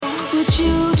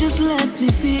you just let me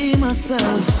be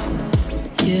myself.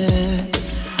 Yeah,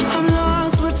 I'm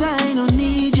lost, but I don't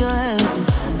need your help.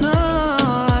 No,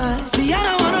 see, I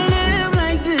don't wanna live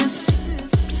like this,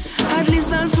 at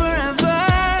least not forever.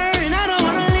 And I don't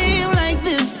wanna live like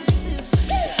this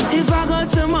if I go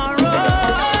tomorrow.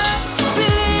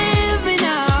 Believe me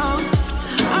now,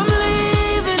 I'm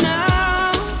leaving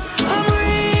now, I'm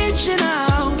reaching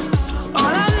out.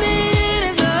 All I need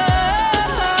is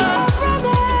love.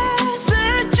 Running,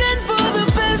 searching for the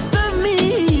best of me.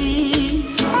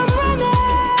 I'm running,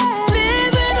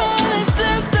 leaving all that's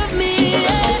left of me.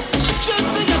 Just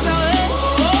to get away.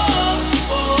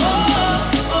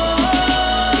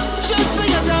 Just to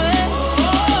get away.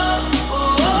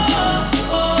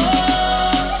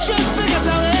 Just to get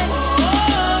away.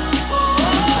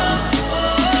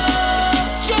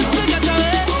 Just to get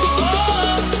away.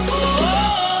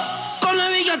 Come let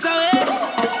me get away.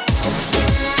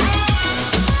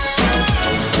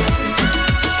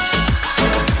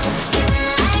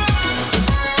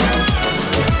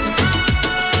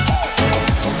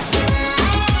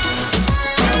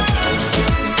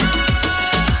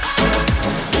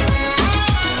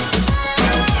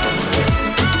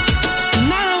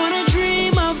 And I don't wanna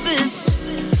dream of this,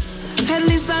 at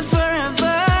least not forever.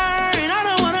 And I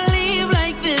don't wanna leave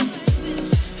like this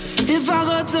if I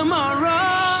go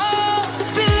tomorrow.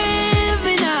 Believe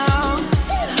me now,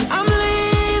 I'm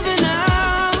leaving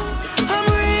now, I'm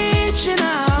reaching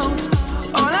out.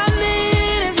 All I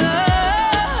need is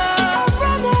love.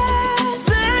 Running,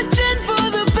 searching for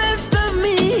the best of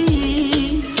me.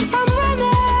 I'm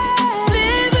running,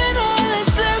 leaving all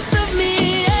that's left of me.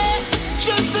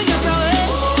 Just to get away.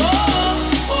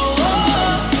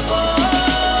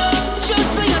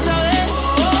 Just to get away.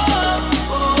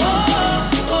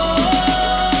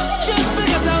 Just to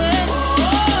get away.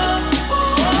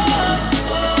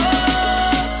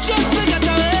 Just to get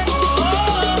away.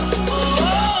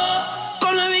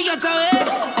 Come let me get away.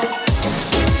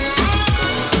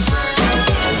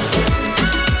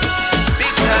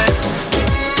 Big time.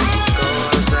 Go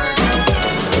outside.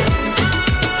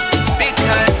 Big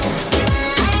time.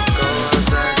 Go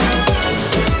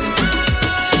outside.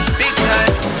 Big time. Go outside. Big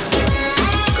time.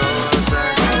 Go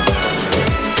outside.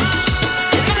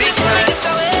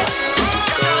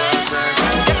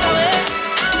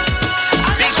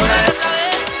 Big time.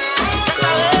 Go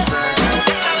outside.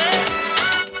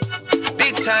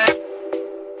 Big time.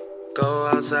 Go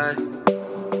outside.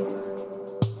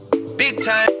 Big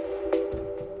time.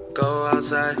 Go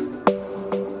outside.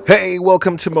 Hey,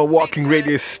 welcome to Mawalking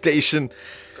Radio Station.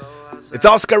 It's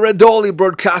Oscar Redoli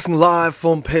broadcasting live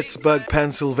from Pittsburgh,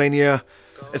 Pennsylvania.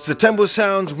 It's the Tembo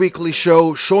Sounds weekly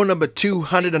show, show number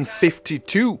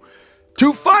 252.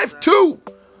 252!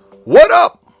 What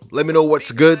up? Let me know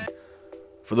what's good.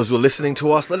 For those who are listening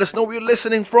to us, let us know where you're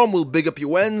listening from. We'll big up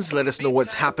your ends. Let us know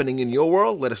what's happening in your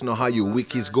world. Let us know how your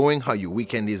week is going, how your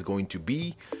weekend is going to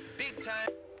be. Big time.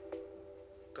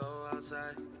 Go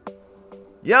outside.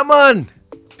 Yeah, man.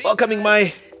 Welcoming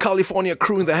my California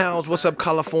crew in the house. What's up,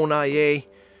 California? Yeah.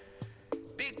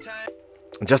 Big time.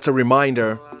 Just a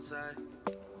reminder, Outside.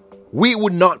 we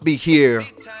would not be here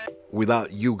Big time.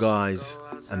 without you guys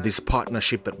and this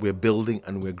partnership that we're building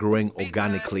and we're growing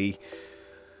organically.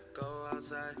 Go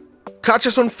outside. Catch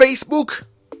us on Facebook.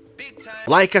 Big time.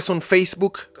 Like us on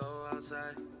Facebook. Go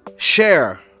outside.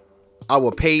 Share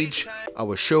our page,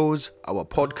 our shows, our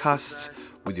podcasts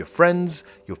with your friends,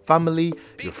 your family,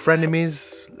 your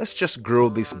frenemies. Let's just grow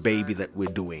this baby that we're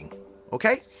doing.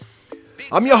 Okay?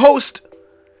 I'm your host.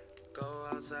 Go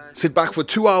outside. Sit back for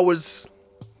 2 hours.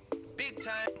 Big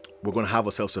time. We're going to have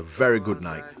ourselves a very good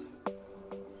night.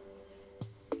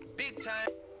 Big time.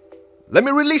 Let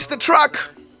me release the track.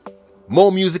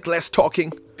 More music, less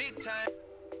talking. Big time.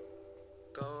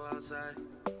 Go outside.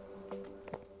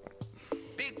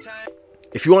 Big time.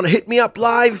 If you want to hit me up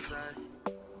live,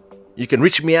 you can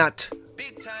reach me at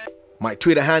Big time. my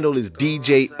Twitter handle is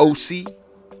DJ Osi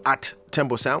at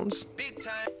Tembo Sounds. Big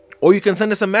time. Or you can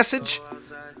send us a message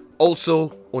Outside.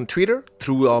 also on Twitter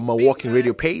through our Mawalking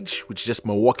Radio page, which is just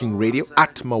Mawalking Radio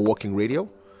at Mawalking Radio.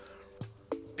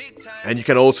 Big time. And you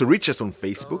can also reach us on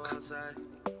Facebook, Outside.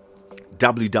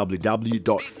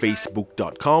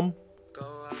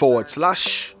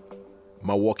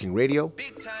 www.facebook.com/Mawalking Radio.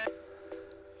 Big time.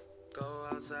 Go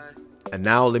outside. And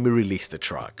now let me release the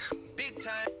track. Big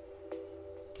time.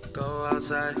 Go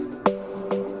outside.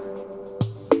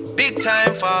 Big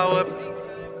time forward.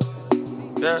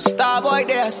 Yeah. Starboy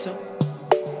there, so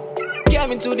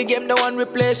came into the game, no one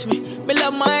replace me. Me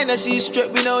love my energy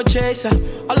straight, we no chaser.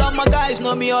 All of my guys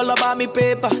know me all about me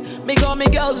paper. Me got me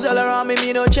girls all around me,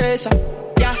 me no chaser.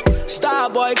 Yeah,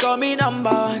 Starboy call me number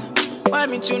one. Why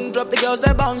me tune drop, the girls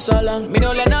they bounce along. Me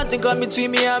no let nothing come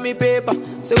between me and me paper.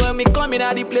 So when me come in,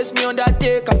 I the place me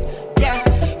undertaker. Yeah,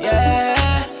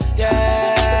 yeah,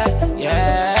 yeah,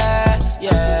 yeah,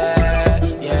 yeah,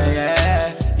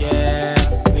 yeah, yeah.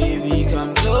 Baby,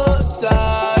 come closer.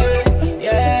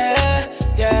 Yeah,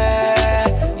 yeah,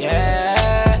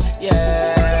 yeah,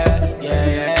 yeah,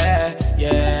 yeah,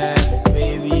 yeah.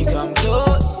 Baby, come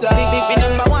closer. Big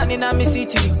number one in my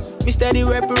city. Me steady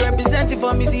representing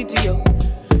for me city, yo.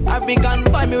 African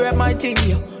boy, me rep my thing,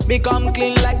 yo. Me come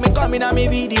clean like me coming on me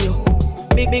video.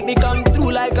 Me come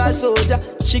through like a soldier.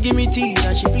 She give me tea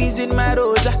and she pleasing my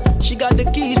rosa. She got the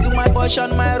keys to my Porsche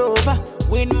and my Rover.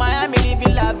 We in Miami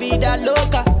living la vida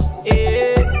loca.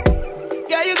 Yeah,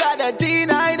 yeah, you got the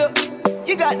teen, I know.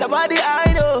 You got the body,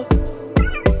 I know.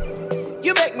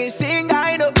 You make me sing,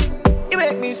 I know. You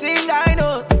make me sing, I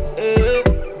know.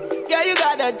 Yeah, you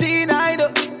got the teen, I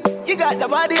know. You got the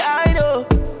body, I know.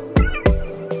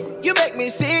 You make me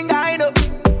sing, I know.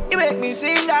 You make me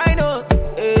sing, I know.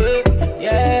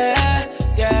 Yeah,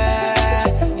 yeah,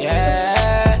 yeah,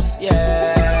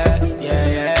 yeah,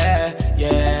 yeah,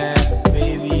 yeah.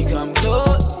 Baby, come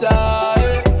closer.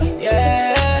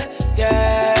 Yeah,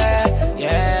 yeah,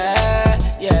 yeah,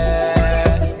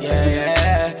 yeah,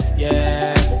 yeah,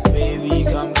 yeah. Baby,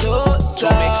 come closer.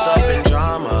 To mix up in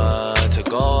drama, to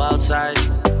go outside.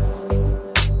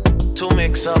 To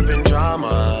mix up in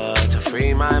drama, to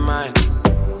free my mind.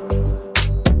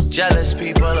 Jealous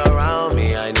people around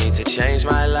me, I need to change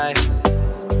my life.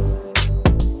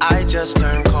 I just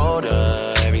turn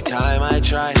colder every time I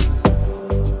try.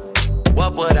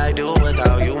 What would I do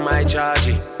without you, my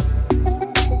Georgie?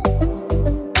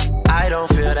 I don't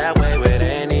feel that way with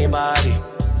anybody.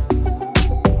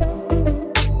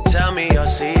 Tell me your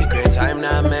secrets, I'm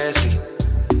not messy.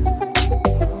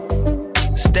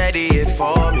 Steady it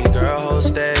for me, girl, hold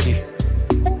steady.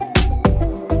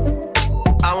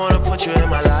 I wanna put you in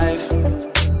my life.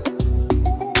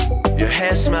 Your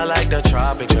hair smell like the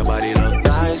tropics, your body look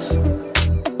nice.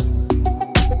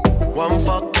 One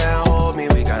fuck can't hold me,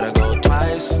 we gotta go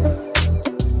twice.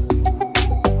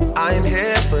 I'm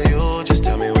here for you, just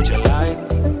tell me what you like.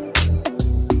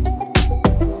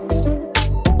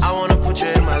 I wanna put you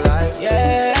in my life.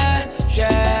 Yeah,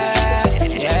 yeah,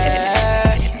 yeah,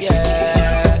 yeah,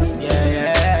 yeah,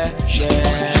 yeah, yeah.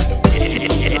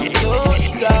 Come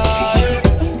closer.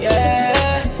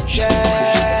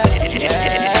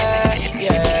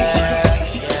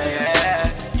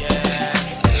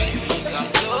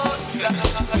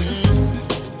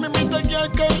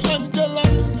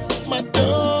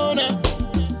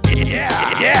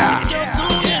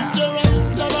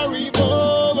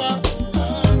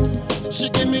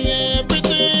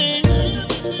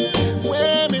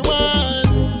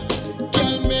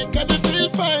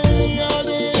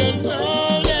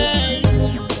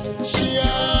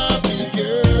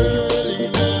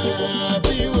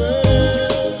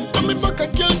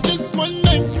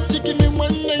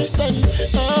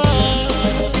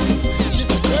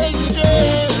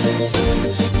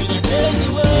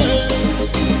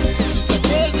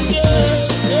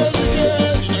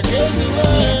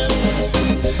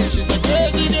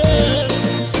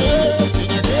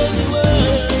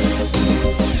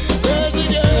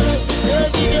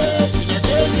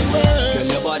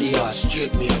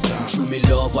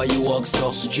 You walk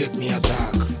so straight me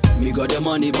attack. Me got the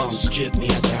money bang. Straight me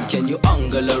attack. Can you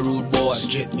angle a rude boy?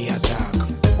 Straight me attack.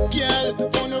 Girl,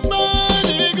 on your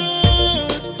body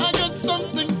good. I got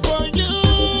something for you.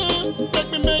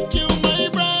 Let me make you my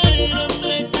bride and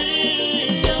make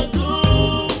me a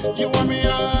groove. You want me a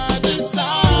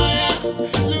desire.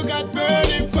 You got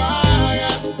burning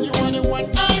fire. You want the one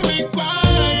I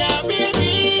require,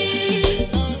 baby.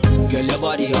 Girl, your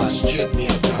body hot. Straight me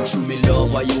attack. True me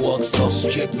love how you walk so.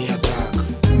 Straight me attack.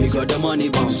 Me got the money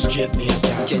bang. Straight me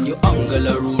attack. Can you angle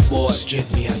a rude boy?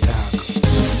 Straight me attack.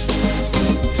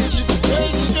 She's a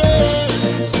crazy girl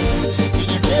in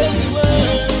a crazy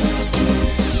world.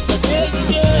 She's a crazy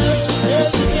girl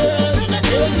in a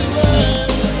crazy world.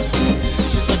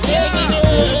 She's a crazy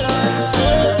girl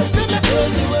in a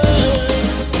crazy world.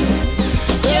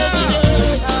 Crazy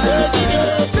girl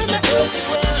in a crazy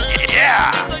world. Yeah.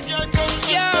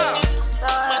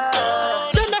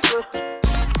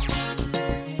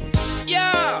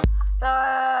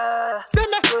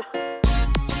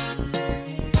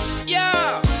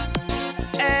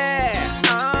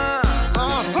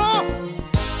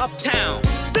 Uptown,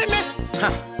 see me?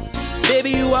 Huh.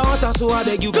 Baby, you are hot, so I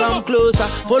beg you come closer.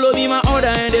 Follow me my order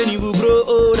and then you will grow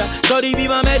older. Shorty be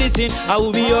my medicine, I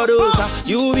will be your dosa.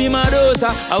 You will be my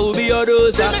dosa, I will be your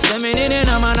dosa. Send me in and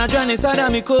I'm trying to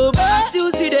start me cope.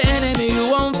 Still see the enemy, you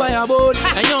want fireball.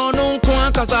 And you don't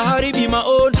Sahari be my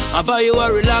own. I buy you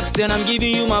a relax and I'm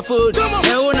giving you my food.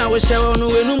 I own I wish I won no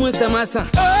more semasa.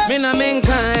 Mena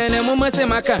menka and a mama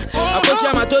semaka. I put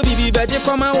your matobi be better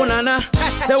come on nana.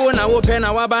 So when I open a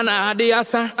wabana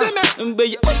adiasa.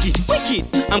 Wicked.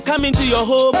 I'm coming to your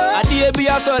home. I dear be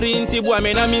a sorry in Tibua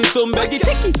mena mean some baggy.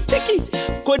 Take it.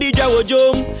 Kodi Jawo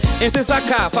Jom. And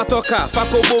Saka, Fatoka,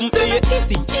 Fako Boom.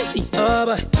 Easy. Oh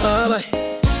boy.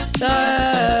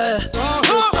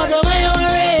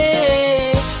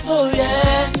 Oh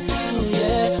yeah.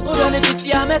 Who done it with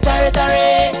ya? Me tare. Come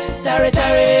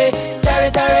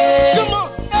on.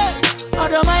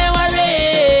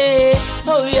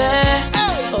 Oh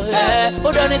yeah.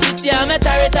 Who done it with ya? Me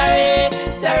tare.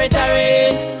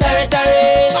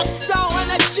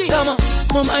 Come on.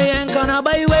 Mama ain't gonna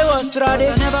buy you a was ready.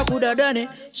 I never could have done it.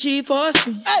 She forced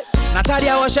me. Hey.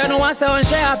 Natalia was no one on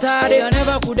share tardy. I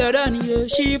never could have done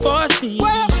it. She forced me.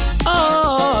 Well.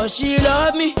 Oh, she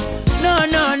loved me. No.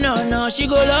 She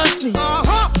go lost me.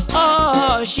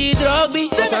 Oh, she drug me.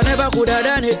 Cause I never could have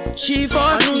done it. She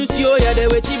forced me. You yeah, the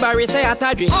way she barry say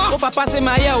atadri. Oh, papa say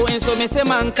my yaw and so me say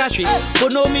man country.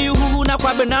 But no me who na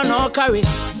kwa banana carry.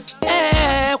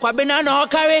 Kwabena no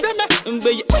carry.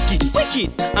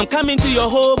 Wicked. I'm coming to your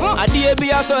home. I dear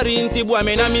be a sorry in Tibua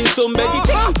mena mean some baggy.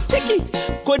 Take it.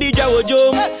 Kodi Jawo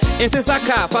Jom. And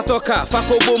Saka, Fatoka,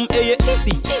 Fako Boom.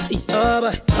 Easy. Oh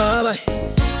boy. Oh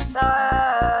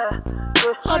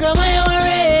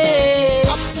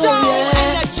yeah.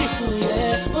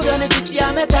 Who done it with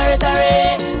ya? Me tare. Oh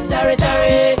yeah.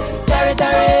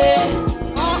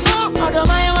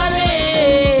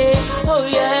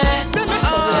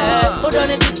 Who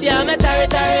done it with ya? Me tare.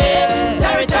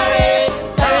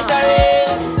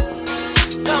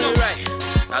 Come on. Right.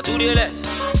 Now to the left.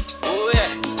 Oh yeah.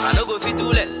 I no go fit to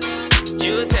left.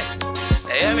 Jose.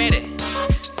 Hey, me there.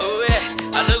 Oh yeah.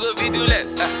 I no go fit to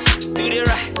left. To the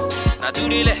right. Now to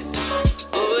the left.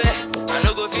 Oh yeah. I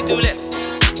no go fit to left.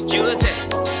 Jose.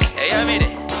 Hey, me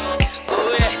there.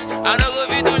 Oh yeah. I no go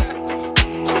fit to left.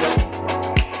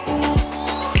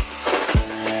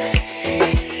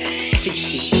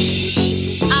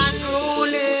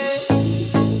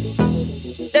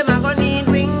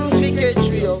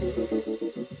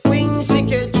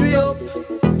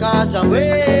 Cause I'm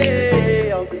way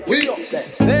up, we up there,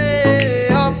 way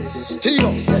up, still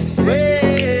up there,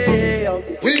 way up,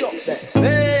 we up there,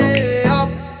 way up.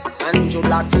 And you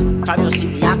lads, from you see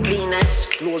me a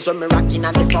cleanest, clothes when me rocking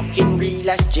and the fucking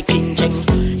realest. Chicken cheng,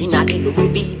 in a little Louis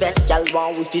V vest, y'all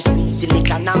want with this squeeze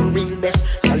silicon and real best.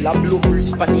 Y'all a blue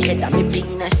breeze pan the head of me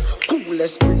penis,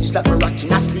 coolest breeze like me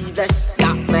rocking a sleeveless.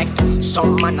 That make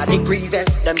some man a the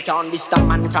grievous, them can't list a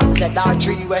man from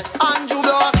ZR3 West. And you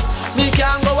blocks. Me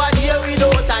can't go a day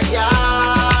without a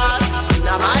girl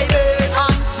inna my bed,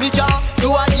 and me can't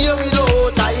go a day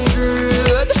without a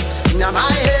girl inna my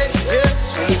head.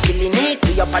 So we killing it,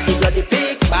 we up at the bloody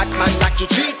pig. Batman lucky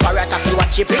treat, parrot up to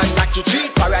watch it, and lucky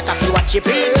treat, parrot up to watch it.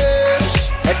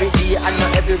 Every day and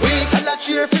not every week, I'll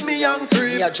cheer for me young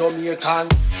free. Me a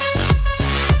Jamaican.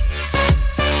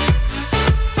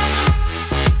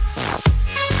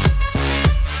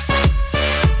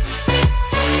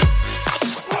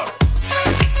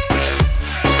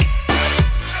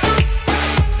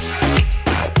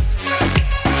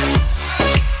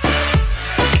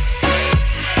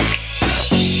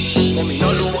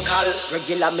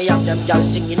 Regular me have them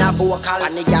girls singing a vocal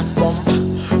and the gas bump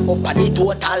up at the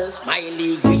total. My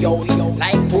league we out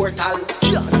like portal.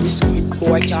 Can't this squid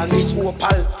boy, can't this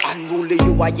opal. Unruly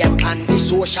you I am and the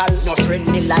social. No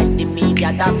friendly like the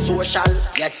media that's social.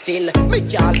 Yet still me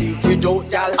can't live without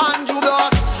y'all. And you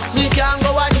blocks, me can't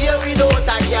go a day without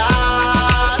a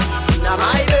girl inna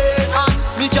my bed, and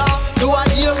me can't do a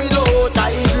day without a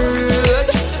girl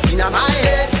inna my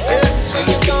head. So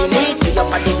me can't need me up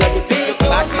at the bloody pig.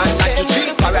 Batman like a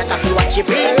tree, parrot up to watch it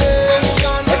play.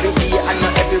 Every day and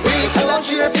not every week, I'll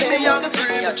cheer for me young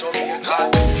free.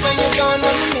 When you're gone,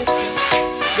 I'm missing.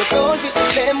 You go with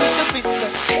them with the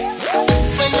business.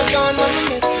 When you're gone, I'm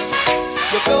missing.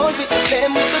 You go with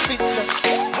them with the business.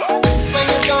 When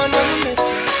you're gone, I'm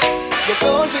missing. You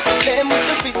go with them with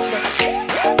the business.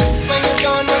 When you're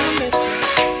gone, I'm missing.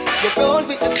 You go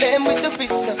with them with the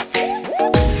business.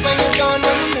 When you're gone,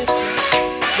 I'm missing.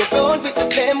 You go with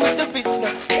them with the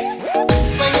business.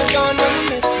 When you're gone, I'm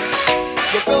missing.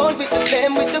 You go with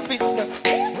them with the business.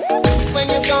 When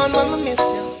you're gone, I'm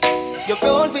missing. You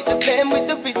go with them with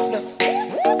the business.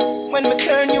 When me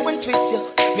turn you and twist you,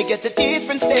 me get a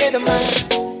different state of mind.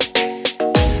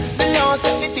 The law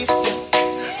said it this year.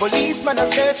 Policeman a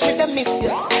search me, they miss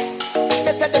you.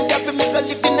 Better than copy me go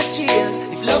live in a jail.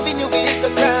 If loving you is a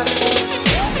crime.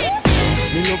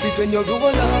 Me love it when you roll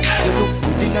up. You look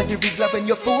good inna the rizla when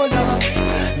you fall up.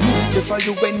 Need me for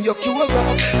you when you cure up.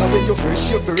 And when you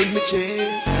fresh, you burn me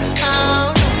chest.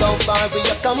 How far where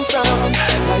you come from?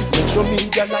 Like metro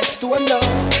media, like stone love.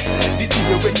 The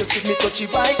day when you see me touch you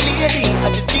white lady,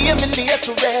 and the day me lay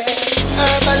to rest.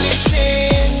 Herbally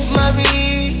sing,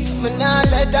 Marie. Me nah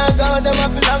let her go. Them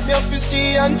have to lock me up for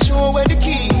she and show where the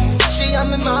key. She and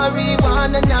me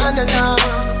marijuana, na na na.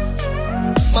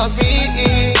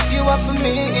 Marie, you are for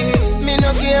me. Me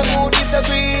no care who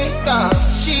disagree.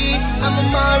 Cause she and me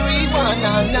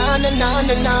marijuana, na na na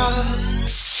na na.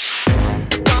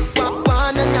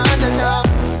 Na na na na.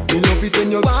 Me love it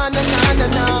when you wanna na na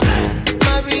na.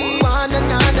 Marijuana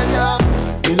na na na.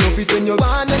 Me love it when you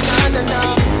wanna na na na.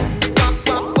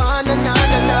 Wanna na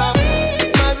na na.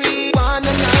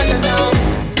 Marijuana na na na.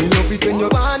 Me love it when you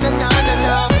wanna na na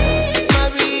na.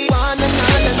 Marijuana na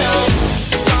na na.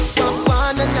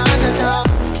 Wanna na na na.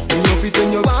 Me love it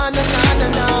when you wanna na na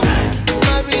na.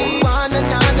 Marijuana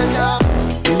na na na.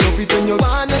 Me love it when you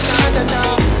wanna na na na.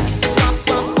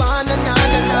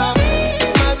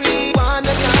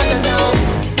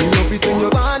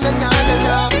 Wanna na na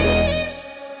na.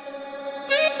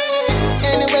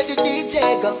 Anywhere the DJ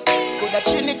go, coulda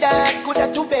Trinidad, coulda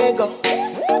Tobago.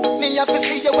 Me have to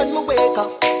see you when me wake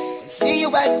up, see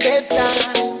you at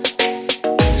bedtime.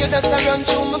 You just a run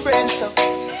through my brain, so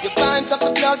you vibes up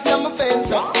the plug on my veins,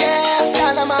 so yes,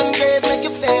 Salaman grave make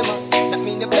you famous. That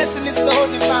mean the blessing is so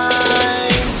divine.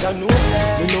 You know,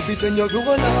 say, me love it when you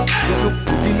roll up. You look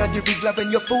good inna the rizla when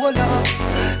you fall up.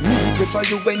 Me prefer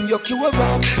you when you cure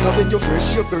up. Cause when you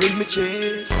fresh, you burn me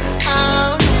chest.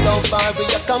 So far where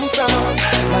you come from.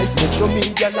 Like metro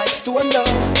media, like stone love.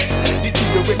 The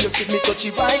day when you see me touch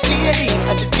you white lady,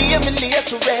 and the day me lay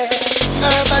to rest.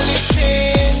 Herbally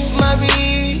sing,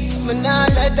 Marie. Me nah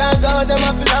let her go. Them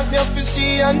have to lock me up for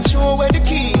she and show where the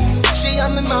key. She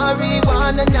and me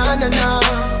marijuana, na na na.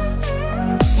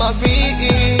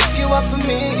 Marie, you are for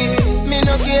me. Me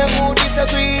no care who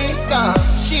disagree.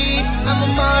 Cause she and me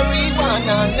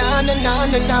marijuana, na na na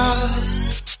na na.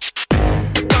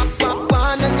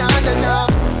 Na na na na.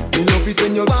 Me love it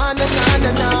when you wanna na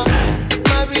na na.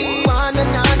 Marijuana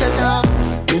na na na.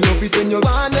 Me love it when you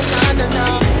wanna na na na.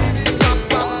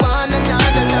 Wanna na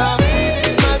na na.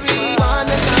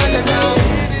 Marijuana na na na.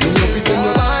 Me love it when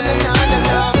you wanna na na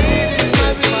na.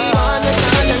 Marijuana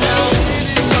na na na.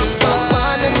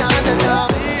 Wanna na na na.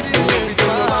 Me love it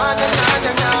when you wanna na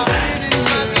na na.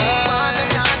 Marijuana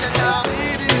na na na. Me love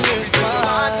it when you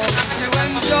wanna. You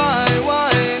enjoy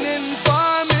whining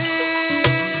for me.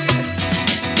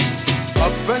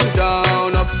 Up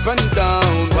and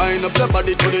down, wind up your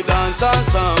body to the dance and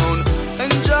sound.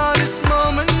 Enjoy this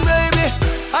moment, baby.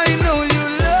 I know you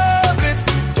love it.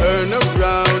 Turn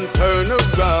around,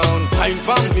 time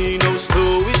for me, no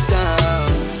slow it down.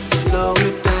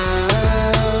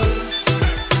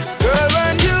 Girl,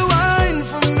 when you whine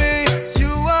for me,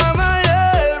 you are my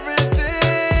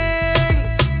everything.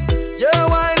 Your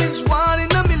whine is one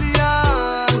in a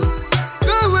million.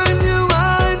 Girl, when you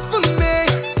whine for me,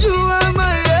 you are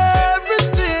my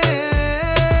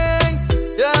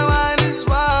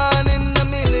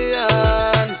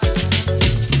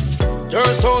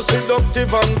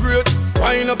seductive and great.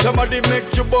 Wind up your body,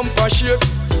 make you bumper shake.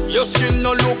 Your skin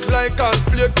no look like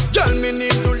conflict. Girl, me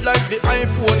need you like the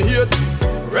iPhone 8.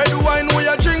 Red wine where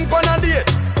you drink on a date.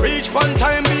 Reach one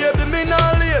time, baby, me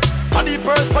not late. Body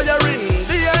perspiring,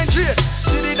 dehydrate.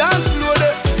 See the dance floor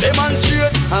there,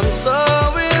 demonstrate. I'm so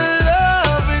in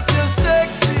love with your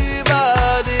sexy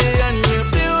body and your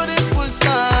beautiful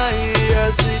smile,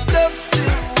 your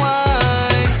seductive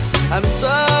wine. I'm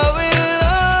so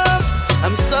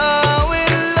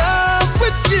in love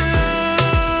with you,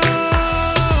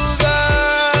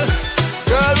 girl.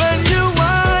 Girl, when you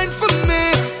whine for me,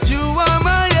 you are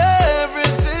my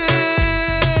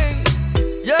everything.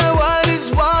 Your wine is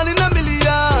one in a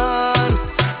million.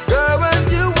 Girl, when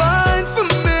you whine for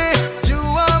me, you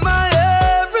are my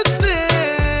everything.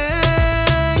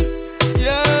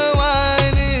 Your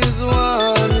wine is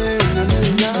one in a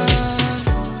million.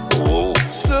 Whoa.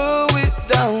 Slow it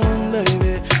down.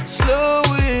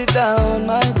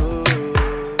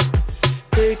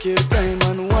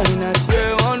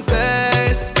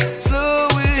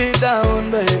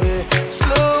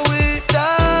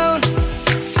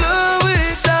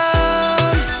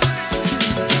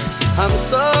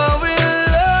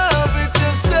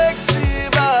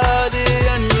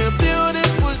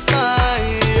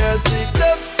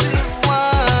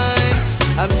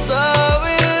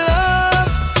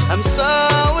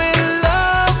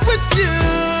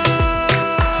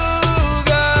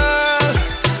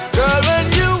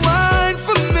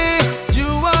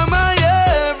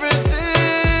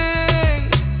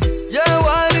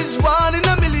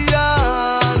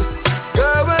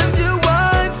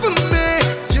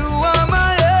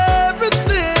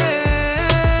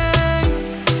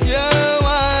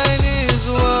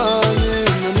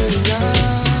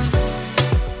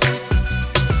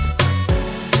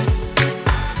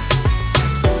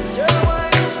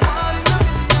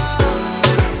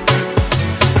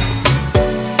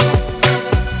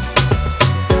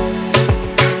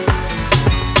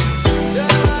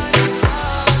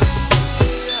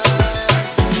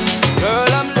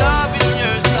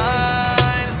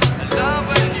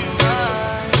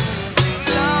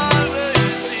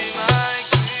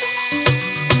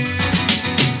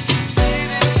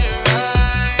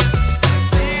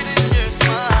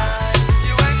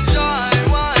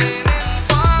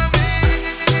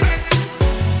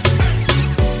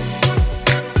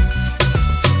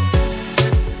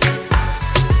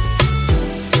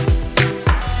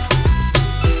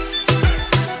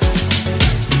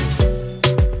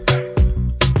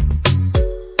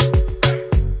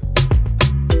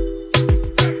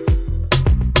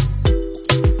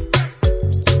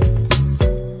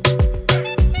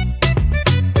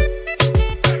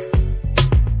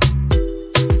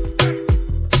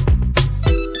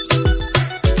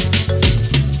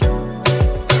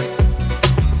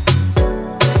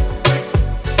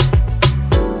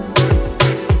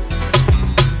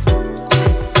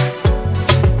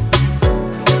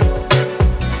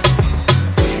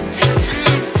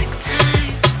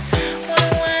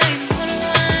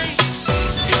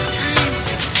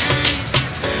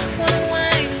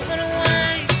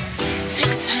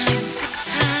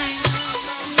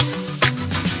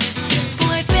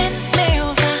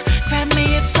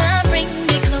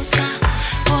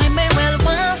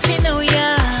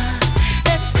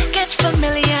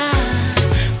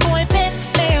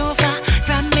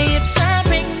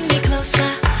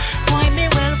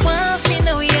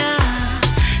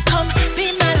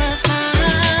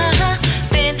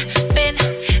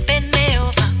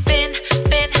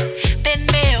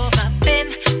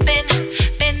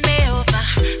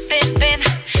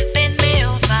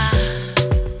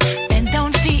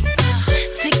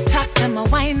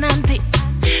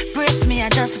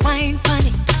 just wine on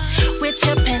it. With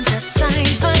your pen, just sign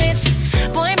on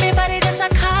it. Boy, me body just a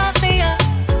call for you.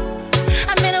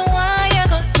 I mean, why you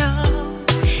go know?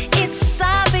 It's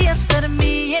obvious that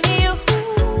me and you.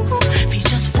 We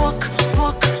just walk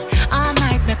all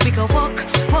night, make we go walk.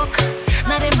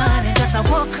 Not a morning, just a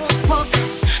walk.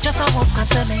 Just a walk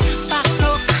until me back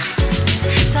broke.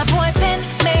 So boy, bend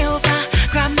me over,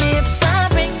 grab me hips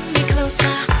and bring me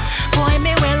closer. Boy,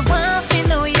 me well want to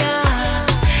know ya.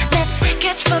 Let's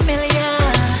catch familiar.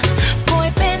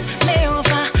 Boy, bend me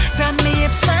over, grab me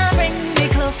hips and bring me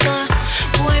closer.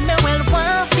 Boy, me well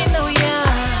want to know ya.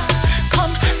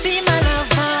 Come be my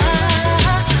lover.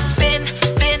 Bend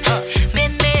me over,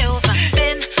 bend me over,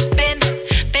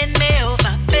 bend me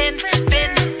over,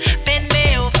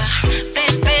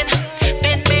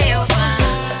 bend me over.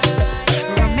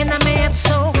 Rumming on me head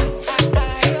so hot.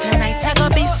 Tonight I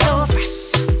gonna be so fresh.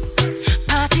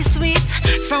 Party sweet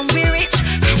from we rich.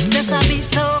 This a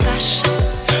beat, oh gosh.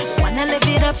 Wanna live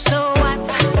it up so what?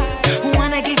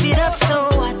 Wanna give it up so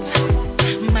what?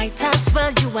 Might as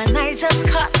well you and I just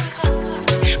cut.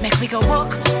 Make we go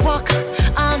walk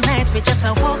all night. We just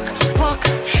a walk.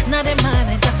 Not a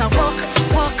man, just a walk.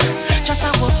 Just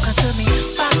a walk until me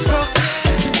back broke.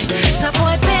 So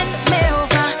boy, bend me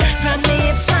over, grab me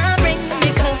hips and bring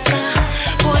me closer.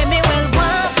 Boy, me well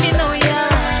want to know ya.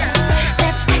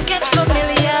 Let's get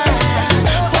familiar.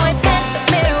 Boy, bend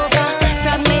me over,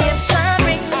 grab me hips and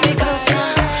bring me closer.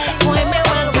 Boy, me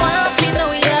well want to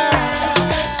know ya.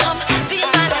 Come be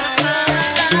my lover.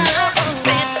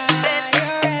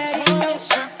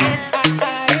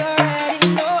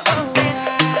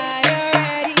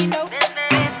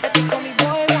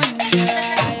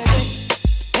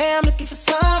 Hey, I'm looking for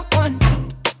someone.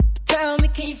 Tell me,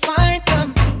 can you find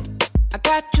them? I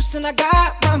got juice and I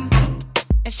got rum,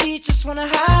 and she just wanna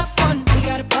have fun. We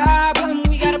got a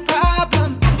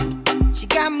problem. She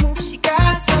got moves, she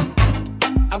got some.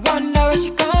 I wonder where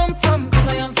she come from, 'cause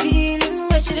I am feeling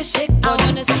where she the shake. I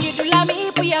wanna see you do like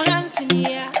me, put your hands in the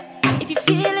air. If you're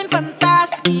feeling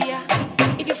fantastic, yeah.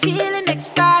 If you're feeling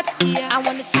ecstatic, yeah. I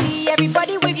wanna see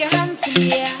everybody wave your hands in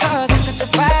the air. 'Cause I got the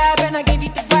vibe and I give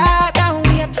you the vibe. Now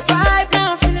we have the vibe,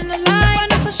 now I'm feeling alive. I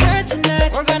know for sure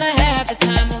tonight we're gonna have the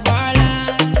time of our life.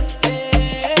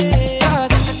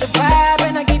 'Cause I got the vibe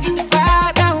and I give you the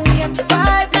vibe. Now we have the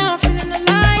vibe, now I'm feeling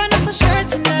alive. I know for sure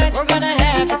tonight we're gonna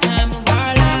have the time of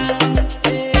our life.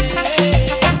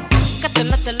 Got the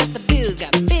lot the bills,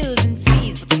 got bills and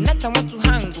fees. But tonight I want to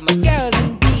hang with my girls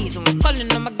and D's. So I'm calling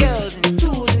on my girls in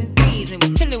twos and threes. And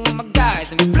we're chilling with my guys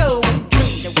and we blowing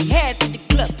trees. And we head to the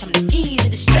club, time to ease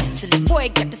the stress. So this boy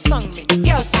got the song, make the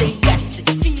girls say yes.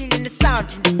 And feeling the sound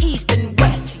from the east and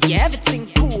west. Yeah, everything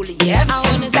cool, yeah, everything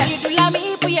I wanna see you do like me,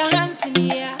 put your hands in the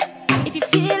air. If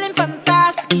you're feeling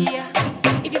fantastic, yeah.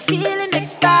 If you're feeling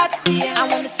ecstatic, yeah. I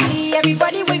wanna see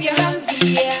everybody wave your hands in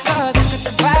the air. 'Cause I got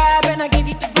the vibe and I give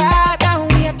you the vibe. Now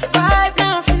we have the vibe,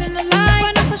 now I'm feeling alive.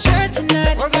 I know for sure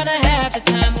tonight we're gonna have the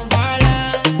time of our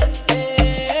life.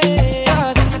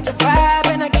 'Cause I got the vibe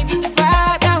and I give you the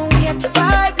vibe. Now we have the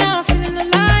vibe, now I'm feeling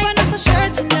alive. I know for sure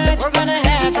tonight we're gonna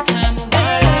have the time of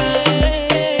our life.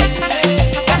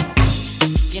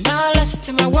 You're not lost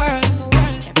in my world.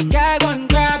 Every guy gonna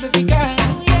grab every girl.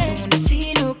 Don't wanna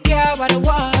see no girl by the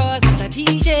walls. Mr.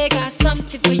 DJ got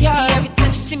something for y'all. See, every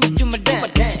time she see me do my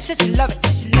dance, she said she love it,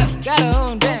 got her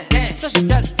own dance. So she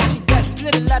does it,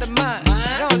 little out of mine.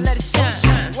 Don't let it shine.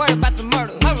 Worry about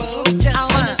tomorrow, just I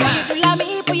wanna see you do like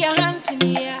me, put your hands in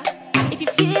the air. If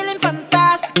you're feeling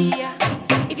fantastic, yeah.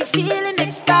 If you're feeling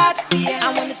ecstatic, yeah. I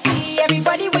wanna see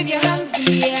everybody wave your hands in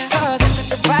the air. 'Cause I got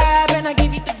the vibe and I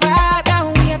give you the vibe. Now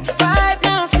we have the vibe,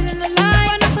 now I'm feeling alive.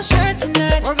 I know for sure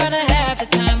tonight we're gonna have the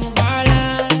time of our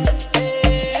life.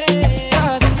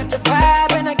 'Cause I got the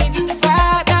vibe and I give you the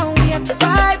vibe. Now we have the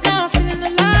vibe, now I'm feeling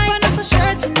alive. I know for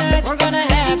sure tonight we're gonna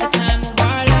have the time of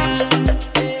our life.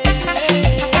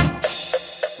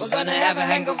 We're gonna have a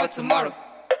hangover tomorrow,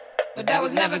 but that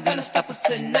was never gonna stop us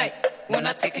tonight. When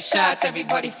I take a shot,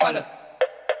 everybody follow.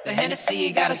 The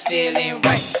Hennessy got us feeling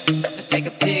right. Let's take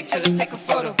a picture, let's take a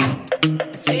photo.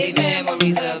 Save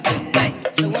memories of the night.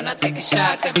 So when I take a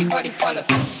shot, everybody follow.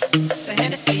 The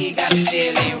Hennessy got us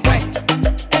feeling right.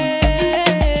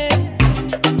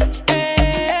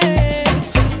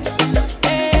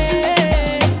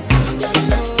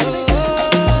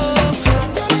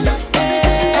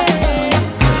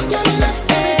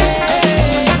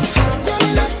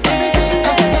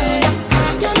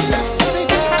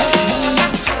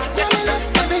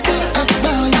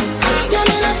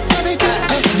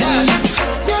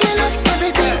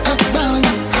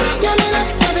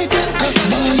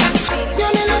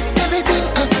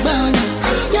 Everything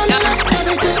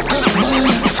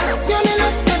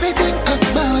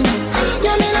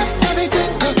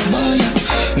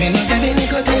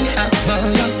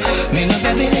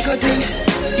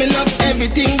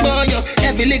everything boy, you.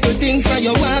 Every little thing from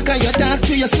your walk and your talk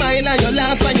to your smile and your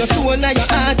laugh and your soul and your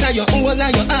heart and your whole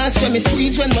and your ass. When me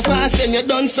squeeze, when me pass, when you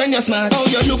dance, when you're smart. How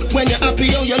you look when you're happy,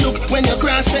 how you look when you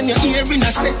cross, when you're here in a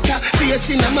sector,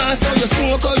 face in a mask. How you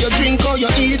smoke, how you drink, how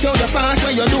you eat, how you fast.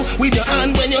 What you do with your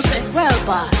hand when you say, well,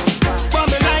 boss. but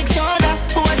me like soda.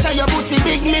 Boy say your pussy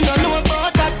big, me no know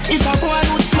about that. If a boy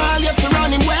would smile, you fi run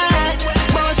him wet.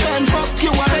 Boss and fuck you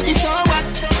already, so what?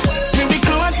 Me be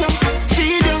close up,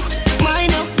 feed you,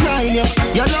 mind up, grind you.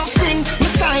 Your love sing, me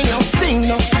sign up, sing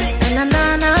no. Na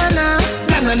na na na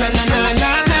na na na na na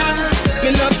na na. Me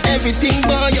love everything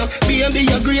boy, you. Baby,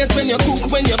 you're great when you cook,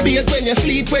 when you bake, when you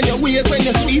sleep, when you wake, when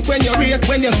you sweep, when you rake,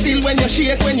 when you still, when you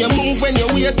shake, when you move, when you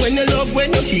wait, when you love, when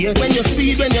you hate, when you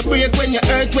speed, when you break, when you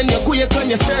hurt, when you quake, when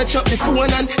you search up the phone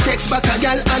and text back a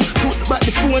gal and put back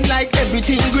the phone like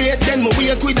everything great. Then me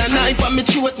wake with a knife and me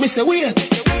throat, me say wait.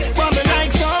 But me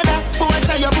like soda, boy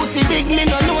say your pussy big, me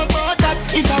no know about that.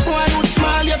 If a boy would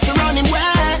smile, you fi run him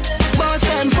wet. Boss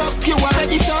and fuck you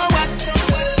already, so what?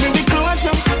 Me be close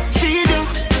up, feed you,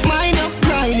 mind up,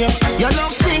 grind you. Your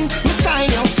love sing, me sign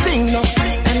up, sing no.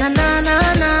 na na na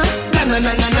na na na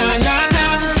na na na na na.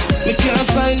 Me can't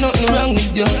find nothing wrong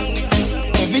with you.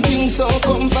 Everything's so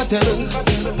comfortable,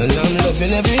 and I'm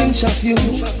loving every inch of you.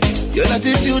 Your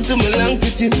attitude to me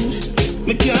longitude.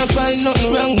 Me can't find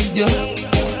nothing wrong with you.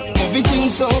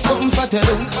 Everything's so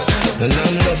comfortable, and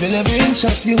I'm loving every inch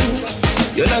of you.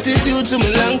 Your attitude to me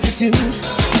longitude.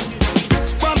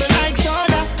 But me like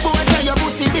soda, boy say your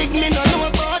pussy big, me no know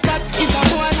about that. If a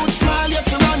boy would smile, you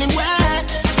fi run him wet.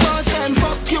 Boss and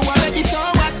fuck you already, so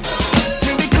what?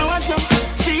 Me be close up,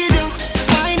 feed you,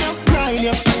 wind up, grind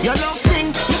you. Your love sing,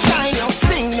 me sign up,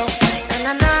 sing no.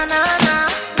 na na na na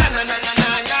Na na na na na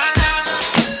na na.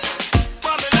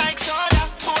 But me like soda,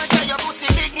 boy say your pussy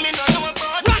big, me no know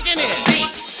about that. Rockin' it,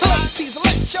 beat. Ladies,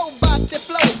 let your body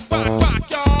flow. Rock, rock,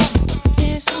 y'all.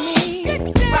 it's me.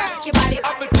 Rock your body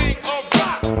up.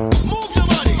 Move your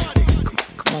money.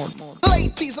 Come on.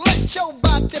 Ladies, let your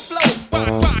body flow.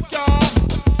 Rock, rock, y'all.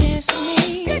 It's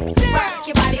me. Rock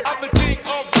your body up.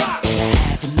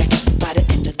 By the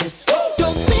end of this,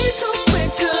 don't be so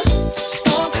quick to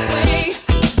walk away.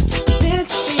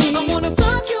 Let's see. I wanna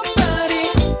rock your body.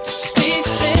 Please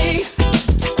stay.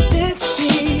 Let's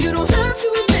see. You don't have to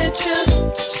admit you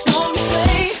want to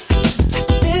play.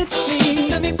 Let's see.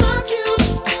 Let me rock you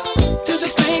to the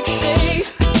break of day.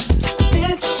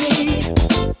 Let's see.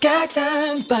 Got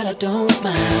time, but I don't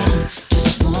mind.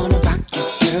 Just wanna rock you,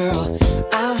 girl.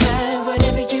 I'll have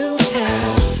whatever you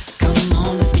have. Come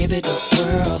on, let's give it a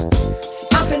whirl. See,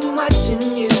 I've been watching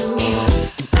you,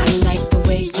 and I like the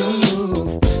way you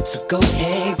move. So go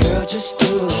ahead, girl, just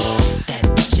do that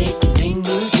shaking thing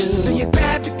you do. So you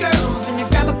grab your girls and you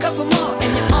grab a couple more,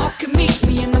 and you all can meet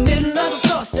me in the middle of the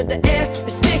floor. So the air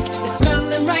is thick, it's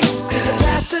smelling right. So you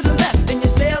pass to the left and you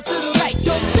sail to the right.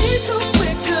 Don't be so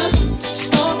quick to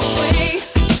walk away.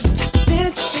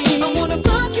 Let's see, I wanna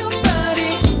rock your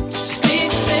body.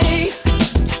 Please stay.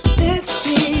 Let's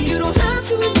see, you don't have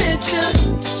to admit you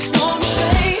wanna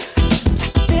play.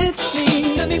 Let's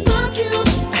see, let me rock you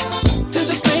to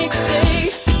the break of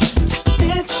day.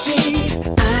 Let's see,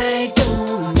 I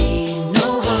don't mean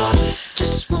no harm.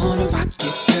 Just wanna rock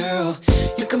you, girl.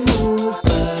 You can move,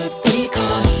 but be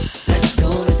calm. Let's go,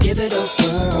 let's give it a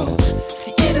whirl.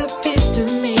 See, it appears to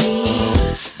me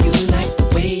you like the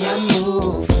way I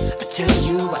move. I tell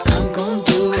you what I'm gonna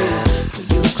do. Pull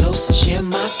you close and share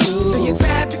my groove. So you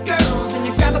grab your girls and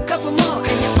you grab a couple more,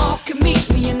 and you all can meet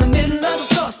me in the middle of the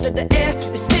floor. So the air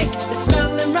is thick, it's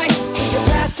smelling right. So you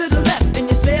pass to the left and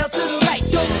you sail to the right.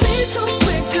 Don't be so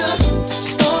quick to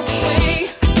walk away.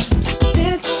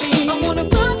 Let's see, I wanna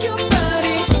rock your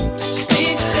body.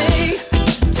 Please stay.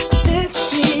 Let's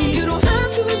see, you don't have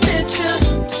to admit you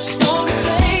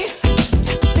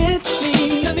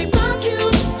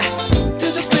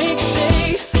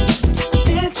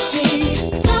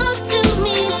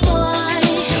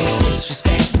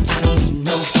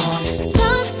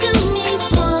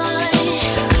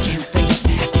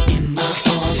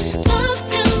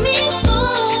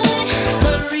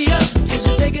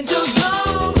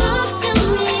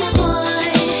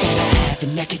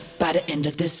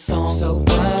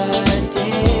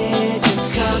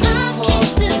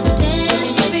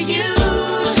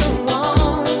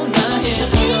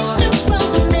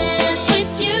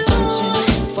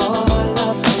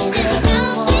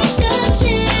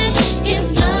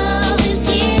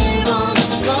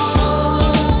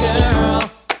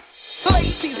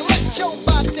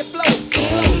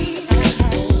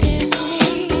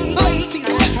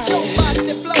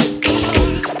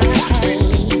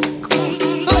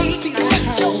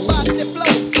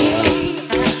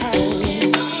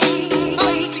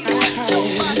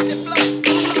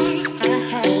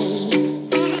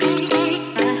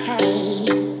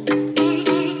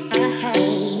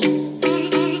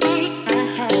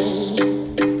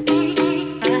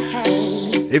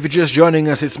just joining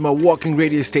us, it's Mawalking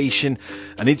Radio Station,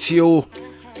 and it's your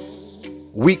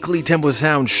weekly Tembo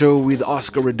Sounds show with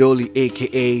Oscar Radoli,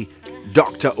 aka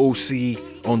Dr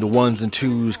Osi, on the ones and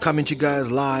twos, coming to you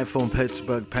guys live from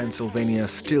Pittsburgh, Pennsylvania,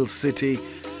 Steel City.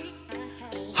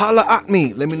 Holla at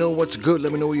me, let me know what's good,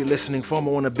 let me know where you're listening from.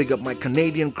 I want to big up my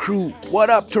Canadian crew. What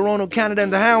up, Toronto, Canada in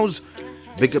the house?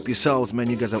 Big up yourselves, man.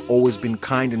 You guys have always been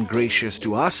kind and gracious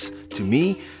to us, to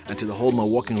me, and to the whole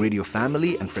Mawalking Radio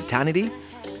family and fraternity.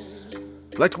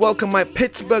 I'd like to welcome my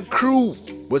Pittsburgh crew.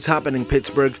 What's happening,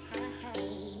 Pittsburgh?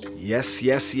 Yes.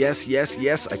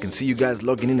 I can see you guys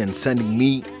logging in and sending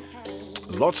me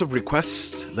lots of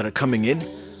requests that are coming in.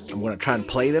 I'm going to try and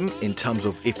play them in terms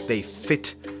of if they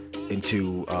fit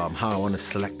into how I want to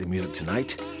select the music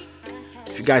tonight.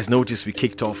 If you guys noticed, we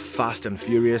kicked off Fast and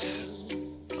Furious.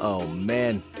 Oh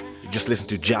man, you just listen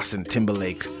to Justin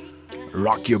Timberlake,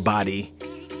 Rock Your Body.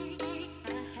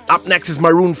 Up next is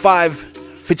Maroon 5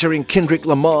 featuring Kendrick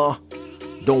Lamar,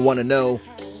 Don't Wanna Know.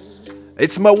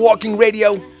 It's Mawalking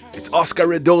Radio, it's Oscar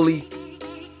Radoli.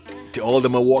 To all the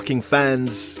Mawalking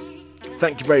fans,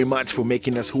 thank you very much for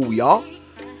making us who we are.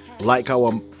 Like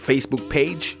our Facebook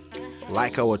page,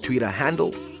 like our Twitter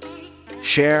handle,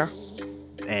 share.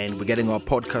 And we're getting our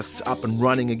podcasts up and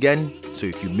running again. So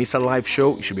if you miss a live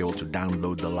show, you should be able to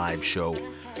download the live show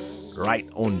right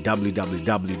on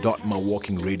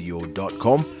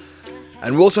www.mawalkingradio.com.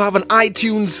 And we also have an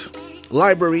iTunes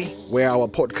library where our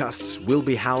podcasts will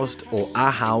be housed or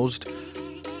are housed.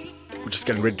 We're just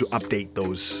getting ready to update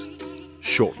those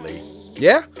shortly.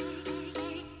 Yeah?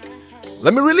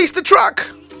 Let me release the track.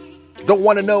 Don't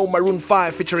Wanna Know, Maroon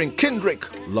 5 featuring Kendrick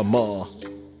Lamar.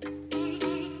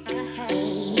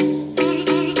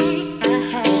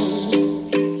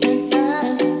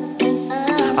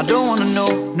 I don't wanna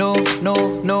know,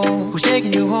 no, who's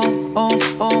taking you home,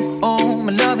 I'm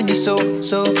loving you so.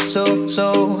 The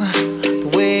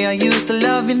way I used to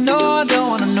love you, no, I don't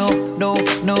wanna know,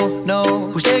 no,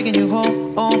 who's taking you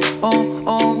home,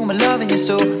 I'm loving you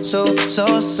so. The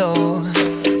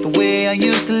way I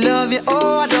used to love you,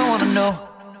 I don't wanna know.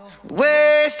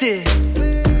 Wasted,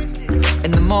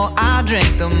 and the more I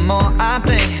drink, the more I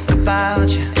think about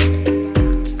you.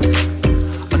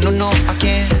 Oh, no, I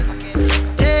can't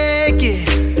take it.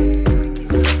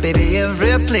 Baby,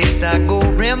 every place I go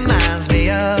reminds me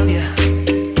of you.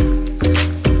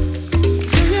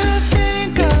 Do you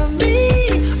think of me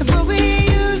and what we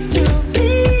used to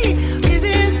be? Is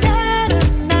it better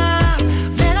now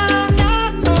that I'm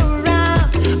not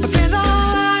around? My friends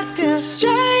all acting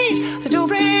strange, they don't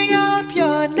bring up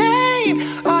your name.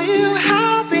 Are you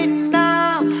happy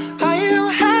now? Are you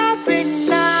happy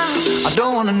now? I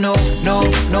don't wanna know, no,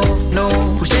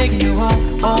 who's taking you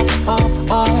home,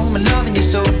 I'm loving you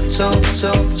so.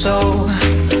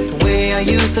 The way I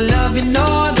used to love you, no,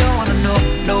 I don't wanna know,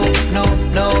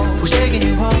 no, who's taking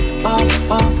you home,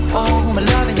 I'm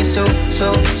loving you so.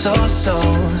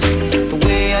 The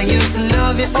way I used to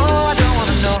love you, I don't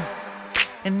wanna know.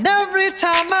 And every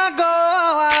time I go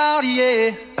out,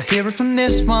 yeah, I hear it from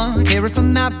this one, hear it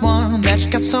from that one, that you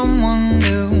got someone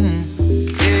new,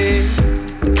 yeah.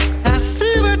 I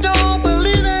see but don't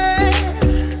believe it.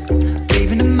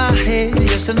 Even in my head,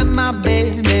 you're still in my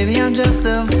bed. Maybe I'm just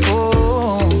a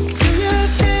fool. Do you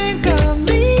think of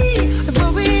me and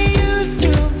what we used to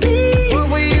be?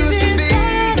 Is it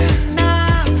better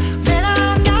now that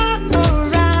I'm not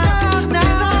around?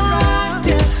 Now I'm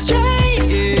acting strange,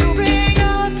 don't bring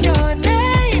up your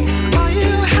name. Are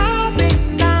you happy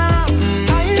now?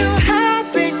 Are you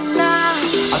happy now?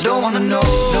 I don't wanna know,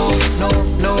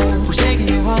 no, who's taking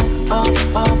you home,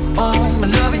 I'm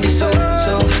loving you so.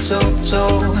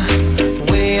 The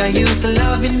way I used to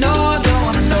love you, no, I don't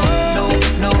wanna know,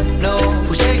 no,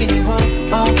 who's taking you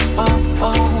home,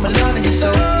 I'm loving you so.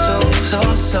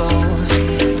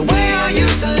 The way I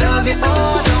used to love you,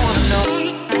 I don't wanna know.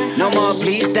 No more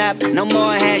please stop, no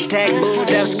more hashtag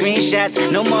booed up screenshots.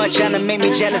 No more trying to make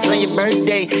me jealous on your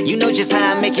birthday. You know just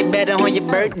how I make it better on your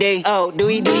birthday. Oh, do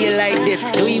he do you like this?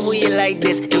 Do he will you like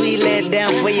this? Do he let it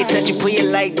down for you, touch you, pull you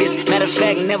like this? Matter of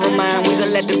fact, never mind, we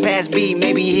gon' let the past be.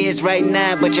 Maybe he is right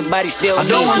now, but your body still I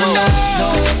don't wanna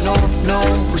know,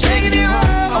 who's taking you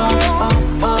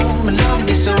home, I'm loving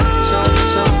you so.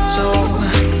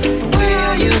 The way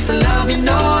I used to love you,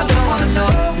 no, I don't wanna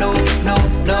know,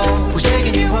 no, who's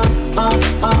taking you home,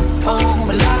 I'm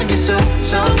loving you so.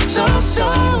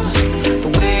 The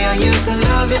way I used to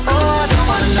love you, I don't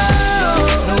wanna know,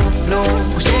 no,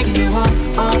 who's taking you home,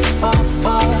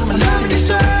 I'm loving you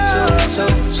so.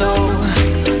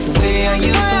 The way I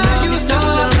used to love you, no, I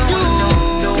don't wanna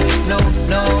know,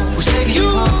 no, who's taking you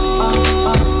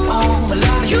home, I'm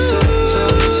loving you so.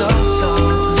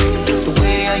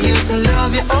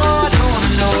 you, oh, I don't wanna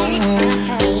know.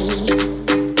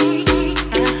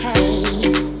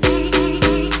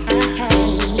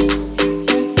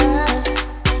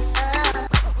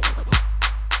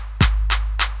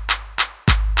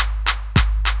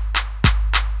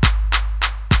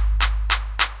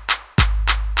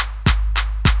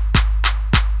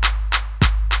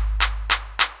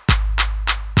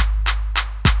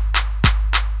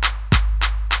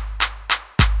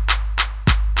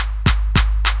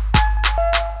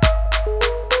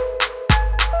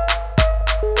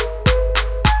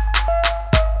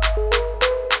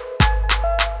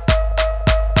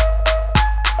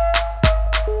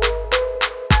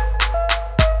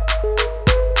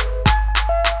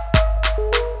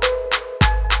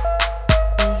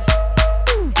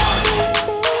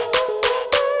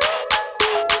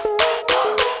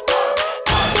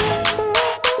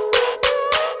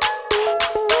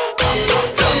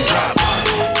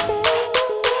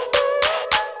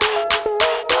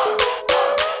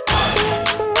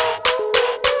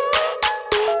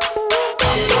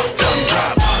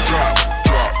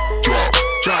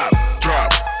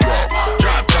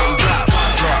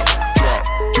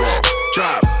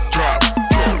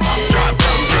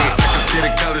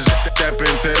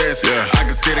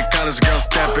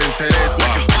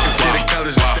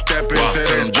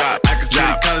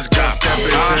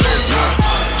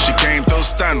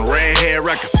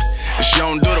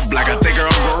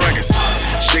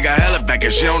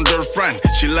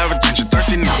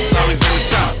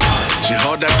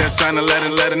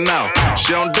 Let her know.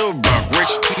 She don't do broke,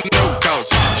 rich, new coats.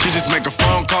 She just make a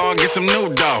phone call and get some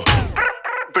new dough.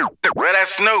 Wear that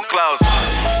Snoop clothes.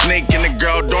 Sneak in the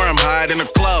girl dorm, hide in the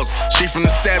clothes. She from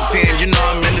the step team, you know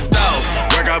I'm in the dose.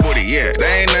 Work out booty, yeah,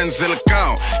 they ain't nothing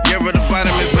silicone. Give her the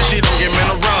vitamins, but she don't get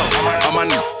minerals. All my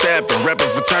niggas steppin', reppin'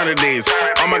 fraternities.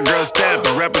 All my girls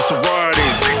steppin', reppin'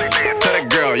 sororities. Tell that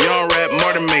girl, you don't rap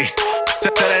more than me.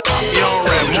 Tell that you don't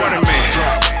rap more than me.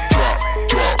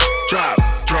 Drop.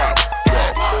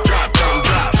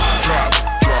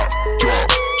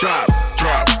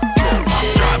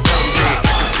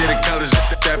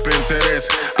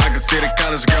 I can see the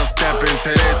college girl step into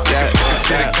this. I can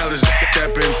see the college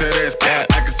step into this.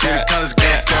 I can see the college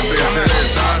girl step into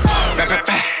this, huh?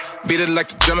 Beat it like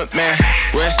the drummer, man.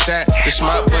 Where it's at, the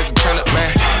smart boys a turn up,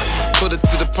 man. Put it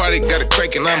to the party, got it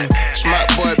cranking on me.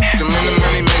 Smart boy, the minute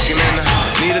money making, and I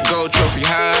need a gold trophy.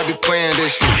 How I be playing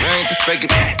this shit? I ain't to fake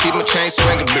it, keep my chain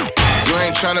swinging, bitch. You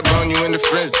ain't tryna bone you in the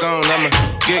friend zone. I'ma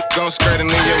get gon' skirt and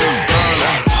then you ain't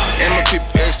gone. And my people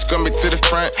X gonna be to the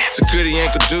front. Security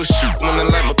ain't gonna do shit. When I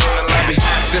like my phone, I be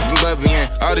sipping bubby in.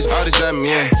 All these let me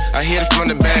in. I hit it from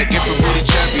the back, get for booty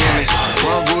champion. This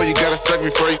one rule, you gotta suck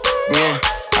before you me in.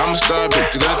 I'm a star,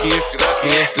 bitch, you lucky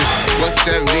if this what's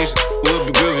 70s will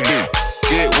be groovy, dude.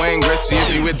 Get Wayne Gretzky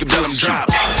if you with the bills. Drop.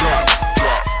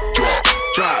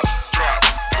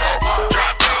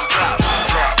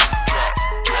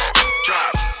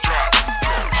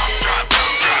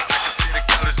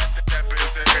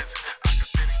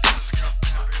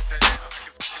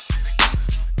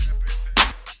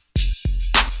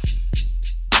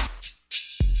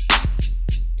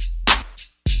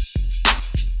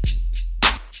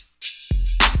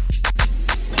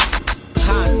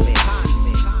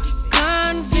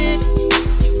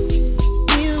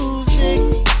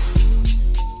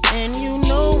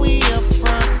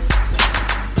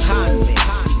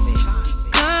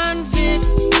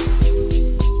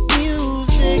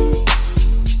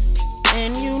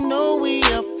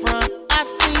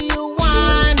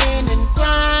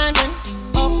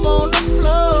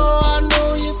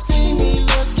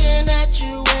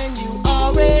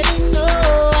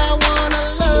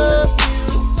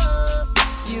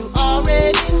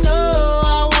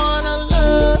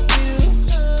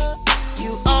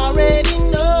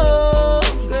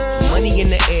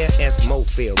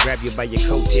 By your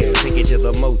coattail, take it to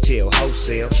the motel,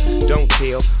 wholesale. Don't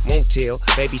tell, won't tell.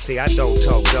 Baby say I don't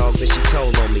talk, dog, but she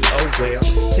told on me. Oh well,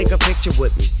 take a picture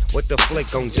with me. What the flick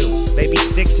gon' do? Baby,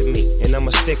 stick to me, and I'ma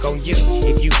stick on you.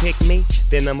 If you pick me,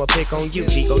 then I'ma pick on you.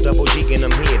 Vigo double G, and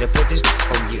I'm here to put this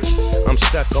on you. I'm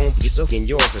stuck on you, so and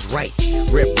yours is right.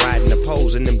 Rip riding the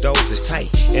poles, and them doors is tight.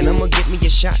 And I'ma get me a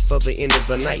shot for the end of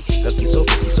the night. Cause be so,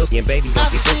 and baby, don't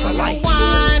be so polite.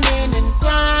 Whining and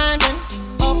grinding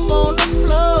up on the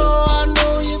floor. I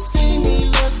know you see me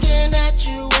looking at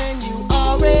you, and you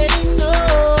already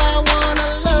know I wanna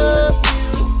love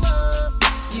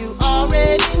you. You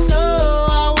already know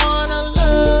I wanna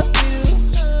love you.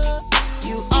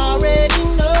 You already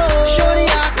know. Shorty,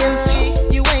 I can see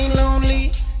you ain't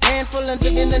lonely. Handful of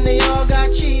living and they all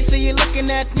got cheese. So you're looking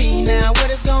at me now.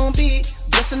 What it's gonna be?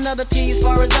 Just another tease,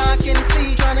 far as I can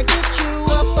see. Trying to get you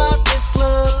up.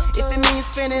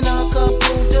 spinning a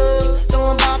couple dubs.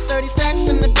 Throwing about 30 stacks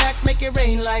in the back, make it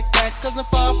rain like that. Cause I'm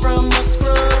far from a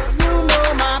scrub. You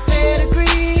know my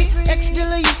pedigree.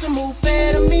 Ex-dealer used to move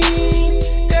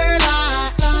amphetamines. Girl,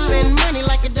 I spend money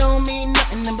like it don't mean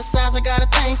nothing. And besides, I got a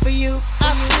thing for you.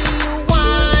 I see you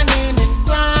whining and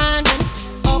grinding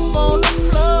up on the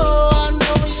floor. I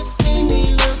know you see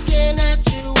me looking at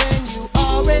you and you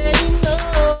already know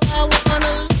I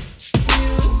wanna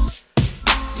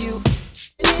you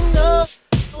already know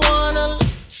I wanna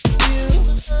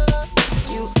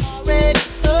you already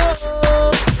know,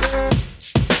 girl.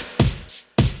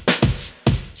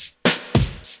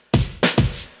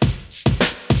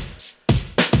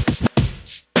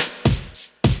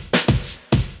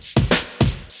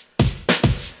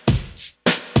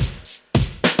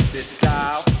 This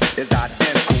style is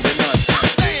identical to none.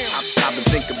 I've been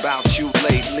thinking about you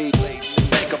lately.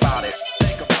 Think about it.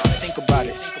 Think about it. Think about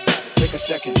it. Take a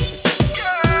second.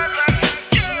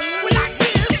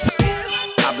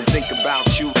 I've been thinking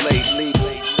about you lately.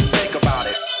 Think about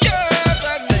it.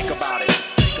 Think about it.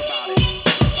 Think about it.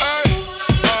 I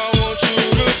want you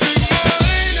to be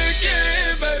mine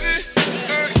again, baby.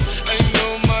 I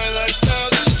know my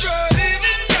lifestyle is driving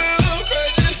you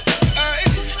crazy.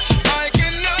 I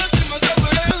cannot see myself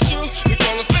without you. We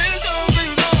call it fans over,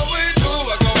 you know we do.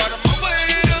 I go out of my way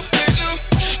to please you.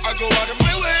 I go out of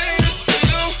my way to see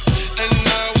you. And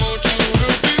I want you to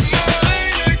be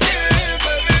mine again,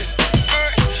 baby.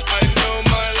 I know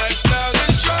my lifestyle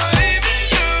is driving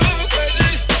you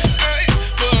crazy.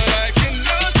 But I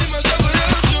cannot see myself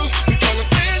without you. We call it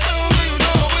fans over, you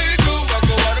know we do. I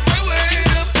go out of my way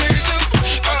to please you.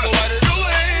 I go out of the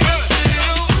way to see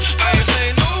you. I ain't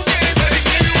playing no games, baby.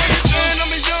 Can you understand? I'm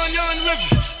a young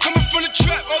living. Coming from the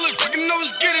trap, all look, I can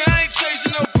always get it. I ain't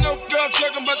chasing no girl, I'm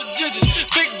talking about the digits.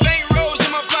 Big bank rolls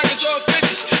in my pockets, all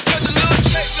 50s. Cut the little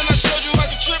check, then I showed you I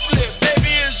can triple it.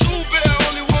 Baby, it's who, but I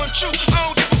only want you. I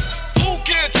don't give a who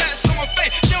care, tats on my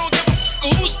face. You don't give a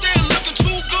who's still looking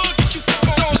too good, get you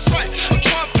on sight. I'm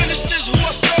trying to finish this, who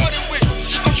I started with.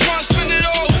 I'm trying to spend it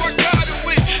all, who I got it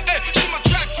with. Hey, she my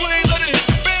track queen, let it hit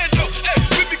the band, though. Hey,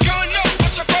 we be going up,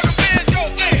 watch how far the bands go.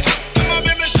 Hey, and my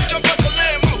baby, she jump out the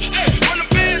Lambo. Hey, run the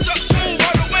bands up, smooth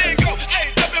all the way and go.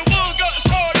 Hey, dumping wood, got us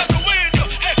all out the window.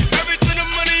 Hey, married to the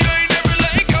money, I ain't never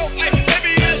let it go. Hey,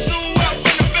 baby, it's who out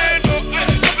from the band, though.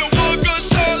 Hey, dumping wood, got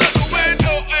us all out the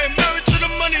window. Hey, married to the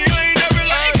money, I ain't never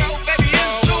let it go. Baby,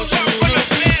 it's who out from the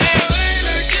band.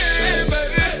 Again,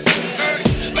 baby.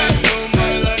 I know my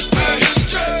lifestyle is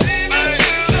driving you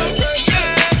crazy.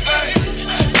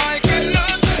 I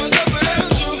cannot see myself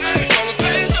without you. All the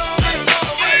things over, you know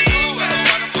we do. I go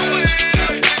out of my way to please you.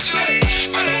 I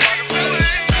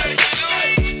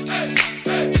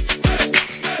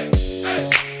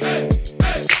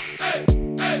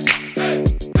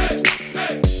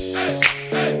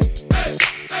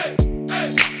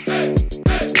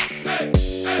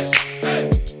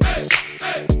go out of my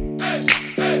way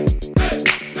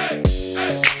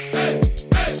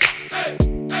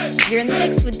You're in the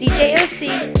mix with DJ Osi.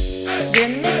 You're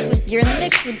in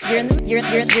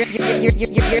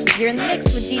the mix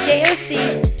with DJ Osi.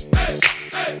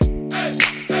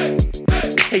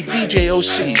 Hey DJ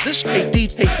Osi,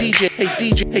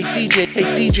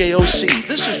 DJ Osi.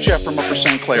 This is Jeff from Upper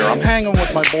St. Clair. I'm hanging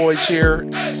with my boys here,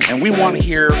 and we want to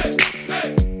hear.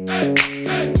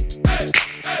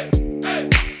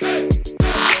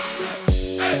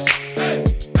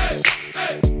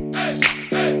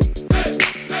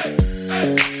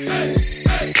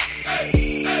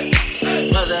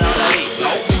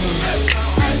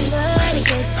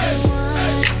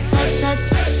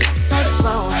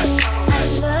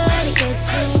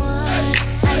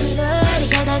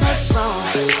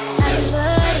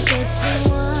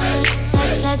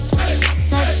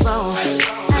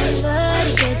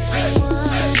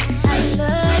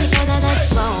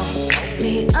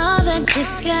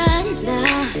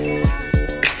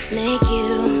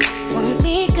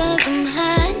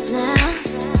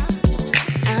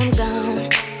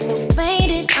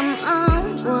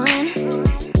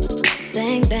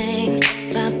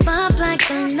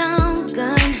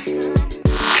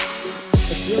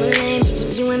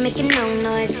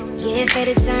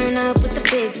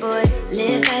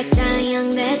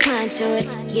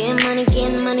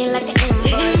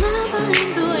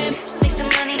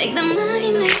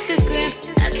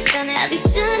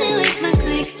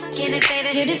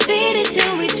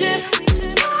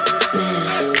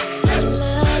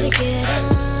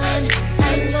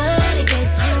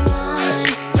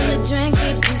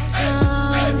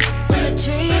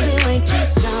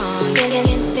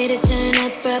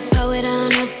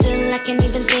 Can't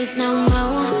even think no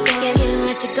more. Get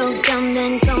ready to go dumb,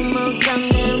 then go more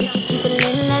dumb.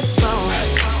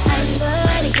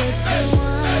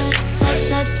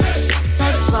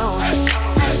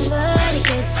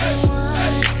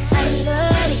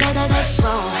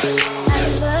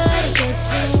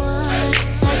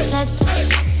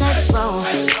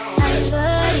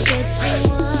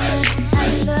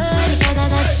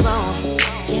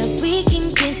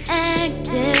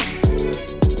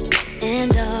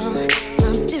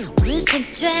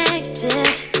 addicted.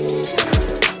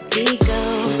 We go,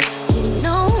 you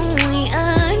know who we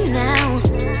are now.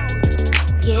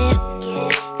 Yeah,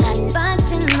 hot box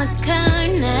in my car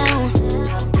now.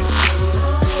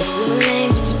 If you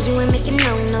lame, you ain't making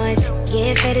no noise.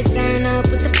 Get ready to turn up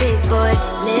with the big boys.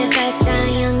 Live fast, die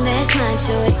young, that's my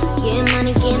choice. Get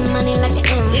money like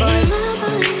an invoice.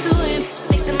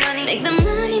 Make the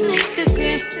money, make the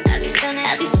grip.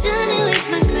 I be stunning with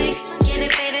my click.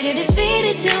 Get it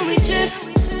faded till we trip.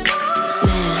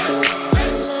 Man, I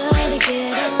love to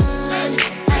get on.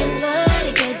 I love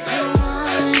to get too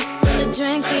on. The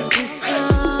drink get too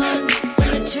strong.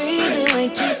 The tree be way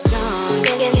too strong.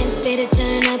 Get faded,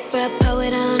 turn up, pour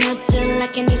it on up till I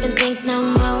can't even think no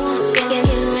more. Get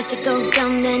ready to go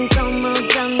dumb, then go more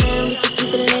dumb, then we can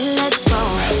keep it lit, let's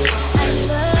roll. I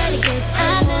love to get too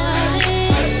on.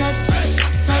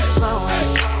 Let's roll.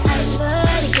 I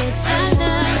love to get too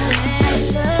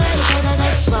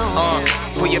on.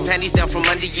 Pull your panties down from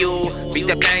under you. Beat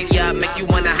that bang, yeah, make you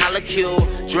wanna holla Q.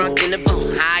 Drunk in the boom,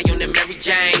 high on the Mary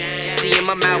Jane. Tea in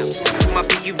my mouth, my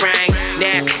pinky ring.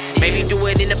 Nasty, maybe do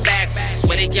it in the back.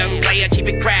 Sweat it, young player, keep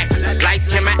it cracked. Lights,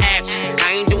 camera, action.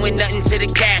 I ain't doing nothing to the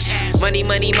cash. Money,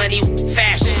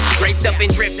 fashion. Draped up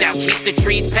and dripped out, keep the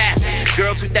trees passing.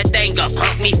 Girl, toot that thing up,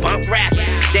 pump me, bump rap.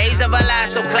 Days of a lie,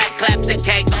 so clap the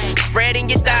cake. Spreading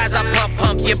your thighs, I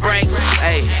pump your brakes.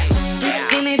 Hey. Just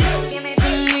give me the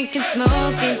we can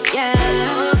smoke it, yeah.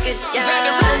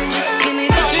 Just give me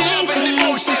the drinks and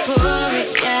we can pour it,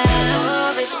 yeah.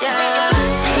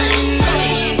 And my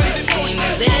enemies will see me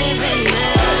living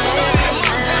now.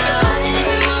 And if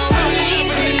you want with me,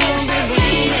 then we'll be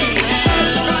winning now.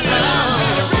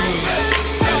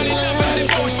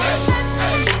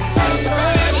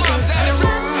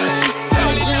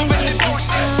 The drink is too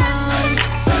strong.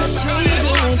 The trees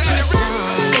are way too strong.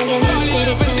 Get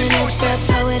it, turn it up,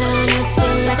 pour it on up.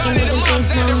 I can't even think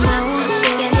no more.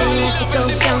 Let you go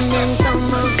down and go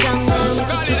more down there. We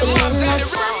can keep it in, let's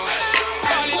roll.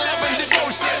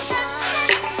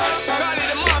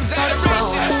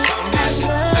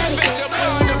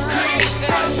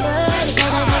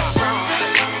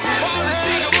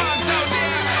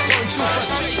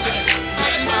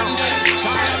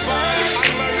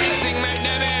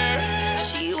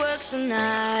 She works the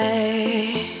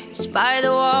nights by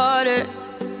the water.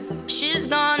 She's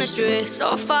gone astray,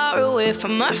 so far away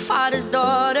from her father's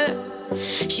daughter.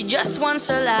 She just wants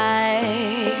a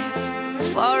life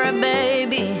for a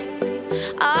baby.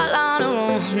 All on her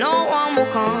own, no one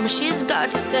will come. She's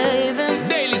got to save him.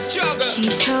 Daily struggle. She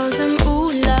tells him,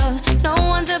 ooh, love, no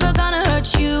one's ever gonna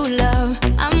hurt you, love.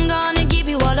 I'm gonna give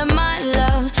you all of my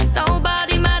love.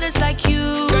 Nobody matters like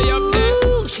you. Stay up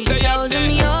there. She tells him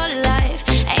your life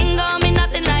ain't gonna be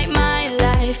nothing like my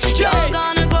life. You're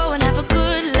gonna grow and have a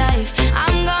good life.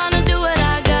 I'm gonna do what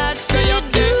I got to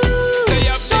do.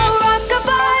 So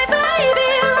rock-a-bye, baby,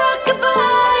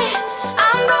 rock-a-bye.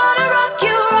 I'm gonna rock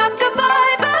you,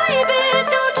 rock-a-bye, baby,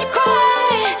 don't you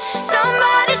cry.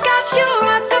 Somebody's got you,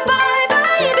 rock-a-bye,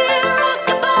 baby,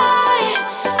 rock-a-bye.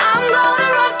 I'm gonna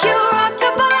rock you,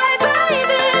 rock-a-bye,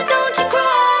 baby, don't you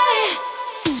cry.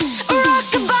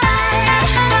 Rock-a-bye.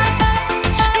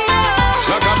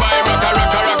 Rock-a-bye,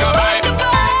 rock-a-rock-a-rock-a-bye.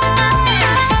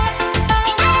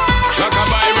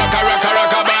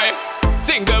 Rock-a-bye.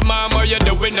 Single mom, what you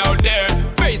doing out there?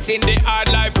 Facing the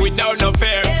hard life without no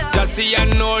fear. Just see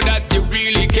and know that you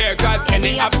really care. Cause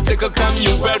any obstacle come,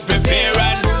 you well prepare.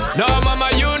 And no mama,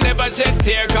 you never shed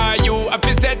tear. Cause you have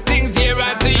to set things year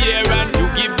after year. And you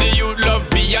give the youth love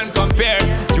beyond compare.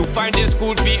 You find the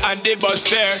school fee and the bus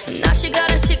fare. Now she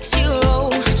got a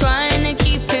 6-year-old, trying to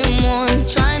keep him warm,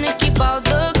 trying to keep out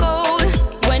the cold.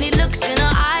 When he looks in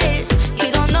her eyes, he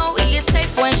don't know he is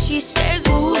safe when she says,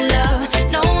 ooh, love,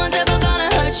 no one's ever gonna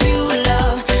hurt you,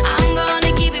 love. I'm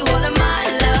gonna give you all of my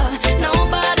love.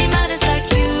 Nobody matters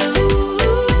like you.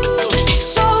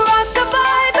 So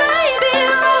rock-a-bye, baby,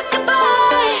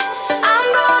 rock-a-bye. I'm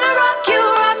gonna rock you,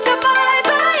 rock-a-bye,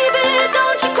 baby,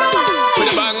 don't you cry.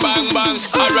 With a bang, bang, bang,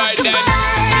 alright then.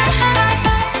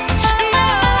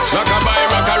 Rock-a-bye,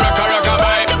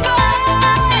 rock-a-rock-a-rock-a-bye.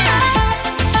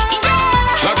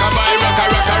 Rock-a-bye,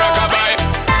 rock-a-rock-a-rock-a-bye.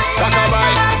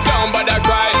 Rock-a-bye, don't bother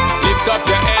cry. Lift up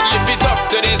your head, lift it up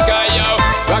to the sky, yo.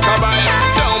 Rock-a-bye,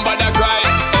 don't bother cry.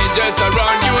 Angels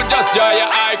around you, just dry your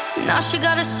eye. Now she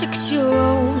got a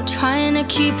 6-year-old, trying to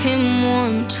keep him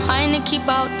warm, trying to keep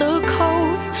out the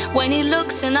cold. When he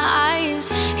looks in her eyes,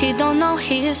 he don't know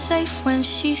he is safe when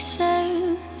she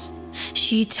says,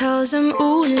 she tells him,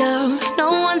 ooh, love,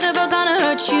 no one's ever gonna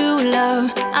hurt you,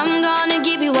 love. I'm gonna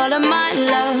give you all of my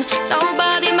love.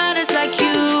 Nobody matters like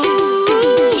you.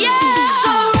 Yeah.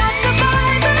 So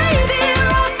rock-a-bye, baby,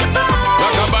 rock-a-bye.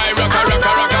 Rock-a-bye,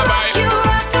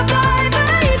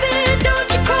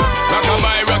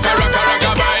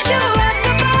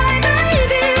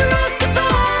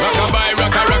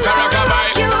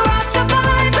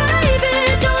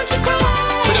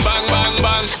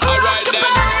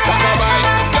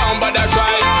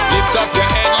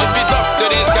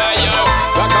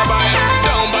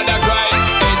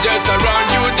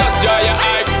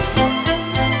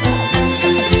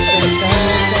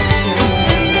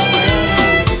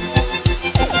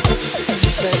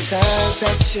 signs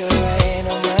that you ain't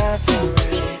on my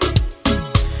parade,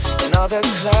 and all the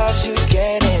clubs you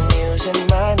get in using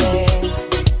my name.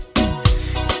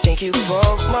 You think you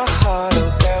broke my heart,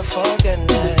 oh girl, for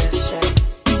goodness sake.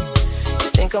 You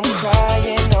think I'm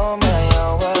crying on my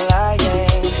own, well I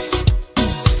ain't.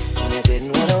 And I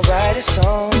didn't wanna write a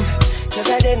song, cause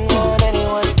I didn't want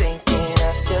anyone thinking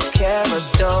I still care or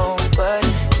don't. But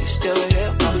you still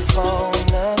hit my phone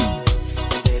up,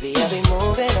 and baby I'll be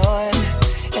moving on.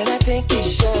 And I think it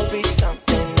should be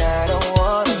something I don't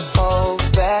wanna hold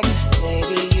back.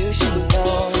 Maybe you should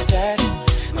know that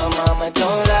my mama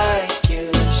don't like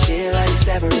you, she likes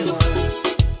everyone.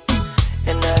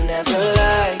 And I never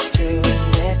like to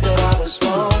admit that I was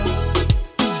wrong.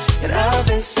 And I've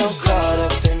been so caught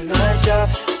up in my job,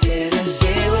 didn't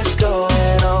see what's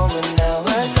going on. But now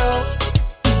I know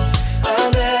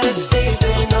I'm better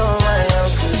sleeping on my own.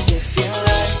 Cause if you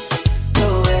like the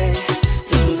way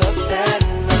you look that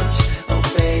much, oh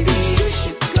baby, you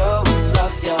should go and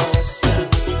love yourself.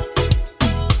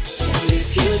 And if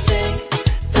you think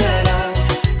that I'm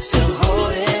still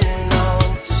holding on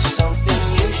to something,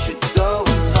 you should go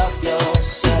and love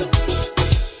yourself.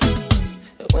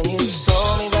 When you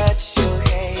told me that you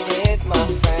hated my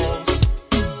friends,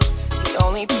 the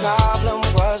only problem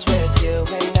was with you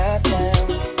and not them.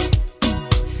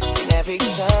 And every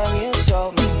time you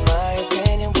told me my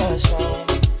opinion was wrong,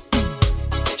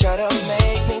 you tried to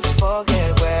make me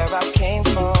forget where I came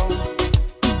from.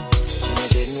 And I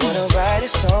didn't wanna write a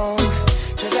song,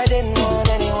 cause I didn't want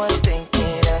anyone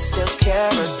thinking I still care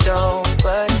or don't.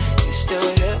 But you still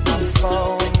hit my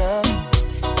phone up,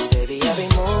 and baby I'll be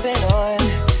moving on.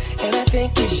 And I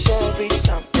think it should be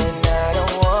something I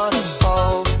don't wanna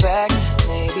hold back.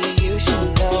 Maybe you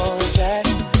should know that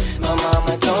my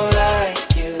mama don't like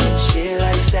you, she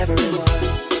likes everyone.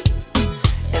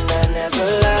 And I never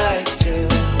like to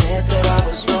admit that I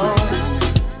was wrong.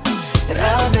 And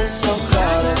I've been so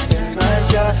caught up in my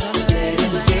job,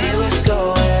 didn't see what's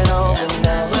going on. But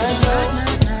now I know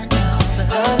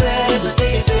I'm better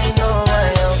sleeping on my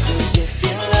own. Cause if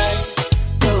you like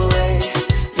the way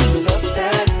you look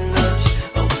that much,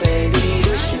 oh baby,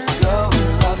 you should go and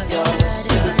love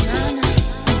yourself.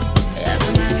 And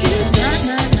if you think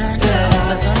that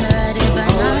I'm still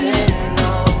holding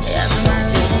on to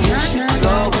something, you should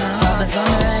go and love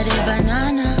yourself.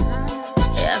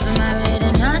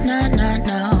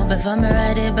 Before me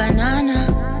ready banana,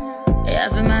 yeah,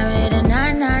 for my ready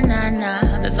na na na na.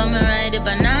 Before me ready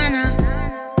banana,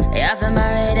 yeah, for my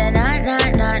ready na na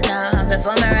na na.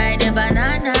 Before me ready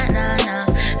banana na na,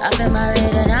 I feel my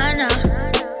ready na na.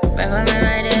 Before me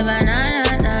ready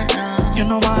banana na na. You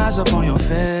know my eyes up on your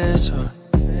face,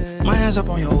 my hands up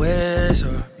on your waist.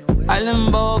 I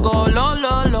limbo go low,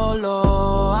 low, low,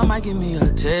 low. I might give me a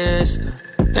taste.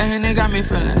 The Henny got me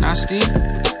feeling nasty.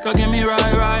 Girl, give me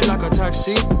ride like a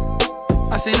taxi.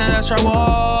 I seen that extra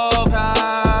walk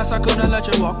past, I couldn't let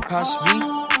you walk past me.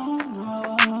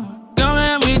 Girl,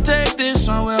 let me take this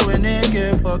somewhere we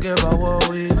naked, forget about what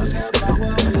we do.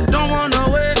 Don't wanna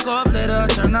wake up later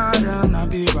tonight and I'll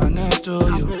be right next to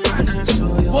you.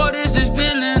 What is this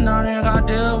feeling I ain't got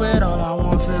to deal with? All I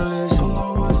want feel is you.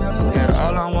 Yeah,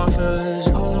 all I want feel is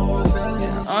you.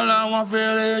 All I want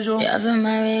feel is you. Yeah, for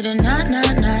my ready na na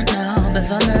na na.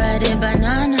 Before me ready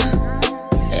banana.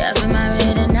 Yeah, for my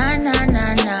ready na na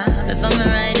na na. Before me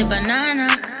ready banana.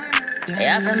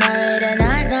 Yeah, for my ready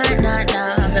na na na na.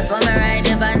 Before me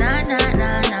ready banana na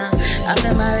na. I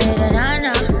feel my ready na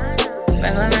na.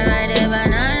 Before me ready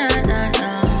banana na na.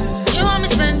 You want me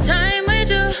spend time with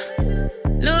you,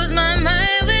 lose my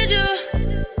mind with you.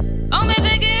 Want me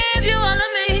forgive you all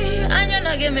of me, and you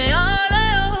not give me all of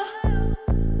you.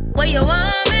 What you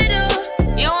want me do?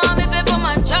 You want me to put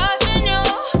my trust in you.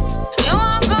 You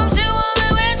want come see what me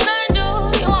waistline do.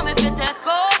 You want me to take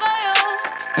over you.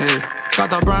 Hey,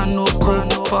 got a brand new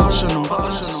coupe, functional.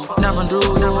 Never do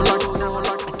you like.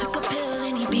 I took a pill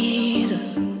in Ibiza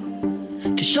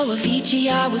to show Avicii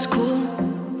I was cool.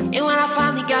 And when I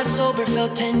finally got sober,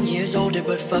 felt 10 years older.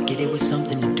 But fuck it, it was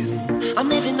something to do. I'm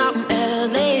living out in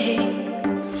LA.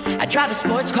 I drive a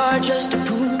sports car just to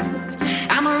prove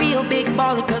I'm a real big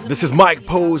baller. Cause This is Mike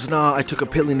Posner. I took a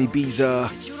pill in Ibiza.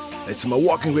 It's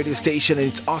Mawalking Radio Station, and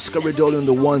it's Oscar Redoli on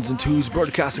the ones and twos,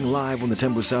 broadcasting live on the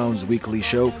Tembo Sounds weekly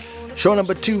show. Show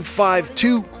number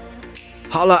 252.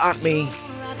 Holla at me.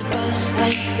 bus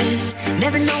like this,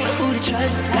 never know who to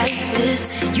trust like this.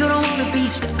 You don't wanna be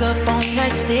stuck up on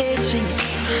that stage singing,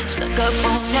 stuck up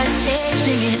on that stage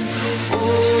singing.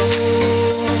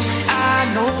 Oh, I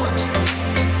know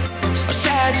a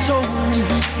sad soul,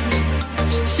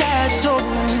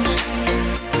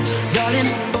 darling.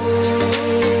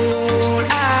 Oh,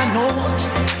 I know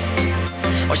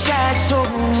or sad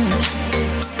songs,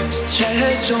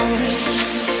 sad songs.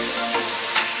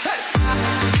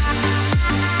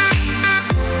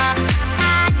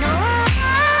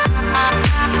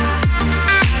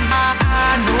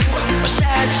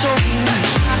 Sad song.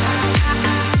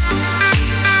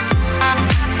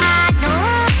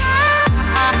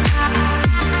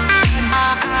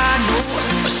 I know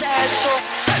a sad song.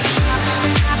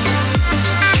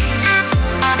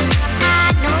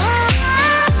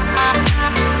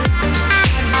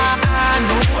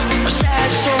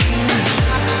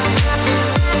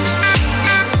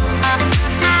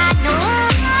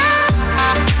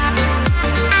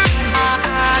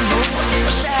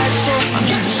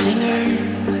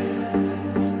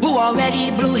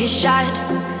 Already blew his shot.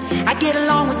 I get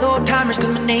along with old timers cause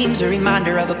my name's a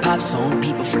reminder of a pop song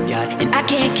people forgot. And I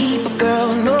can't keep a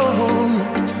girl, no,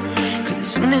 cause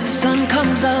as soon as the sun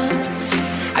comes up,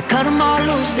 I cut them all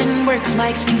loose and work's my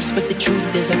excuse. But the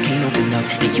truth is I can't open up.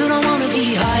 And you don't wanna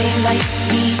be high like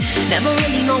me, never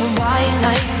really knowing why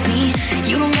like me.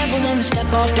 You don't ever wanna step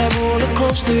off that roller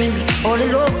coaster and be all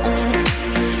alone.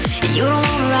 And you don't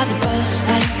wanna ride the bus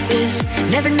like this,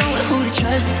 never know who to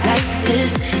trust like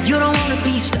this. You don't wanna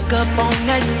be stuck up on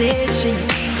that station,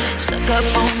 stuck up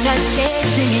on that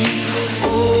station.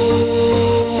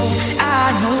 Oh,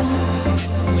 I know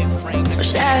a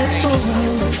sad soul,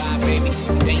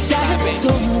 sad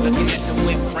soul,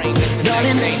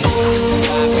 darling.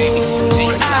 Oh,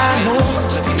 I know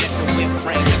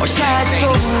a sad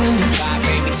soul, sad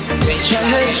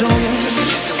soul.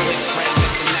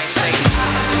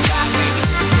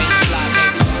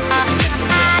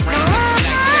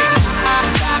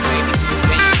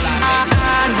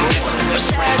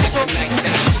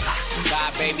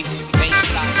 Baby, they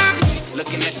fly.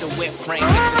 Looking at the whip frame,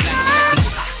 it's a nice lady.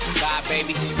 Bye,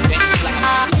 baby, they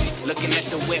fly. Looking at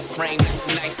the whip frame, it's a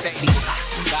nice lady.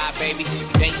 Bye, baby,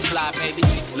 they fly, baby.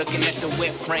 Looking at the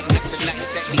whip frame, it's a nice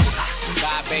lady.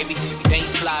 Bye, baby, they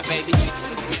fly, baby.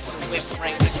 Looking at the whip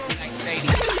frame, it's a nice lady.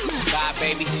 Bye,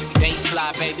 baby, they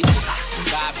fly, baby.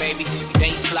 Bye, baby,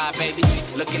 they fly, baby.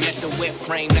 Looking at the whip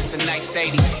frame, that's a nice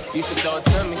 80s. Used to throw it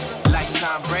to me like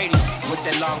Tom Brady. With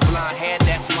that long blonde hair,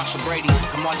 that's Marshall Brady.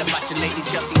 I'm all about your lady,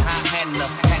 Chelsea high handler.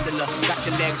 Got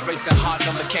your legs racing hard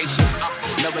on vacation.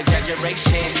 No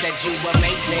exaggeration, said you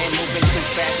amazing. Moving too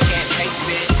fast, can't pace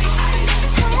it.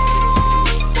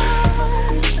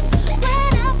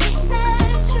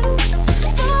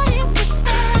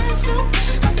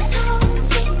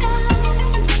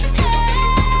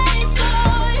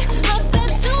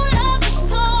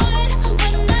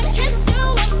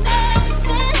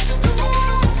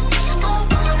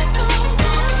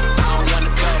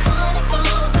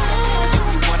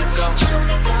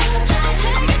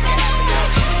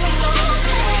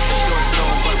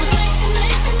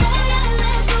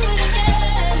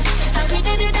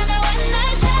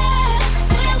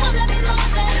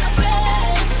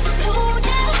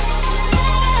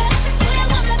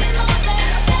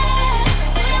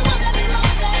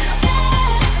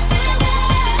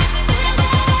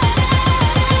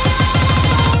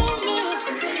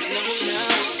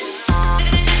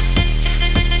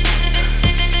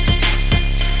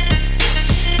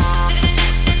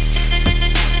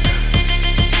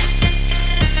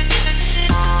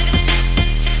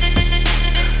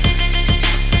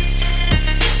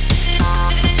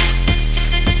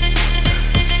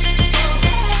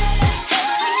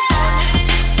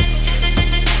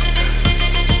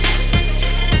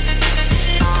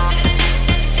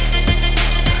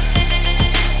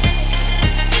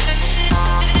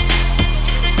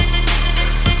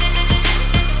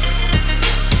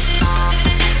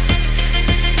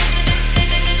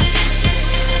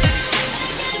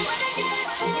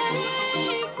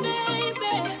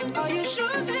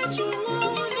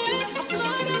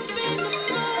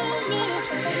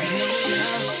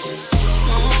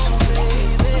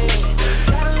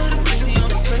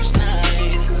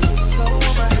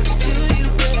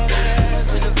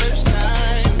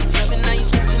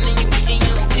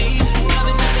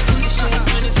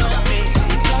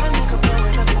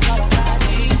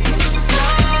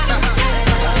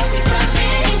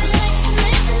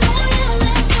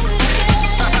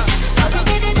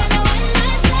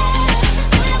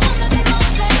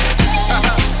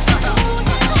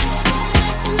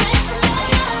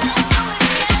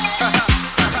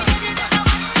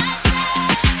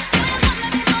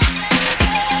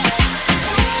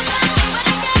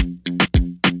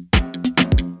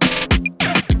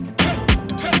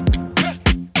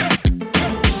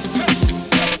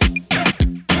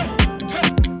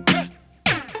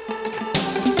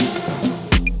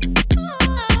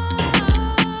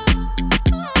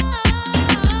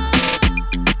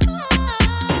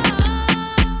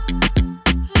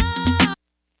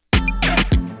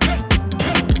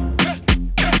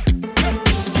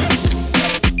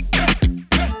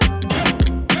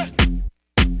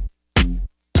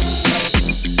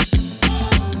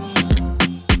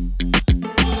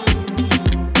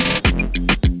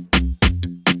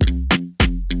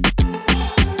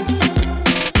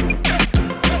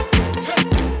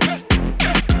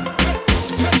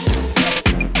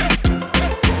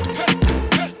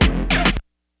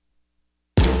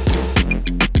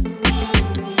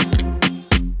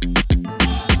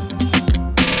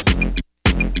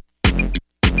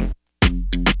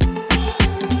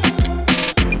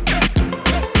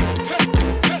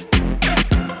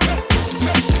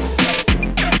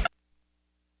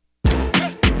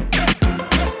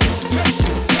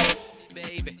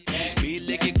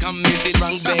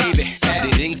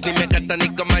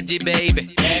 maji baby.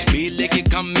 Bile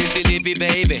kikam misi lipi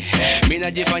baby.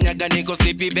 Mina jifanyaga niko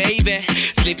sleepy baby.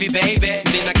 Sleepy baby,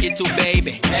 sina kitu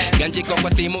baby. Ganji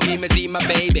kwa simu imezima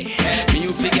baby. Mi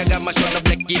upigaga mashona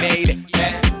blacky baby.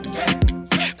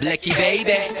 Blacky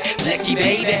baby, blacky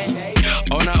baby.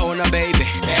 Ona baby.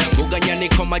 Buganya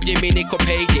niko majimi niko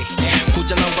payday.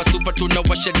 Kuja na wa super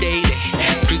tunawasha daily.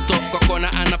 Christoph kwa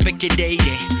kona ana peke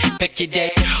daily. Peke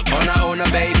day. Ona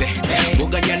baby.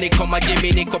 Buganya niko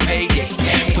majimi niko payday.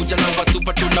 Kuja na wa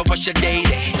super tunawasha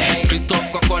daily. Christoph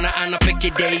kwa kona ana peke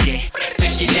daily.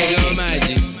 Peke day.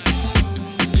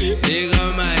 Nigga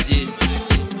magic.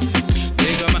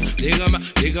 Nigga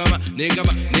magic.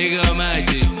 Nigga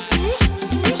magic.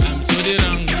 I'm so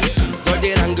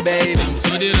the rank, baby. I'm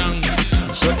so the rank.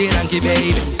 So the ranky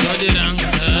baby. So the rank.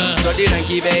 So the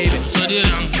ranky baby. So the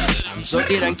rank. So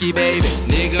the ranky baby.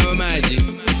 Nigga magic.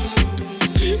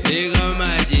 Nigga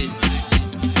magic.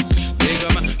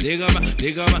 Nigga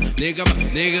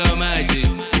magic.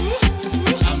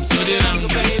 I'm so the rank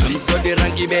baby. I'm so the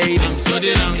ranky baby. I'm so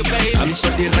the rank baby. I'm so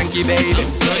the ranky baby.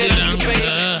 I'm so the rank baby.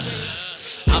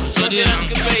 I'm so the rank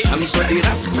baby. I'm so the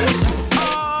rank baby.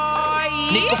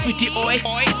 Niko fiti oi,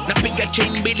 napiga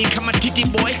chain mbili kama titi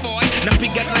boy.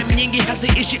 Napiga rhyme nyingi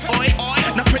haziishi oi.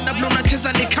 Napenda vile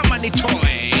unacheza ni kama ni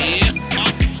toy.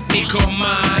 Niko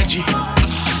maji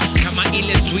kama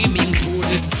ile swimming pool.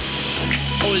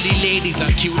 All the ladies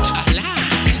are cute.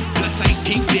 Plus I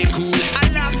think they cool.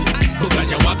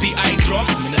 Buganya wapi eye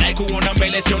drops. Mina kuona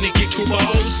mbele sio ni kitu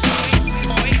boss.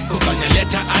 Buganya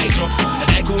leta eye drops.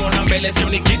 Mina kuona mbele sio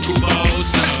ni kitu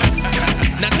boss.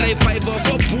 Na try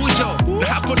 5 pujo. Na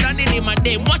hapo ndani ni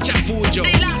madem wacha fujo. Oh,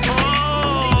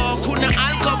 kuna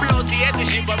alcohol sieti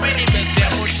shiba mimi best ya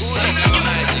motula.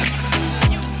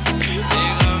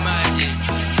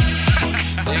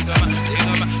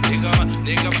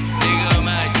 Nigga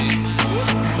magic.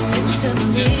 Used to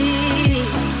be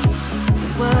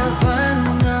we were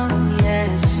burning on the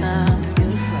edge of something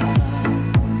beautiful.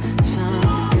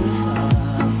 Something beautiful.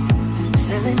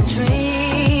 Selling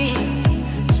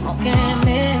dreams. Smoking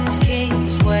mirrors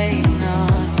keeps waiting on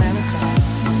America.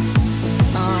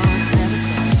 On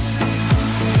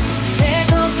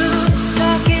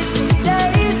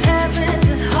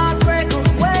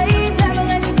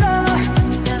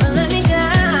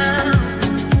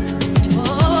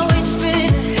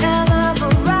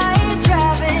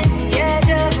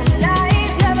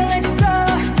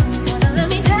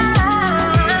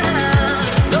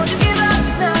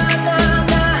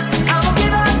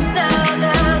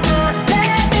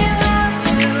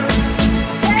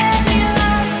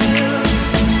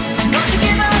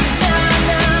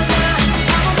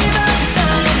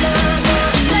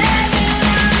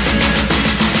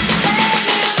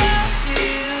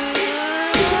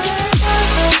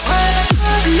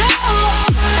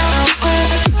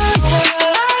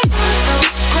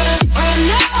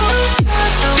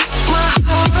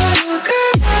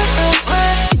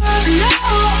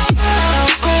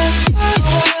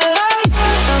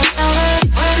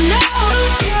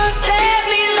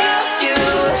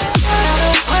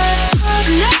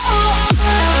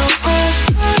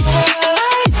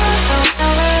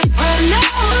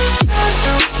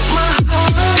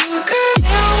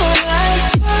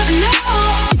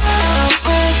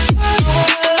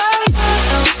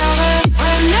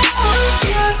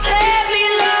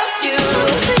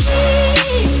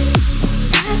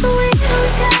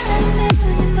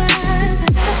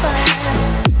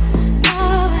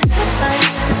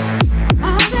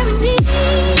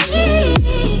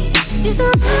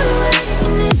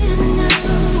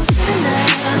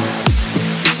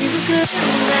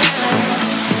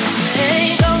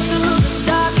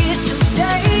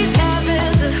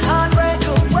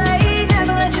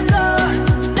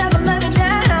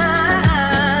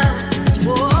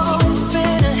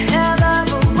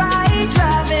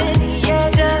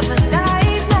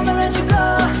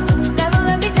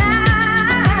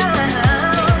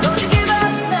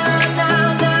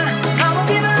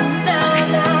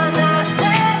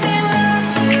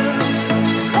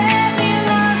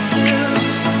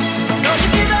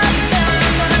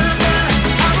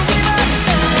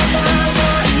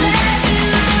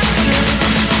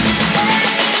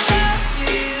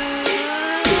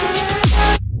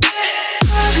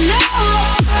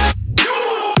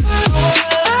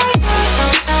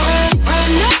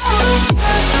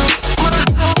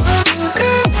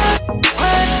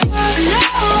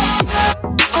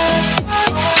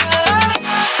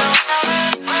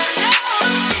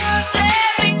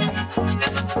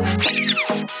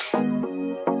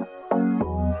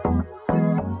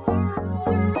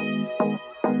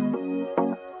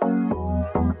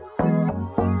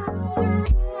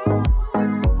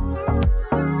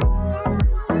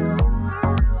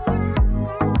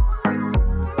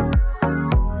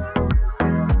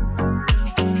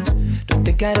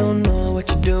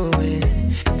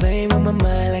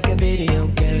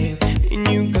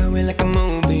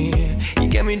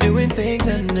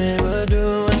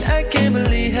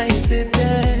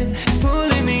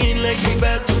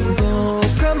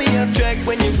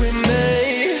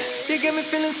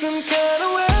feeling some kind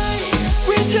of way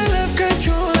with your love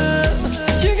controller.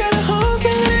 You got a hold,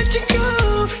 can't let you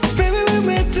go. 'Cause baby, when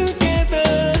we're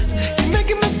together, you're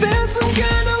making me feel some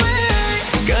kind of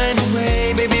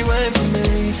way, baby, wine for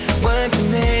me,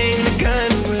 in the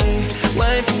kind of way,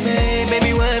 wine for me,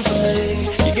 baby, wine for me.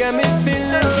 You got me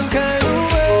feeling some kind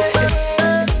of way,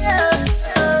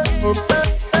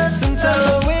 some type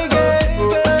of way,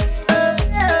 girl,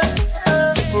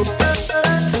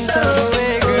 some type of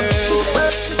way, girl,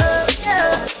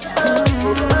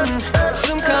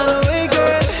 some kind of way,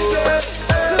 girl,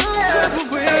 some type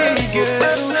of way,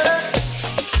 girl.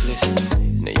 Listen,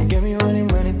 now you got me running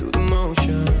through the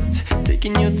motions,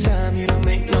 taking your time, you don't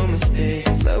make no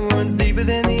mistakes. Love runs deeper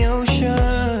than the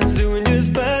oceans, doing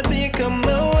just fine till you come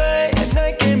my way. And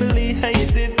I can't believe how you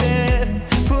did that,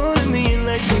 pulling me in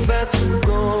like we about to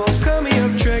go. Call me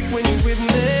off track when you're with me.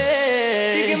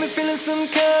 You got me feeling some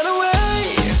kind of way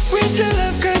with your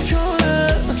love controller.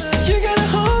 You got a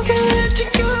hold, can't let you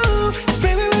go. 'Cause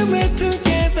baby, when we're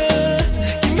together,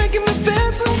 you're making me feel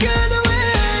some kind of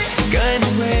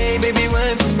way, baby,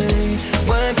 wine for me,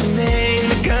 in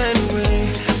the kind of way,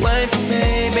 wine for me,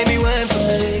 baby, wine for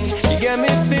me. You got me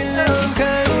feeling some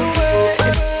kind of way,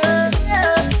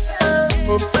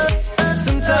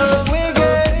 some type of way,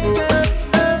 girl,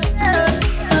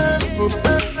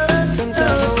 some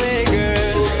type of way,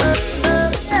 girl,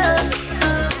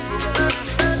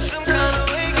 some kind of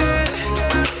way, girl,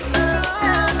 some kind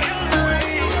of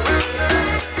way.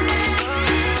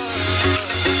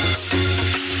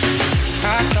 I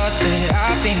thought that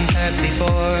I've been hurt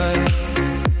before,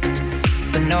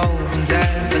 but no one's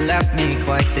ever left me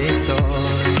quite this sore.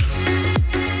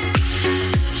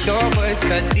 Your words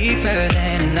cut deeper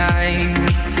than a knife.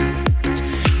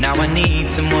 Now I need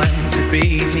someone to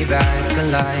breathe me back to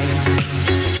life.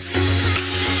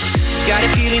 Got a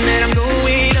feeling that I'm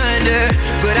going under,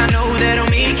 but I know that I'll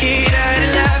make it out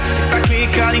alive if I quit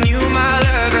calling you my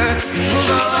lover.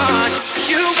 Move on.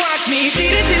 You watch me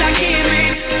bleed until I can't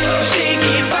breathe,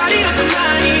 shaking, falling onto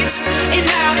my knees. And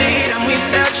now that I'm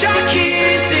without your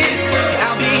kisses,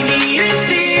 I'll be needing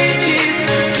stitches,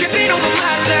 tripping over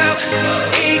myself,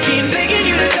 aching, begging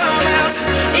you to come out.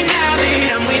 And now that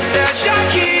I'm without your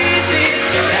kisses,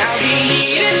 I'll be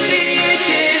needing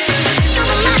stitches.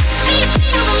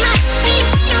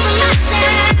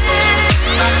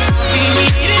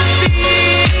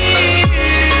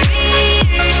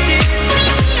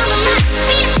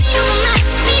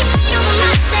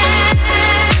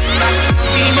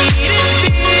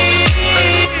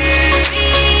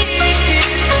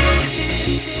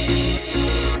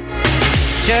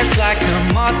 Just like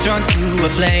a moth drawn to a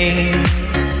flame.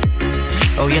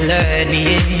 Oh, you lured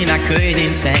me in, I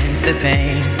couldn't sense the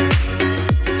pain.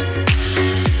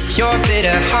 Your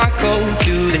bitter heart cold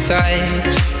to the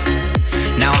touch.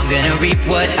 Now I'm gonna reap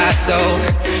what I sow.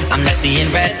 I'm left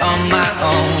seeing red on my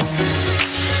own.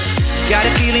 Got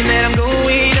a feeling that I'm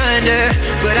going under,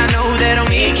 but I know that I'll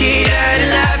make it out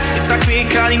alive if I quit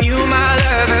calling you my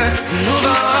lover. Move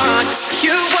on.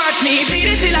 You watch me bleed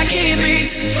until I can't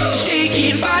breathe,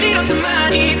 shaking, falling onto my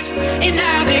knees. And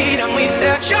now that I'm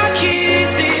without your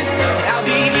kisses, I'll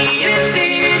be needing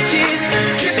stitches,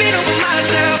 tripping over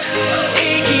myself,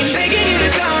 aching, begging you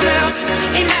to come out.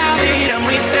 And now that I'm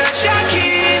without your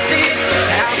kisses,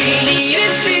 I'll be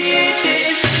needing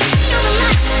stitches.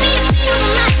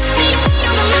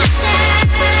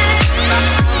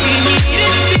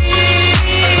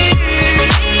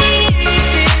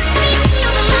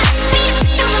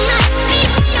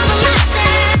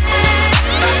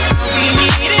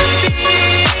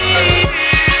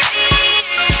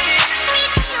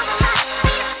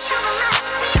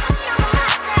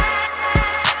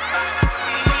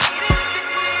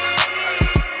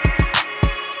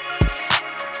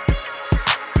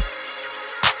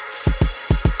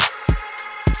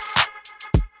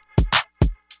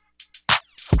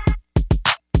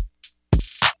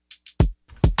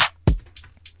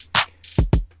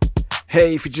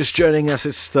 Hey, if you're just joining us,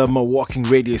 it's the Mawalking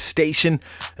Radio station,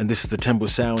 and this is the Tembo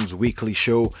Sounds weekly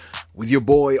show with your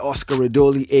boy Oscar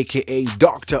Radoli, aka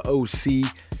Dr Osi,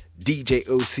 DJ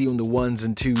Osi on the ones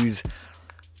and twos.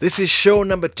 This is show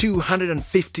number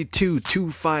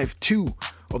 252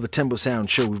 of the Tembo Sound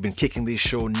show. We've been kicking this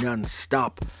show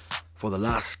non-stop for the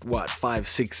last,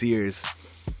 5-6 years.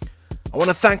 I want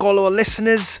to thank all our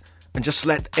listeners. And just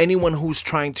let anyone who's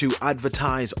trying to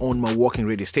advertise on my Mawalking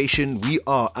Radio station, we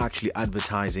are actually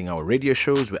advertising our radio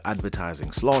shows, we're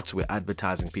advertising slots, we're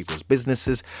advertising people's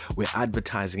businesses, we're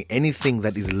advertising anything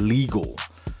that is legal.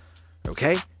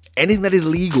 Okay? Anything that is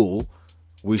legal,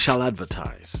 we shall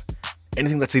advertise.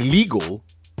 Anything that's illegal,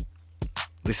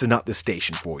 this is not the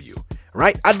station for you.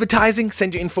 Right? Advertising,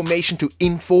 send your information to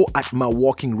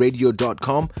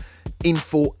info@mawalkingradio.com.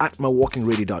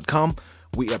 info@mawalkingradio.com.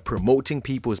 We are promoting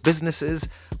people's businesses.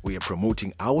 We are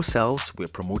promoting ourselves. We're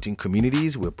promoting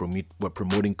communities. We're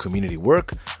promoting community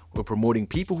work. We're promoting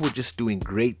people who are just doing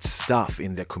great stuff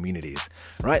in their communities.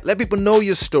 Right? Let people know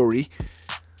your story.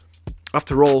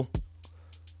 After all,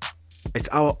 it's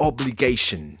our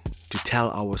obligation to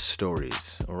tell our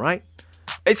stories. All right?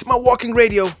 It's Mawalking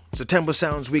Radio. It's a Tembo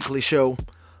Sounds weekly show.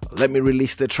 Let me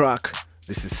release the track.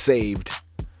 This is Saved.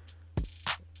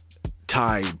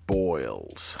 Tide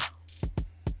Boils.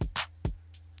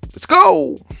 Let's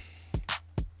go!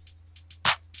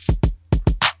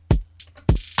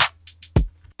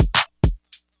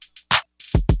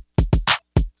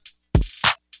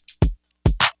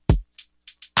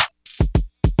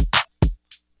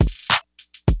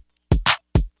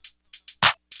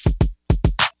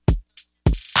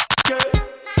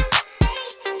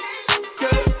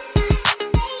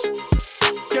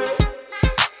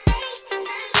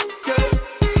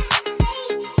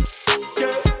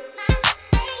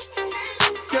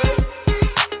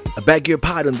 I beg your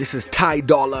pardon, this is Ty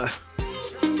Dollar.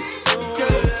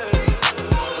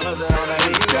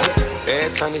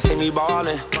 Every time you see me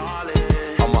ballin',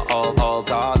 I'm my old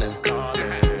darling.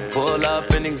 Pull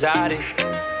up in anxiety,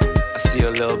 I see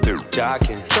a little bit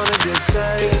jocking. Tryna get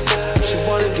saved, she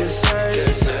wanna get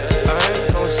saved. I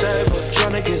ain't gon' save her,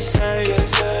 tryna get saved.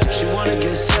 She wanna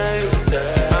get saved, I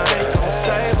ain't gon'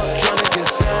 save her, tryna get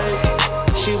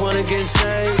saved. She wanna get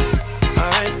saved,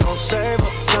 I ain't gon' save her,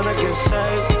 tryna get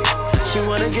saved. She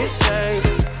wanna get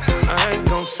saved, I ain't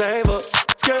gon' save her.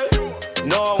 Yeah.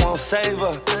 No, I won't save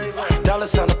her. Dollar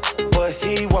sign but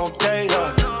he won't date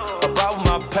her. About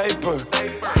my paper,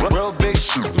 real big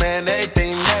shit, man,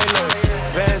 everything Naylor.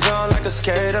 Vans on like a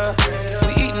skater.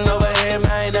 We eating over here,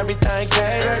 man, everything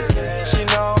catered. She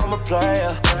know I'm a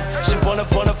player. She wanna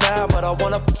foul, but I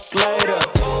wanna later.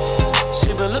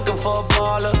 She been looking for a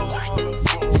baller.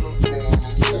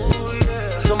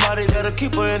 Somebody that'll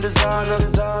keep her in designer.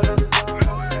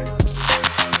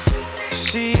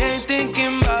 She ain't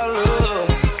thinking about love.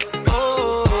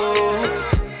 Oh,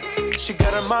 she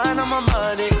got her mind on my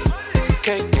money.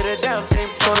 Can't get it down,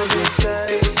 ain't gonna get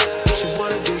saved. She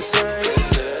wanna get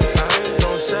saved, I ain't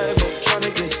gon' save her,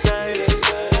 tryna get saved.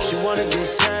 She wanna get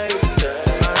saved,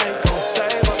 I ain't gon'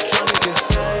 save her, tryna get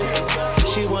saved.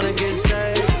 She wanna get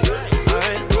saved, I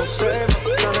ain't gon' save her,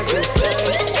 tryna get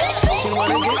saved. She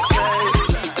wanna get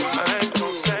saved, I ain't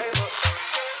gon' save her.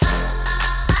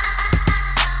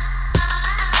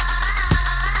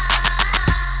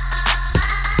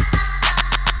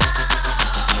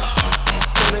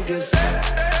 Tryna get saved.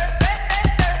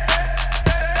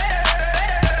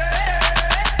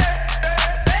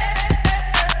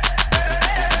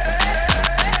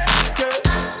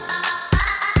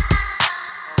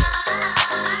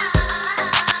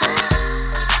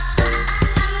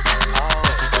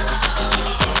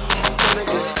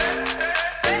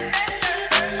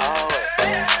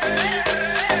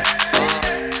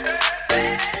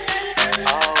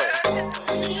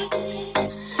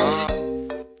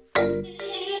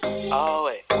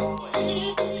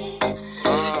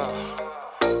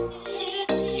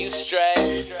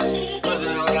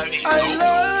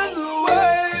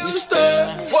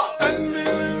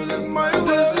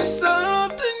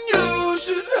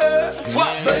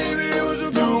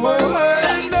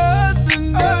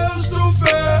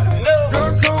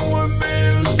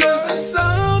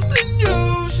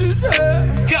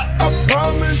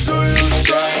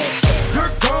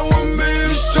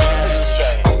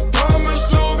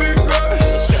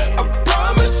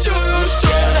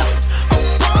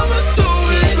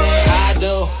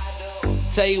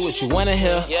 You wanna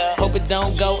hear, hope it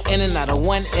don't go in and out of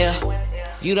one ear.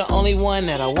 You the only one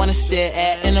that I wanna stare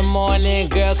at in the morning,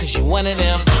 girl, cause you one of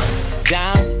them.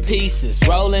 Down pieces,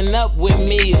 rolling up with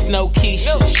me, it's no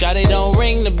Keisha. Shawty don't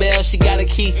ring the bell, she gotta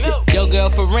keys it. Your girl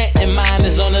for rent and mine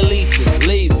is on the leases,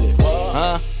 leave it,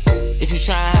 huh? If you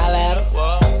try and holler at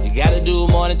her, you gotta do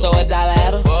more than throw $1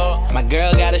 at her. My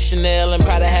girl got a Chanel and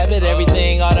Prada habit,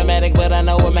 everything automatic, but I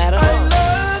know what matter. I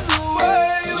love the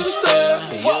way you stare.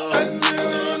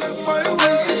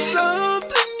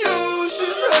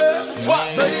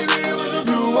 Baby, with your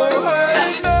blue eyes,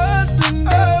 ain't nothing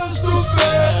else to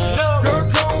fear. Girl,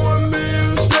 come with me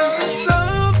and stress is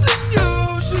something you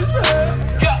should have.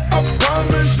 I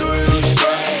promise you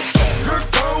stress. Girl,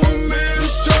 come with me and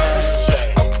stress.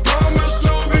 I promise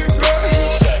to be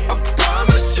great. I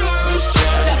promise you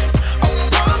stress. I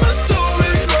promise to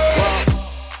be great.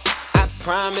 I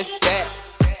promise that.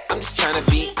 I'm just trying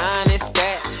to be honest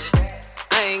that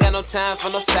I ain't got no time for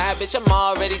no side bitch. I'm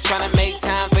already tryna make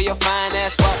time for your fine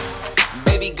ass. What?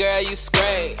 Baby girl, you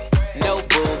scrape. No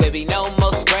boo, baby, no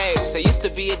more scrapes. I used to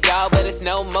be a dog, but it's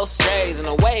no more strays. And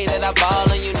the way that I ball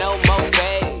on you, no more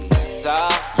fades. So,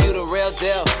 you the real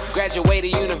deal.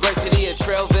 Graduated University of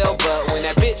Trillville, but when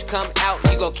that bitch come out,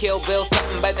 you gon' kill Bill.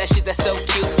 Something about that shit that's so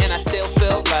cute, and I still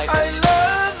feel like I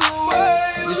love the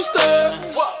way you stare.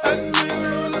 And when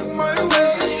you look my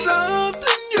way, it's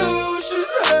something you should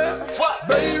have.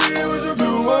 Baby, would you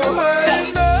do my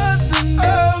way? Nothing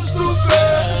else to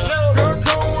fear. Girl,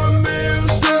 come with me,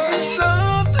 this is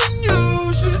something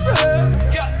you should have.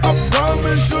 I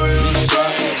promise you, you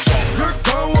stay. Girl,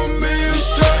 come with me, you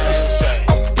stay.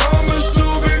 I promise to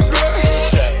be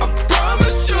great. I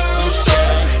promise you, you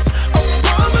stay. I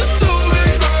promise to be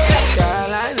great.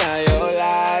 Girl, I know you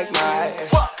like my.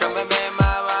 Come and be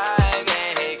my wife,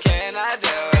 baby. Can I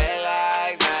do it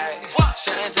like that?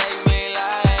 Shouldn't take me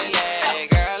lightly.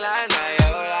 Girl, I know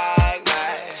you like my.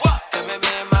 Come and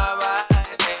be my wife,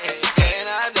 baby. Can I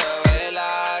do it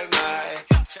like that?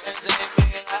 Shouldn't take me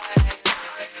lightly.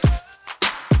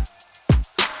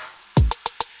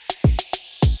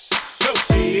 Go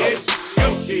kid, go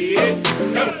kid,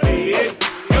 go kid,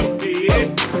 go kid,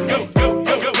 go go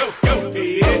go go go go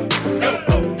kid, go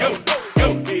go go go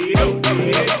kid, go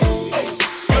kid,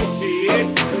 go kid,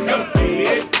 go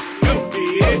kid, go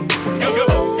kid, go go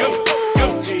go go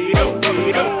kid, go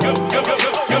kid, go go go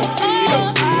go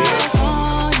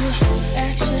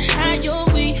Action how your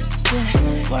week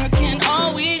been working all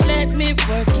week. Let me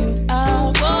work you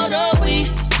out for the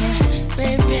weekend,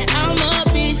 baby. I'm a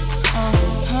beast.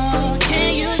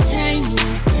 Can you tame me?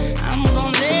 I'm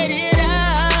gon' let it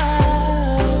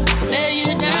out, lay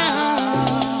you down.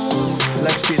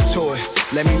 Let's get to it.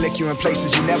 Let me lick you in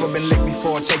places you never been licked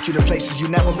before. Take you to places you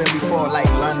never been before, like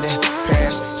London,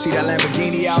 Paris. See that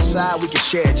Lamborghini outside? We can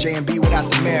share J&B without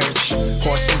the marriage.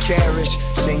 Horse and carriage,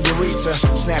 senorita.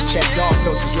 Snapchat dog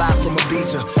filters live from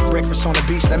Ibiza. Breakfast on the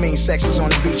beach, that means sex is on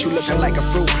the beach. You looking like a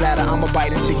fruit platter. I'ma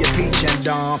bite into your peach and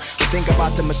think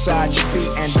about the massage your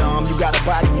feet and you got a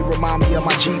body, you remind me of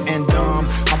my Jeep and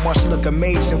I must look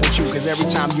amazing with you, cause every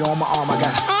time you're on my arm, I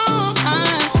got all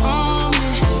eyes on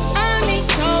me. I need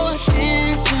your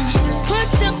attention. Put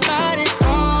your body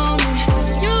on me.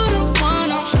 You the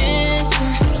one I'm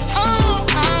missing. All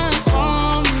eyes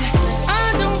on me. I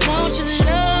don't want your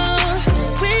love.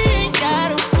 We ain't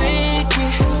gotta fake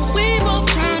it. We both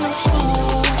tryna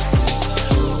fool.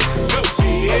 go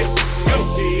kid, go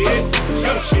kid,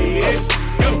 go kid,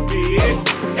 go kid,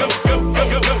 go go go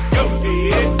go go go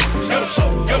kid, go go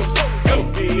go go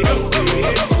kid, go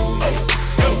kid,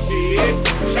 go kid,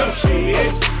 go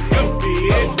kid, go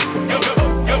kid, go go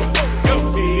go go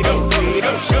kid, go kid,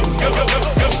 go go go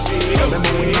go kid.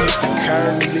 Remember when you used to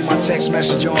curve me, leave my text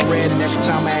message on red, and every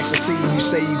time I ask to see you, you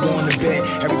say you going to bed.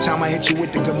 Every time I hit you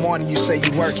with the good morning, you say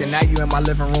you working. Now you in my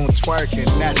living room twerking.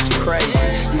 That's crazy.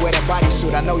 You wear that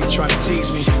bodysuit, I know you trying to tease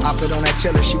me. I put on that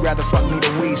tiller, she rather fuck me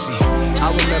than Weezy.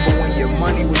 I remember when your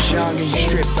money was young and you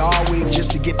stripped all week just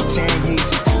to get the 10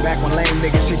 Yeezys. Back when lame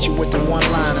niggas hit you with the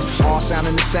one-liners, all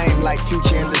sounding the same like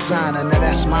Future and Designer. Now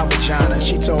that's my vagina.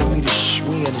 She told me to shh,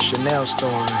 we in the Chanel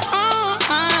store. All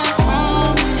eyes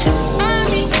on me. I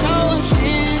need your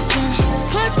attention.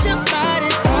 Put your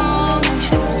body on me.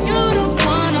 You the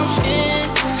one I'm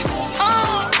missing.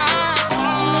 All eyes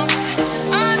on me.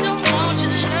 I don't want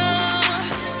your love.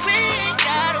 We ain't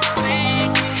gotta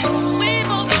fake it. We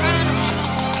both tryna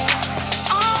fool.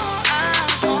 All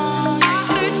eyes on me. I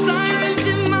heard sirens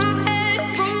in my head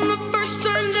from the first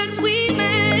time that we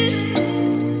met.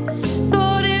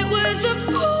 Thought it was a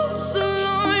false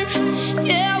alarm.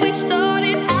 Yeah, we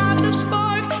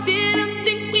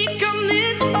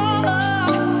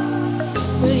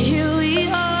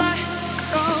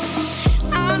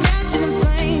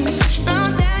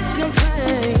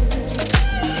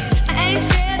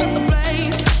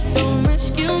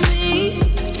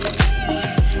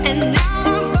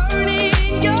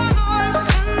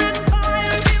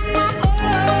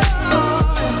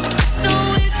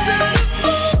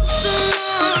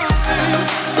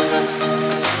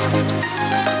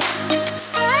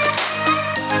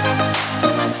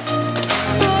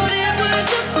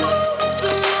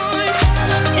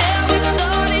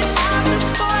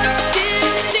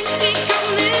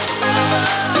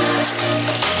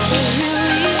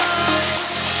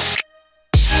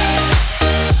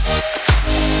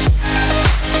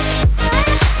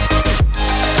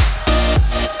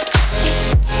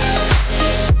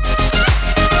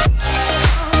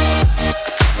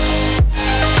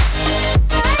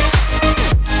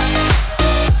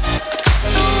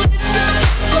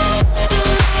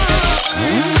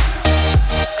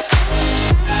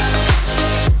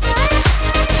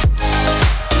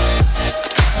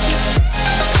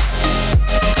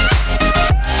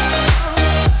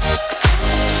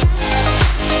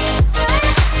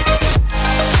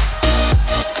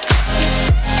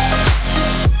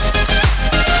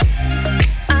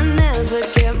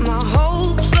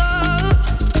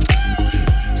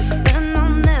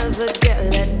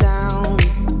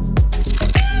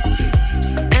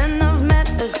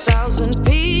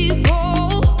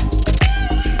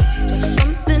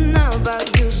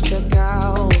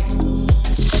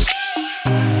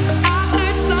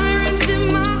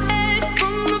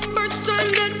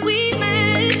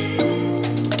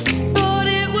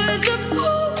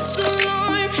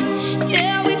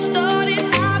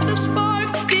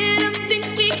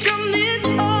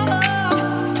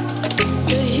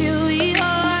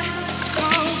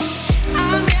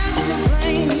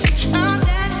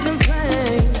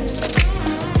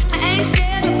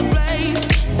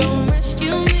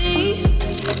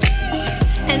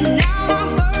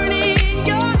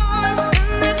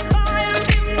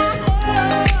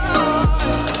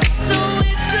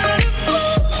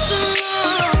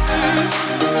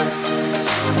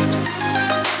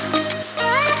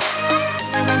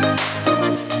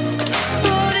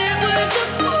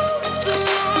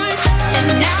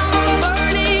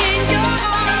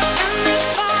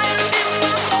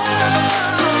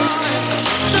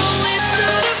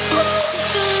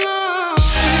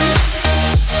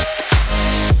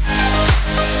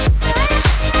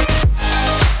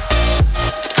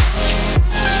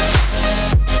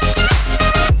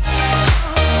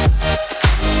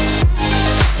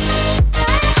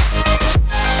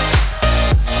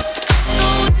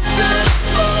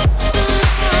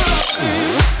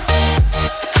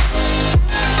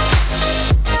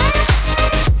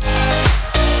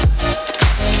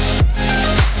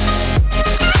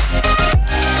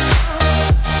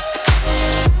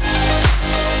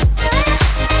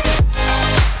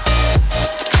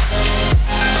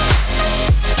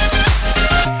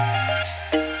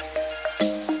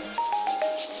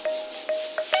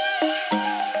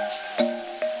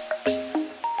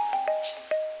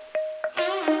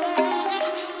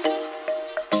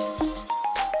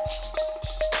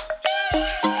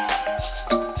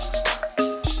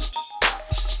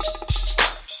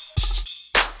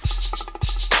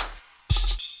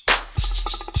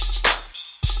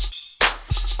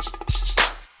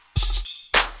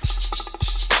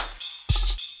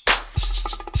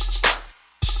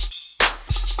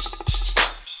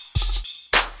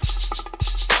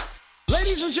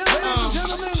Ladies and gentlemen,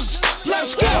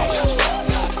 let's go.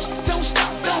 Don't stop,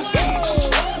 don't stop.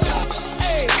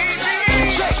 Hey,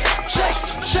 shake, shake,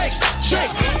 shake,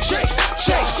 shake, shake,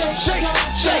 shake, shake,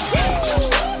 shake.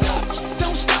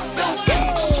 Don't stop, don't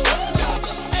stop.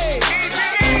 Hey,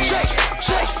 shake,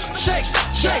 shake, shake,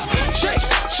 shake, shake,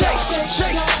 shake,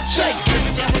 shake, shake.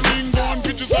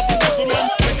 Get yourself a whistle on.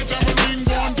 Get yourself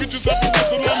a whistle on. Get yourself a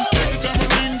whistle on.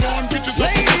 Get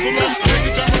yourself a whistle on.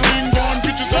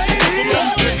 Get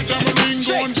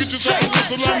yourself a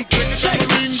whistle on.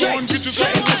 Get yourself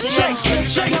a whistle on.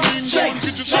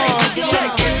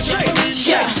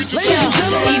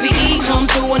 EVE come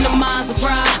through in the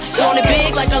Maserati. On it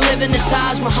big like I live in the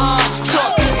Taj Mahal.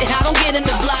 Talk it, I don't get in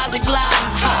the blase blah.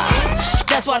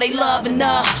 That's why they loving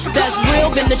her. That's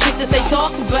real, been the chick that they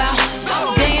talked about.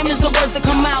 Damn is the words that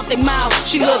come out they mouth.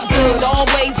 She look good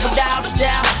always without a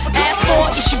doubt. Ask for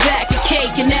it, she back and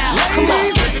cake and now. Come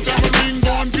on.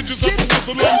 Get yourself a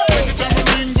whistle on.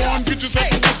 Get yourself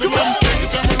a whistle on.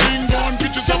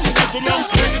 Get yourself a whistle on.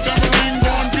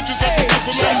 Get yourself a whistle on.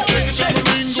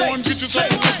 Get yourself a whistle on. Get yourself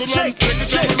a whistle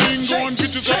on.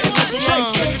 Get yourself a whistle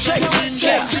on.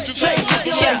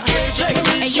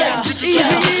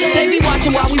 They be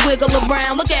watching while we wiggle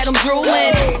around. Look at them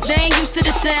drooling. They ain't used to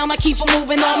the sound. I keep them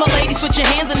moving. All my ladies, put your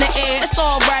hands in the air. It's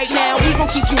all right now. We gon'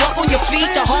 keep you up on your feet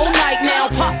the whole night now.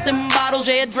 Pop them bottles,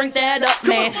 yeah, drink that up,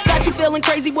 man. Got you feeling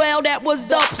crazy? Well, that was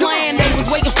the plan. They was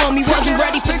waiting for me, wasn't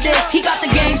ready for this. He got the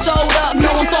game sold up. No,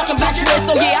 I'm talking about Swiss.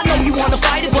 So yeah, I know you wanna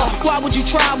fight it, but why would you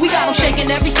try? We got them shaking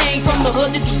everything from the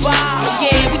hood to Dubai. Oh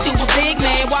yeah, we do a big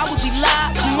man. Why would we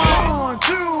lie? Come on.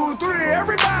 1, 2, 3,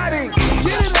 everybody,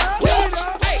 get it up.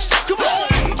 Hey, come on,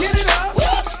 get it up.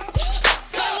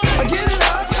 Get it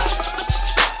up.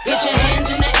 Get your hands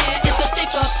in the air. It's a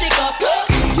stick up, stick up.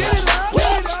 Get it up.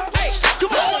 Hey,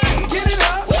 come on, get it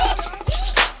up.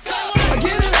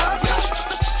 Get it up.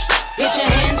 Get your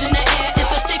hands in the air.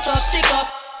 It's a stick up, stick up.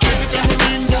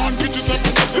 Get yourself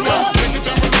a whistle on.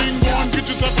 Get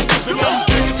yourself a whistle on. Get yourself a whistle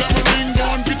on.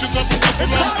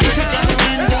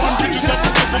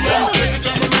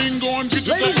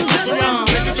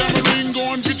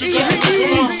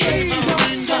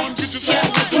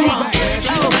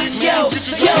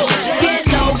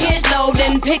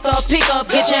 Pick up,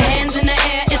 get your hands in the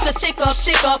air. It's a stick up.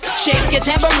 Shake your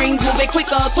tambourines, move it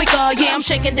quicker. Yeah, I'm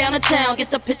shaking down the town. Get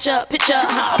the picture.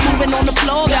 How I'm moving on the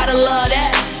floor, gotta love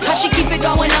that. How she keep it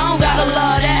going on, gotta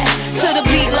love that. To the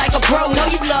beat like a pro, know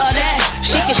you love that.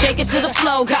 She can shake it to the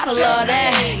flow, gotta love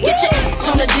that. Get your ass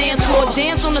on the dance floor,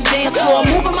 dance on the dance floor.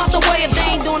 Move them out the way if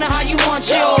they ain't doing it how you want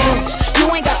yours.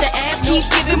 You ain't got the ass, keep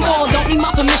giving more. Don't need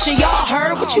my permission, y'all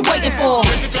heard what you waiting for.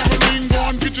 Get yourself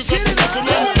a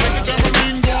whistle on.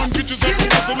 Get yourself a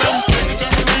whistle on. Get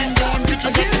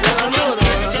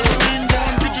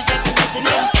yourself a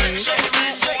whistle on.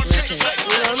 Get yourself a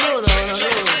whistle on.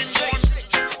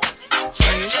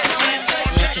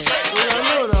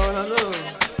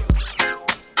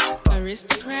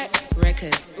 Aristocrat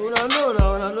Records.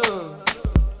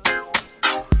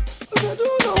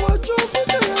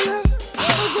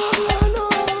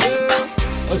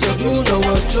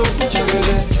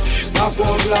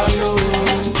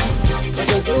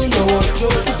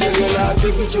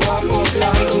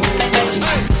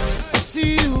 I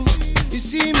see you, you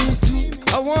see me too.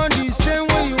 I want the same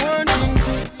way you want him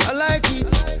to. I like it,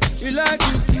 you like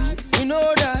it. You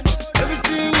know that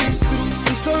everything is true.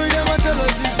 The story that I tell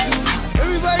us is true.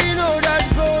 Everybody know that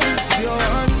God is pure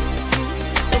and true.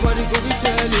 Nobody go be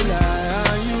telling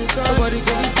lie, and you can't. Nobody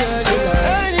go be telling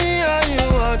lie. Anyhow you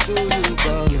want to look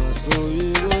on us, so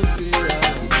you go see that.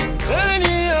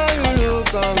 Anyhow you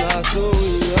look on us, so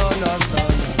we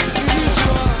understand.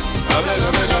 Spiritual. I beg.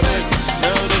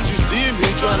 Now that you see me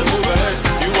tryna move ahead,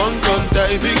 you want come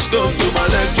tie big stone to my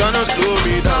leg, tryna slow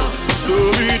me down.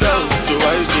 So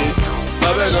I say, I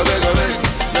beg.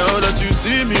 Now that you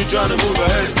see me tryna move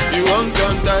ahead, you want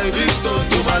come tie big stone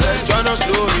to my leg, tryna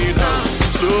slow me down.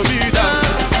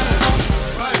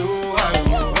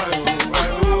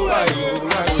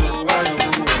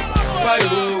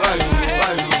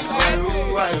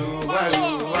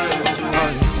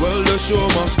 Well, the show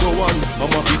must go on, and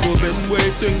my people been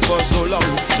waiting for so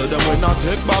long. So them will not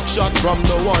take back shot from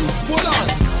the one. Hold on,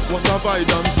 what have I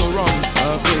done so wrong?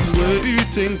 I've been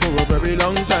waiting for a very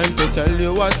long time to tell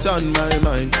you what's on my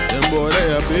mind. Them boy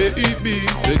they a baby,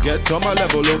 to get to my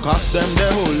level will cost them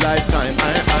their whole lifetime.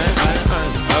 I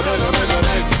beg.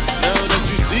 Now that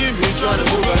you see me tryna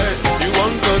move ahead, you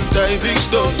want to tie big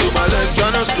stone to my leg,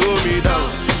 tryna slow me down.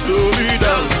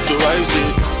 So I say,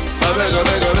 I beg.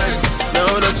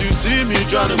 Now that you see me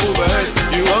tryna move ahead,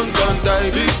 you want to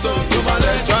tie big stone to my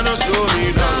leg, tryna slow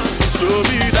me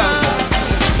down.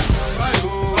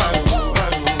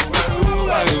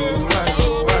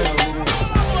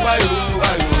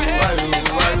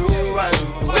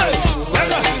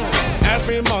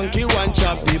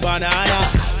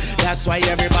 That's why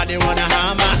everybody wanna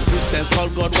hammer. Christians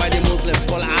call God, why the Muslims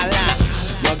call Allah.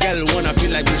 Your girl wanna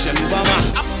feel like Michelle Obama.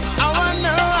 I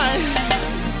wonder why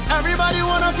everybody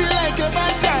wanna feel like a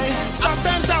bad guy.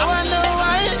 Sometimes I wonder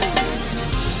why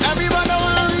everybody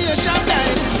wanna be a sharp guy.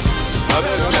 I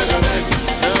beg.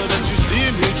 Now that you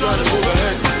see me tryna move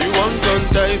ahead, you want to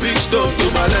tie big stone to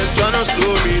my leg, tryna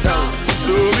slow me down.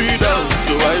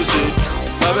 So I say,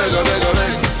 I beg.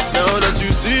 Now that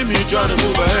you see me tryna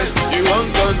move ahead, you want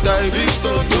to tie big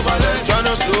stone to my leg,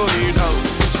 tryna slow me down.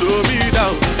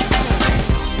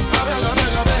 I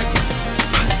beg.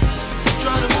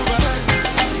 Tryna move ahead,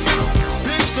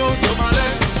 big stone to my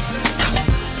leg.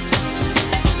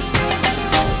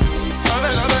 I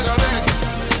beg.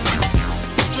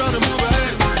 Tryna move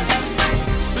ahead,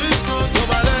 big stone to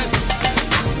my leg.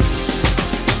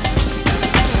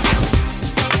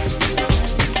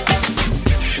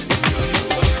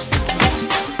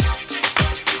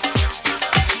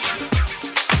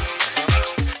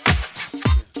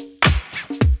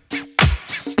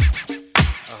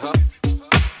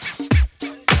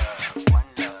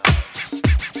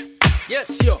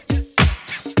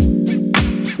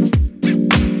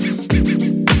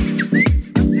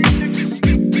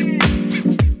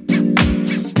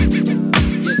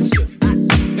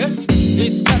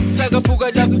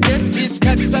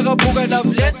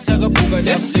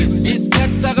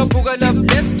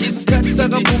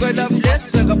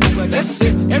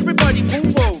 Everybody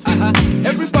move over.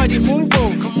 Everybody move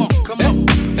over. Come on.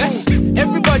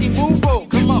 Everybody move over.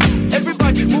 Come on.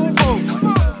 Everybody move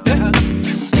over.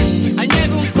 I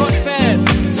never confirm.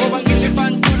 Over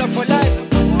Pantula for life.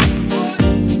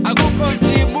 I go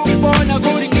continue move on. I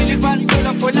go to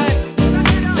Pantula for life.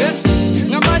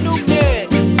 Namanuke.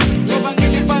 Over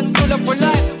Pantula for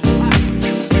life.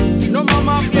 No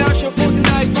mama piasho food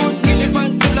night. Go to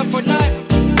Pantula for life.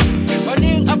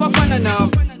 Baning abafana now.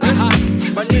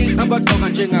 Baning abatonga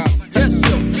jenga. Yes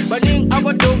yo. Baning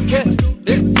abadonke.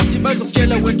 Futi bazo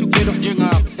chela went to get off jenga.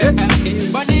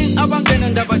 Baning abangena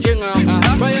ndaba jenga.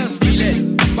 Bias bile.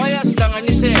 Bias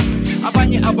tanganise.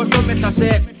 Abanye abashome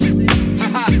sase.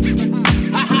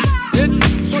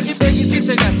 So ibeki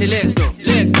sise kahle lento.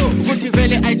 Ukuthi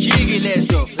vele ajiki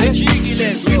lento.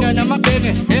 Mina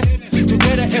namabhenge.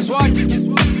 Together as one.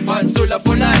 Pantula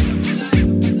for life.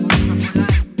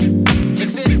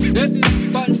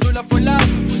 Pantula for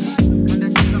life.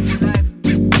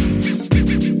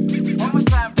 One more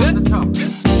time,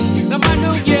 the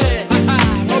manu,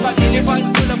 yeah. Over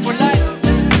Pantula for life.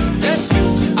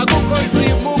 I go country,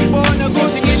 move on, I go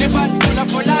to Pantula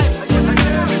for life.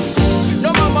 No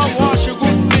mama wash you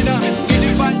good dinner,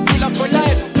 Pantula for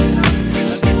life.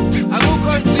 I go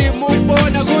country, move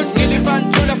on, I go to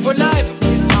Pantula for life.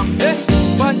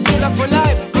 Pantula for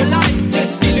life,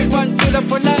 Pantula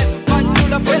for life.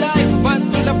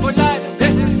 Pantula for life,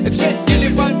 except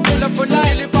Pantula for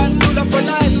life.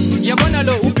 Yabona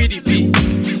lo UPDP,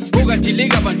 Buga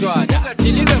Tiliga Bantuana,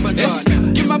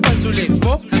 Kima Pantule,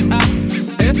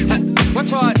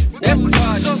 what's what?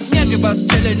 So, Yagabas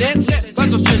Chelenet,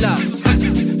 Bazo Chela,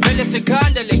 Vele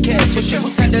Secanda Le Cake,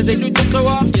 Shemutanda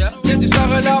Zelutoa, Yeti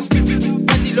Saralam,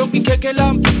 Tati Loki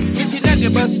Kekelam,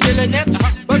 Itinagabas Chelenet,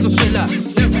 Bazo Chela,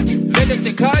 Vele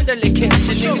Secanda Le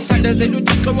Cake, Shemutanda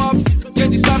Zelutoa,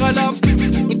 Yeti Saralam,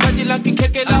 Itati Loki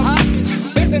Kekelam,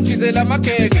 Besentizela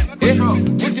Makega,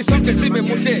 Uti Sonke Sibe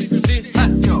Mutes,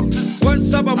 one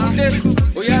Saba Mutes,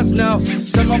 Oyas now,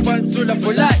 Sama Pantula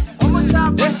for life.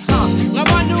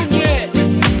 Namanu, yeah,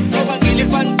 Over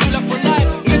Pantula for life.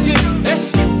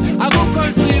 I go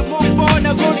country, move on, I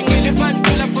go to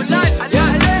Pantula for life.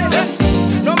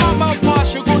 No mama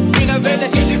wash you good in a vele,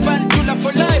 Pantula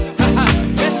for life.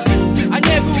 I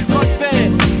never confess,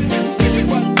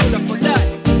 Pantula for life.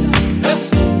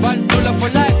 Pantula for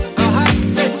life,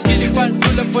 say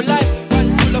Pantula for life,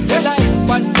 Pantula for life,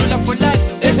 Pantula for life.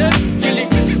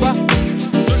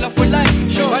 Pantula for life.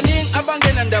 Baning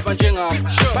abangena ndaba njenga.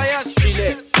 Bias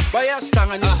pile, bias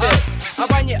tanganise.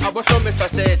 Abanye abashome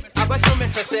facet.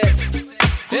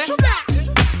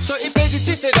 So ibeki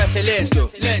sise kahle lento.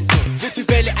 Kuthi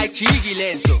vele ajiki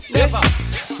lento. Never.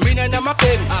 Mina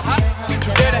namabhemi.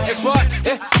 Together as one.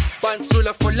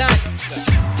 Pantula for life.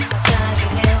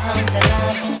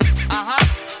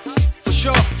 For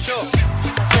sure.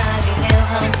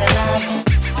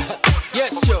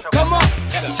 Yes, sure. Come on.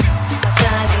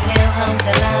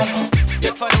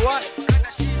 Yeah, for what?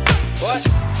 What?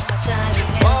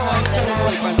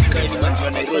 Kaini manzi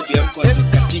wa Nairobi ya mkwanza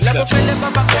katika. Kaini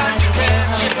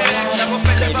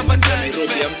manzi wa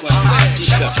Nairobi ya mkwanza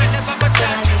katika.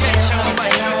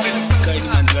 Kaini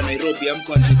manzi wa Nairobi Nairobi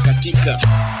amkwanze katika.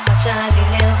 Machali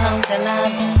leo hamtalala.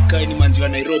 Kaini manzi wa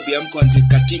Nairobi amkwanze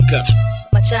katika.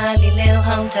 Machali leo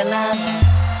hamtalala.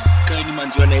 Kaini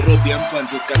manzi wa Nairobi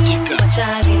amkwanze katika.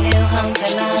 Machali leo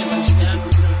hamtalala.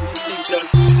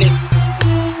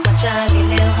 Machali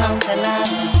leo hamtalala.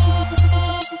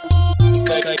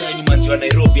 Kaini manzi wa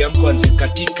Nairobi amkwanze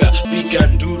katika. Piga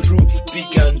nduru,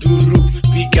 piga nduru,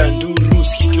 piga nduru.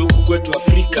 Sikike huku kwetu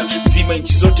Afrika zima,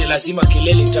 nchi zote lazima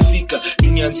kelele tafika.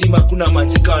 Dunia nzima kuna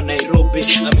manzika wa Nairobi.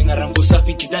 Amengarango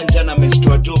safi kidanja na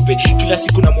mezitoa dobe. Kila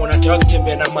siku na muona tawa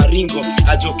kitembea na maringo.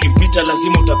 Ajo kimpita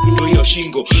lazima utapindo hiyo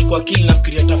shingo. Kwa akili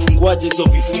nafikiria tafunguaje hizo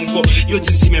vifungo. Hiyo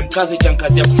jinsi memkaza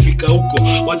itankazi ya kufika huko.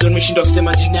 Wajo nimeshindwa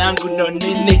kusema jina yangu no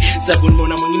nini. Sabu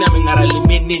nimeona mwingine amengara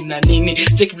limini na nini.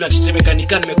 Cheki bila tetemeka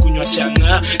nika nimekunywa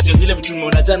changa. Jo zile vitu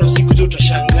nimeona jana usiku jo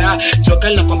utashangaa. Jua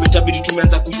kali na kwamba itabidi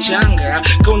tumeanza kuchanga.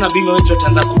 Kama una bima wetu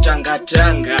ataanza kutanga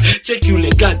tanga. Cheki ule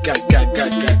gaga gaga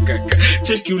gaga.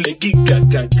 Cheki ule giga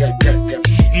gaga gaga.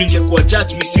 Ningekuwa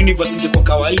judge Miss Universe ingekuwa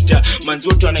kawaida. Manzi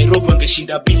wote wa Nairobi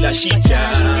wangeshinda bila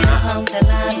shida.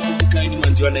 Kaini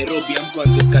manzi wa Nairobi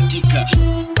amkwanze katika.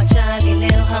 Machali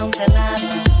leo hamtalala.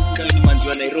 Kaini manzi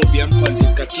wa Nairobi amkwanze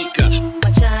katika.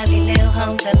 Machali leo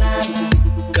hamtalala.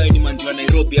 Kaini manzi wa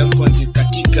Nairobi amkwanze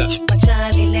katika.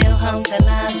 Machali leo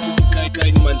hamtalala.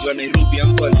 Kaini manzi wa Nairobi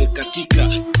amkwanze katika.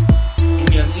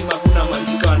 Dunia nzima kuna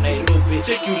manzika wa Nairobi.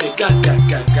 Cheki ule gaga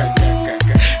gaga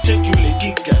gaga. Cheki ule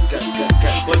giga gaga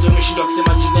gaga. Wazo nimeshindwa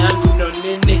kusema jina yangu no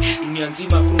nene. Dunia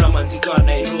nzima kuna manzika wa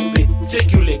Nairobi.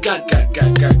 Cheki ule gaga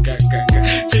gaga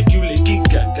gaga. Cheki ule giga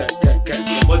gaga gaga.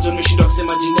 Wazo nimeshindwa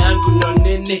kusema jina yangu no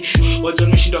nene. Wazo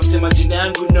nimeshindwa kusema jina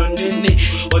yangu no nene.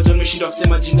 Wazo nimeshindwa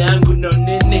kusema jina yangu no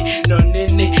nene. No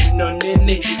nene, no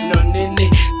nene, no nene,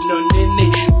 no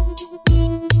nene.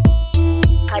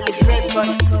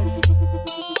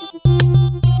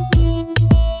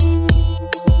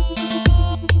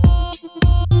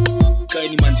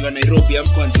 Kaini manzi wa Nairobi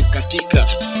amkwanze katika.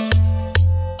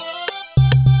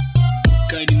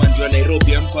 Kaini manzi wa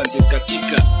Nairobi amkwanze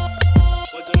katika.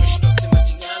 Wazo nimeshindwa kusema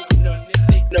jina yangu no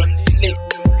nene, no nene.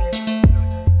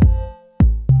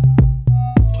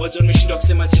 Wazo nimeshindwa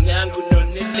kusema jina yangu no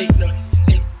nene, no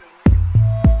nene.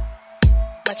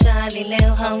 Machali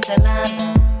leo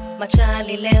hamtalala.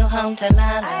 Machali leo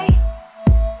hamtalala.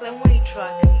 When we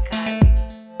truck ni kali.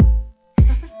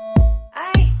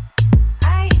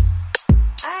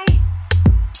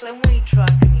 When we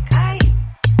truck ni kali.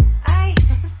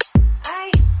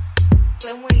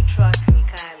 When we truck ni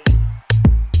kali.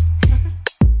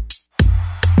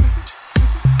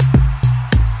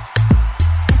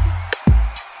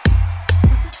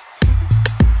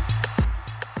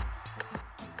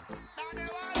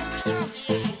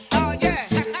 Oh yeah,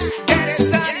 get it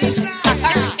son. This is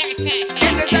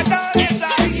a dog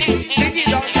song. Ziggy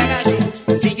dog saga.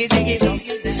 Ziggy ziggy dog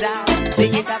sound.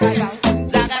 Ziggy saga.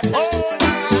 Saga. Oh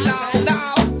no no no.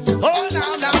 Oh no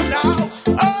no no.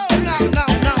 Oh no no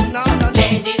no no no.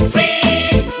 Ladies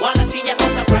free. Wanna see ya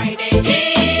cosa Friday.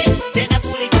 Tena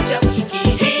kulikucha wiki.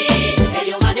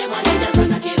 Eyo mademo anijaza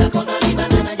na kila kona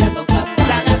libana na jambo club.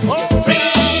 Saga. Oh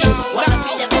free. Wanna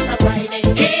see ya cosa Friday.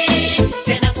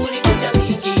 Tena kulikucha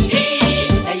wiki.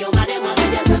 Eyo mademo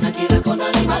anijaza na kila kona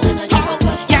libana na jambo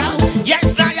club.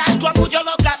 Yes na ya kwa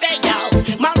kujolo kabenya.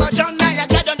 Mama John ya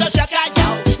gadondosha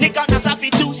kaya. Nikaona safi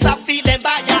tu safi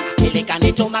lembaya.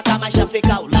 Nilikanitoma kama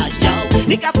shafika Ulaya.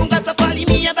 Nikafunga safari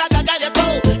mia mpaka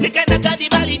Kariakoo. Nikaenda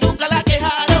Kadibali duka lake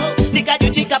halo.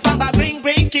 Nikajutika pamba bring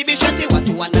bring kibishati.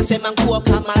 Watu wanasema nguo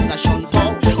kama za Sean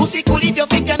Paul. Usiku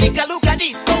ulivyofika nikaluka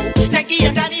disco.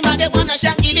 Naingia ndani mademu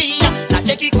wanashangilia.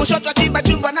 Nacheki kushoto chimba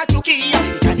chungwa na chukia.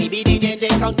 Ikanibidi niende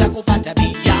kaunta kupata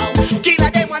bia. Kila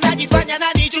demu anajifanya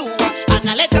nanijua.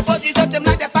 Analeta pozi zote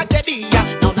mnaja pate bia.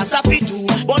 Naona safi tu,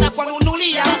 bona kwa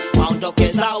nunulia. Waondoke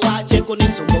zao wache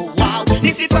kunisumbua.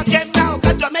 Nisipake mnao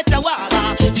katu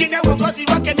wametawala. Chini ya uongozi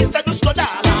wake Mr. Dusko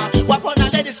Dala. Wapo na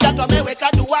ladies katu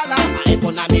wameweka duwala.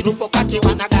 Maepo na milupo kati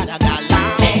wanagaragala.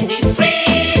 Ladies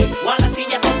free, wala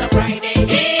sija kosa Friday.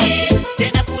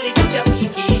 Tena kulikucha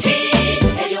wiki.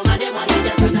 Eyo mademo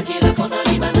anijaza na kila kona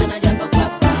libana na jambo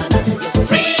club bana.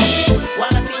 Free,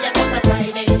 wala sija kosa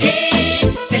Friday.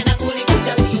 Tena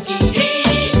kulikucha wiki.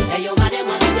 Eyo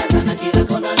mademo anijaza na kila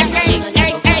kona libana na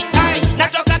jambo club bana.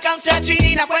 Natoka kaunta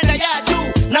chini na kwenda ya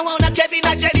juu. Na waona Kevin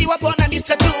na Jerry wapo na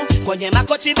Mr. 2. Kwenye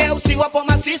makochi meusi wapo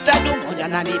masista du. Moja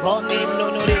na niboni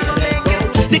mnunulie lebo.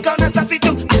 Nikaona safi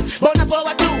tu, bona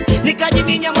poa tu.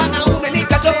 Nikajiminya mwanaume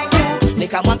nikatoa tu.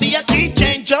 Nikamwambia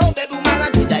kichenjo bebu mara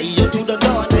mida hiyo tu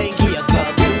dondoa naingia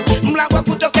klabu. Mlango wa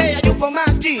kutokea yupo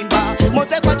Matimba.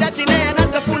 Mose kwa chati naye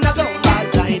anatafuna gomba.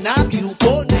 Zainab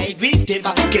yupo na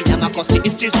Ibitemba. Kenya makosti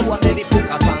istizu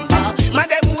wamelipuka pamba.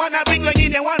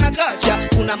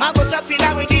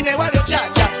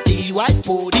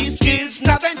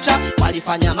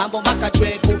 alifanya mambo mpaka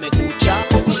chwe kumekucha.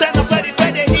 Kusema kweli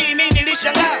Fede hii mimi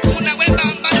nilishangaa. Kuna wemba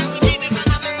mbaya wengine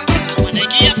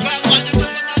wanaingia club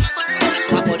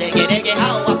hapo dege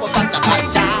hao wapo faster.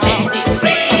 And it's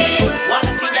free.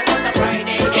 Wala sija kosa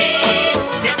Friday. Hey,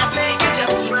 tena play kicha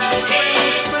wiki.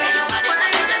 Hey, free.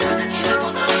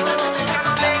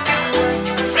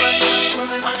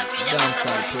 Wala sija kosa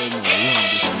Friday.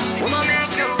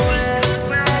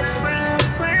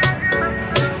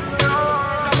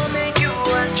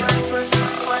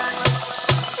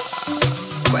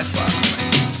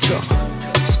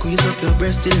 Squeeze up your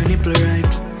breast till your nipple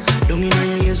right. Down in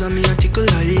your ears and me a tickle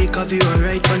like. Have you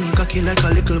alright? Panic cocky like a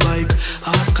little bike.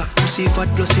 Ask her pussy fat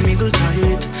plus the middle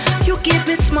tight. You keep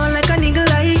it small like an eagle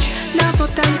eye. Now no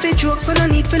time for jokes so no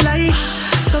need for lie.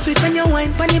 Love it when you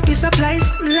whine pan your piece of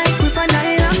lies. Like with an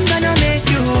eye I'm gonna make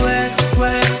you wet.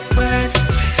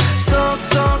 Soak,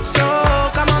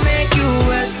 I'ma make you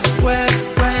wet.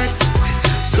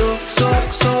 Soak,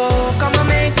 I'ma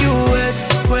make you wet.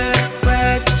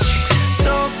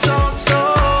 Soak,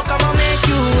 I'ma make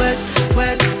you wet.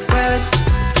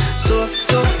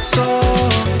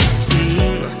 Soak.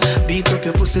 Beat up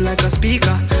your pussy like a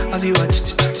speaker. Have you a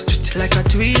like a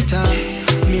tweeter?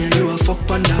 Me and you a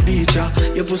fuck on the beach.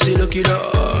 Your pussy lucky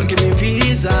dog, give me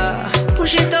visa.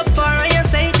 Push it up far and you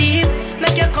say deep.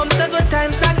 Make you come 7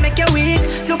 times, that make you weak.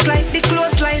 Look like the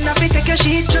clothesline, if you take your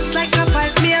sheet. Just like a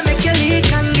pipe, me and make you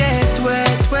leak and get wet.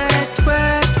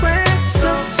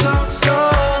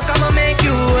 Soak, I'ma make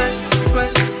you wet.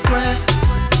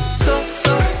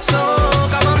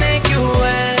 Soak, I'ma make you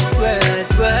wet.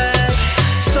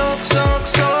 Soak,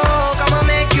 I'ma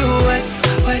make you wet.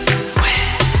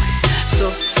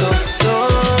 Soak.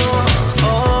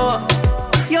 Oh,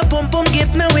 your pum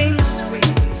give me wings.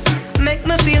 Make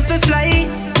me feel fi fly.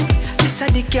 This a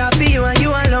the car for you and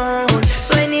you alone.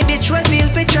 So any bitch will feel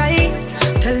fi try.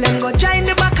 Tell them go join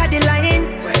the back of the line.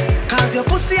 Cause your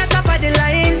pussy at top of the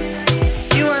line.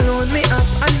 You alone me up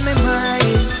on my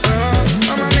mind.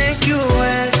 I'ma make you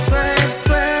wet.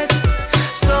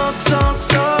 Soak,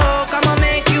 I'ma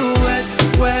make you wet.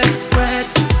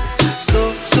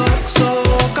 Soak,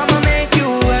 I'ma make you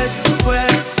wet.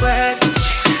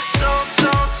 Soak,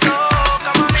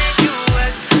 I'ma make you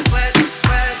wet.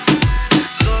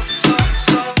 Soak.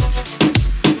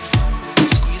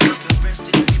 Squeeze up your breast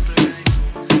till you nipple right.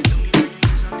 Don't need no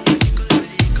ears on me, tickle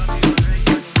like. Have you alright?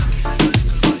 Cocky like a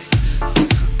little boy.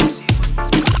 Ask her pussy what.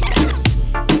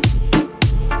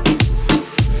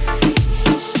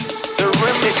 The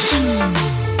remix.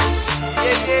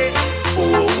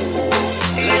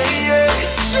 Yeah.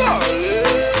 It's Charlie.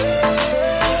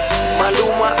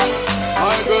 Maluma.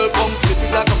 My girl come flip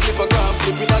it like a flippergram,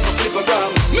 flip it like a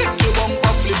flippergram. Make your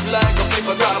bumper flip like a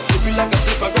flippergram, flip it like a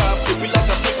flippergram, flip it like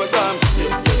a flippergram.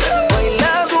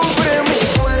 Baila sobre mi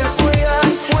cuerpo ya,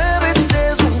 muévete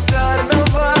es un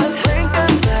carnaval. Me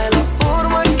encanta la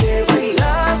forma que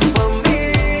bailas pa' mí.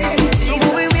 Tu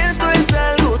movimiento es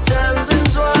algo tan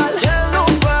sensual. Ya no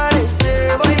pares de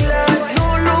bailar, no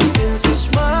lo pienses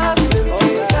más, ven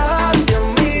pegarte a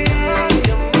mí.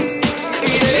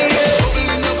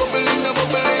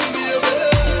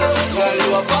 Girl,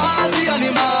 you a party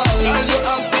animal. Girl, you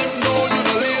active, no, you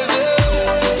no lazy.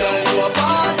 Girl, you a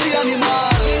party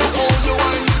animal. Oh, you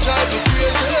want to try to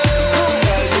crazy.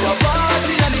 Girl, you a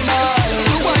party animal.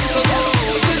 You want so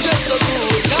good, you just so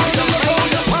good. Now you know how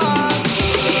you want.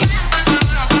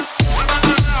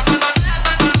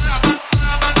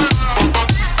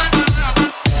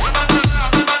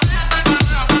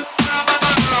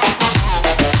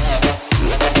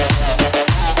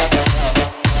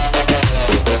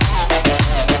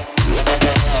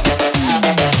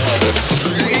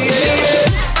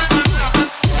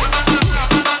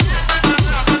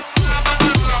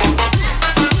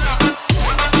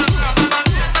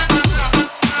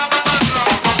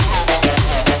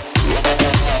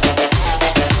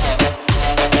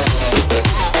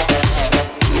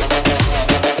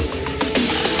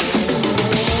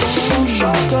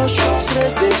 Shots,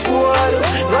 3 de 4.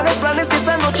 No hagas planes que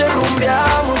esta noche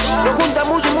rumbeamos. Nos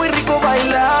juntamos y muy rico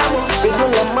bailamos, viendo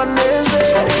el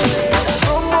amanecer.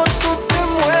 Como tú te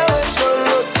mueves,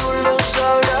 solo tú lo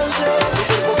sabes hacer. Tu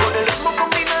cuerpo con el ritmo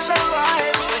combina salvaje.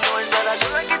 Sueño estar a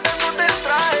solas quitándote el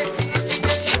traje.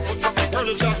 Tell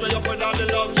the shots where you put all the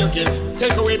love you give.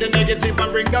 Take away the negative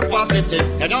and bring the positive.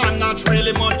 And I'm not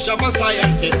really much of a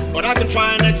scientist, but I can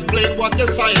try and explain what the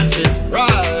science is.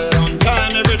 Right on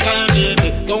time every time,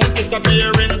 baby. Don't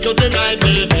disappear into the night,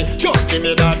 baby. Just give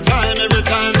me that time every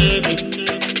time, baby.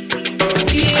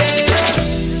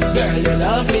 Yeah. Girl, your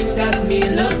loving got me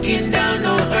looking down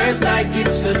on earth like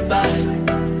it's goodbye.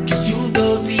 'Cause you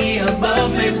go the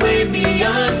above and way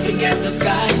beyond. Forget the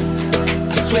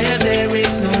swear there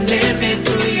is no limit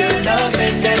to your love,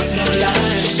 and that's no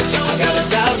lie. I got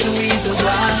 1,000 reasons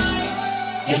why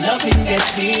your loving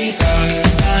gets me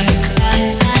high.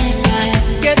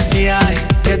 Gets me high,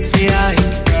 gets me high.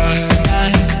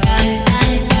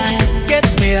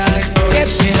 Gets me high,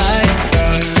 gets me high.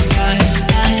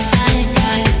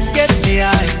 Gets me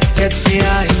high, gets me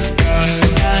high.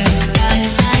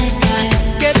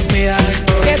 Gets me high,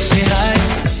 gets me high.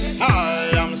 I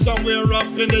am somewhere up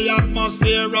in the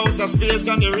atmosphere, out of space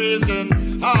and the reason.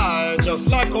 I just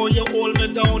like how you hold me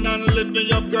down and lift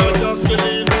me up, girl, just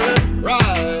believe it.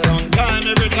 Right on time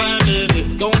every time,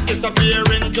 baby. Don't disappear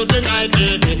into the night,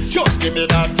 baby. Just give me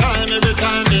that time every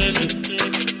time, baby.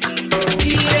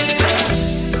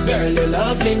 Yeah, girl, your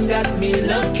loving got me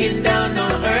looking down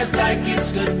on earth like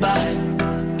it's goodbye.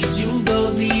 'Cause you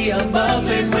go the above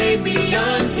and way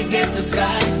beyond, forget the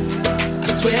sky. I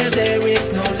swear there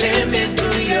is no limit to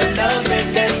your love,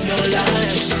 and that's no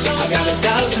lie. I got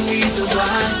 1,000 reasons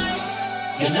why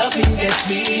your loving gets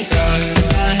me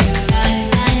high.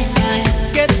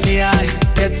 Gets me high,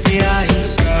 gets me high.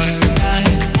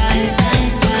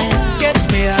 Gets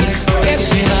me high, gets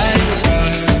me high.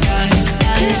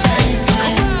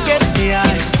 Gets me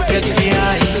high, gets me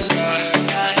high.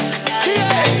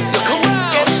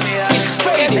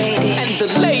 And the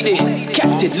lady,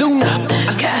 Captain Luna,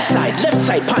 side, left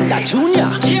side, Panda Tunya.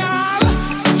 Yeah.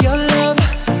 Your love,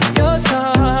 your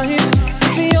time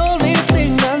is the only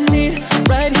thing I need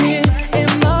right here in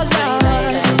my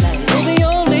life. You're the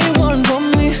only one for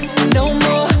me, no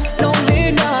more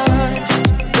lonely nights.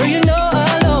 Girl, you know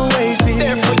I'll always be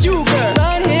there for you, girl.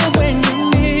 Right here when you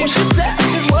need. What she said?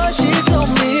 This is what she told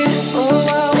me. Oh,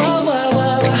 wow, wow, wow,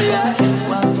 wow, wow. Yeah.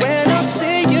 When I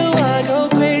see you, I go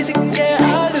crazy. Yeah,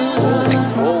 I lose my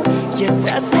mind. Yeah,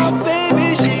 that's my baby.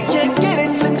 She can't get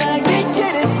it tonight. Can't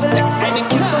get it for life. And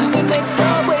kiss on your neck the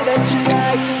way that you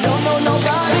like. No, no,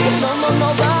 nobody. No, no,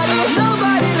 nobody.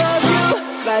 Nobody loves you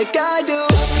like I do.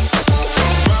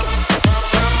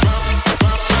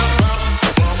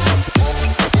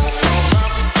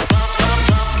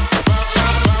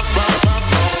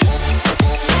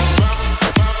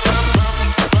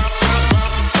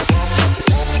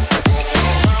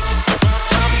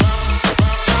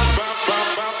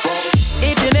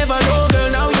 If you never know, girl,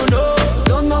 now you know.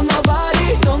 Don't know nobody,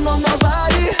 don't know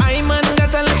nobody. I man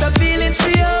got a lot of feelings for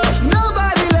you.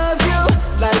 Nobody loves you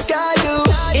like I do.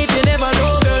 If you never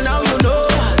know, girl, now you know.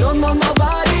 Don't know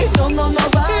nobody, don't know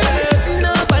nobody.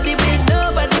 Nobody with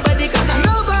nobody, body got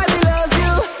nobody loves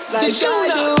you like I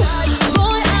do.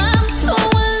 Boy, I'm so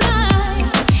alive.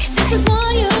 This is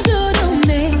what you do to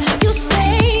me. You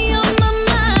stay on my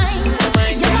mind.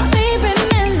 You're my favorite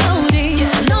melody.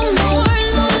 No more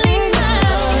lonely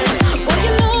nights. Boy,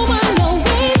 you know I'll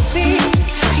always be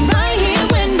right here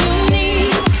when you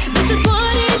need. This is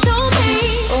what he told me.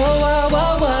 Oh, wow,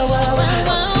 wow, wow, wow,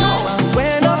 wow.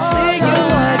 When I see you,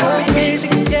 I go crazy.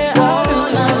 Yeah, I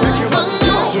lose my mind.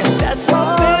 Yeah, that's my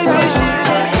baby. She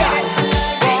can't get it.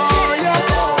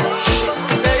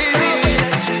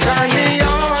 Turn me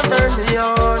on, turn me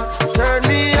on, turn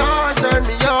me on, turn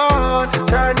me on,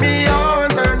 turn me on,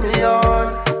 turn me on,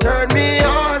 turn me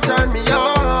on, turn me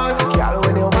on. Girl,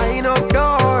 when you wind up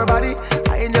your body,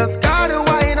 I just gotta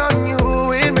wind on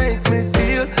you. It makes me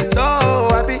feel so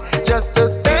happy just to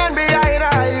stand behind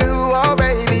you, oh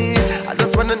baby. I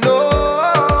just wanna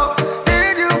know,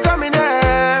 did you come in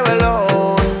there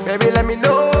alone? Baby, let me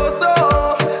know so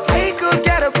I could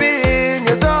get up in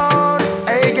your zone.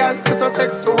 Hey girl, you're so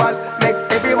sexual, make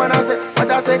everyone say what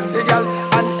a sexy girl.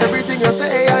 And everything you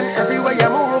say and everywhere you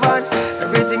move and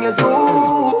everything you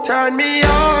do. Turn me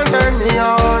on, turn me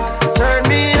on, turn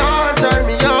me on, turn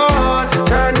me on,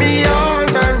 turn me on,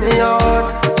 turn me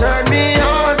on, turn me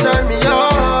on, turn me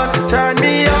on, turn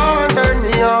me on, turn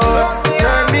me on,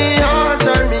 turn me on,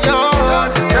 turn me on,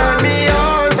 turn me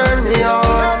on, turn me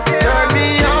on, turn me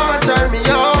on, turn me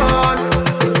on.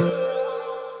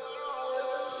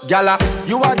 Gala,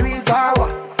 you are do it or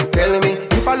what? Tell me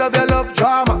if I love your love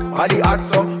drama. Body hot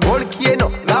so volcano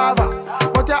lava,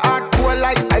 but your heart cold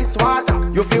like ice water.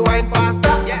 You feel wine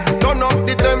faster, turn up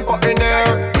the tempo in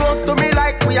there. Close to me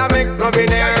like we are make love in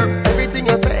there. Everything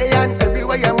you say and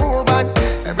everywhere you move and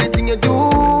everything you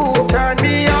do. Turn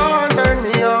me on, turn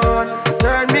me on,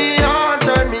 turn me on,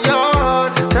 turn me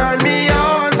on, turn me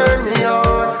on, turn me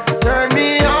on, turn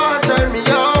me on, turn me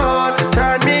on,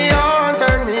 turn me on,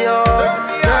 turn me on,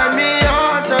 turn me on,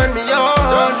 turn me on,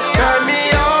 turn me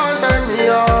on, turn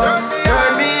me on,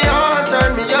 turn me on,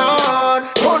 turn me on.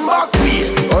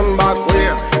 Run back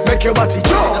where, make your body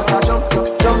jump, jump,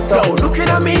 jump. Now looking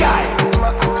at me eye.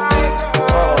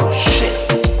 Oh shit.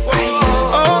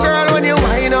 Oh girl, when you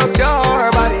wind up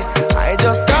your body.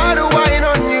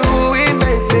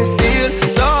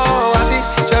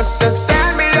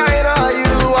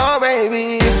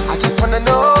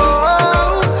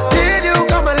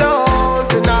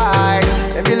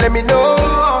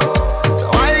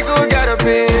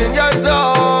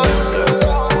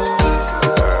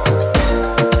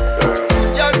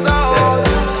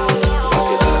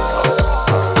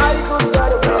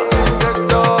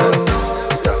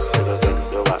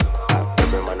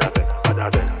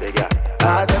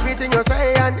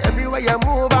 you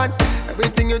move on,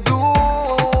 everything you do.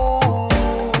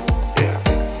 Yeah,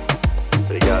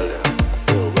 the girl there,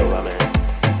 new government.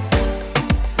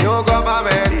 New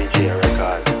government. DJ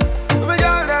record. The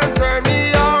girl them turn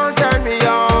me on, turn me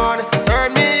on,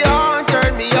 turn me on,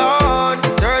 turn me on,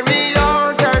 turn me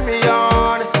on, turn me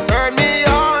on, turn me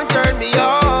on,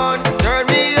 turn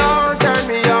me on, turn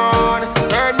me on,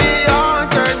 turn me on, turn me on,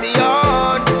 turn me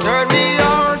on, turn me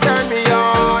on, turn me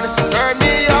on, turn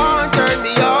me on, turn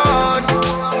me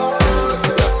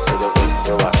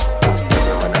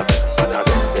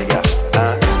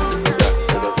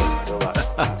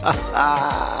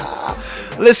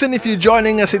Listen, if you're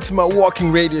joining us, it's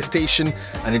Mawalking Radio Station,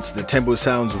 and it's the Tembo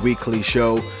Sounds weekly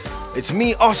show. It's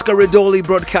me, Oscar Redoli,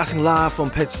 broadcasting live from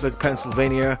Pittsburgh,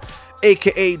 Pennsylvania,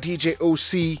 aka DJ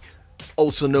Osi,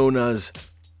 also known as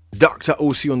Dr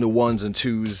Osi on the ones and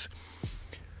twos.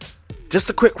 Just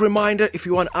a quick reminder, if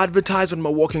you want to advertise on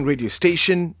Mawalking Radio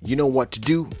Station, you know what to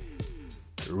do.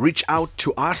 Reach out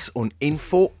to us on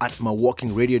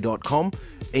info@mawalkingradio.com,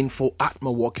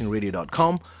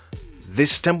 info@mawalkingradio.com.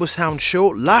 This Tembo Sound show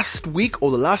last week,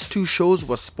 or the last two shows,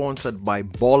 was sponsored by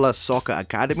Baller Soccer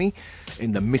Academy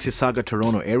in the Mississauga,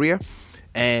 Toronto area.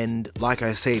 And like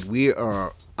I said, we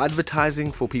are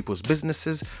advertising for people's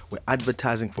businesses, we're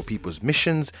advertising for people's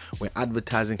missions, we're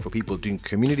advertising for people doing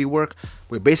community work.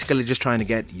 We're basically just trying to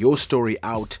get your story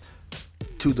out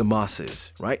to the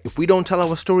masses, right? If we don't tell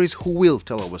our stories, who will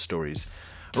tell our stories?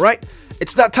 All right,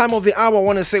 it's that time of the hour. I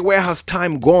want to say, where has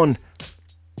time gone?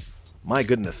 My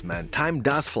goodness, man, time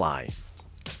does fly.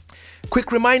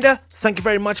 Quick reminder, thank you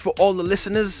very much for all the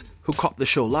listeners who caught the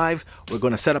show live. We're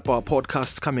going to set up our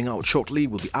podcasts coming out shortly.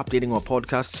 We'll be updating our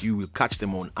podcasts. You will catch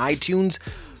them on iTunes.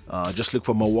 Just look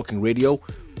for Mawalking Radio.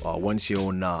 Once you're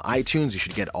on iTunes, you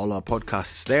should get all our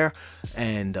podcasts there.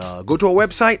 And go to our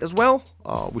website as well.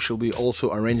 We shall be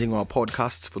also arranging our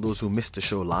podcasts for those who missed the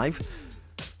show live.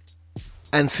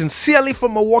 And sincerely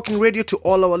from Mawalking Radio to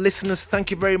all our listeners,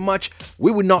 thank you very much.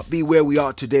 We would not be where we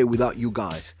are today without you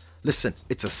guys. Listen,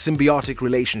 it's a symbiotic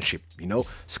relationship, you know.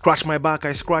 Scratch my back,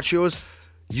 I scratch yours.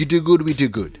 You do good, we do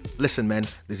good. Listen, man,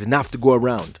 there's enough to go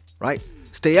around, right?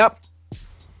 Stay up,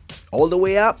 all the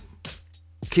way up.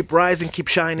 Keep rising, keep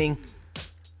shining.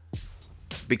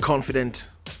 Be confident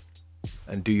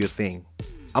and do your thing.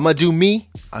 I'ma do me.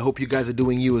 I hope you guys are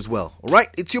doing you as well. All right,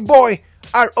 it's your boy,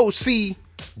 ROC.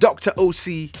 Dr.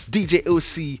 Osi, DJ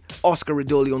Osi, Oscar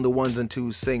Redoli on the ones and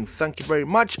twos, saying thank you very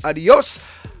much. Adios.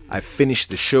 I finished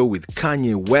the show with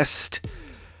Kanye West.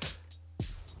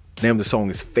 Name of the song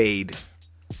is Fade.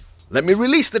 Let me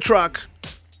release the track.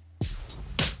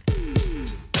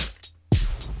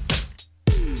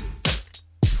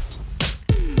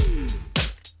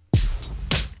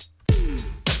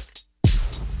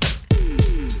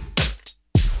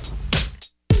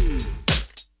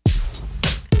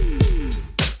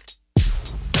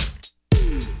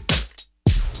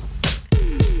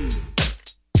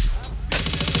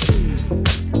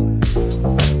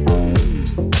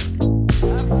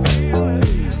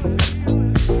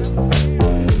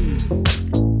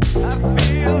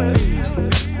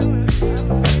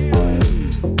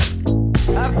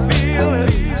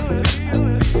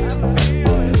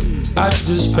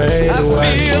 Just fade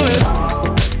away.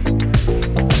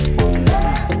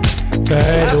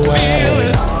 Fade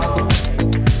away.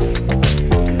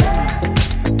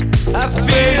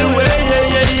 Fade away,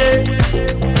 yeah, yeah, yeah.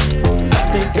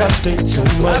 I think too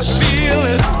much. I feel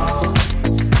it.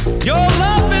 Your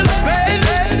love is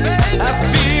fading. I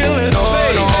feel it.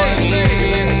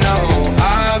 No,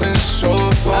 I've been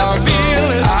so far. I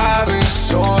feel it. I've been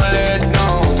so let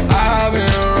go. I've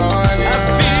been wrong.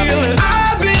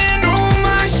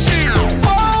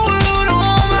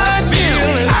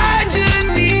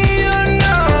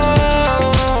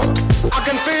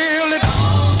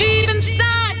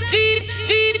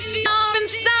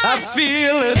 I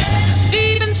feel it.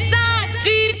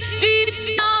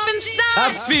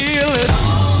 I feel it.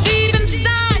 Deep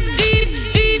inside,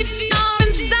 deep down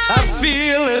inside. I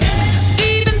feel it.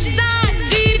 Deep inside,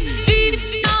 deep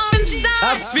down inside. I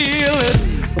feel it.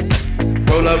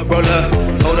 Roll up, hold up,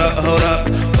 hold up.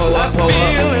 I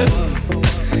feel it.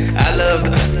 I love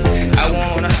the, I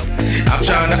wanna, I'm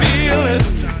tryna feel it.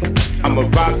 I'ma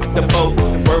rock the boat,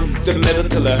 work the middle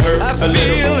till it hurt a little. I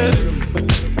feel it.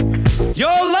 Your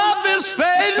love is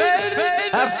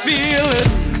fading. I feel it.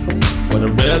 When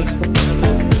I'm real,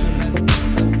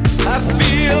 I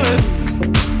feel it.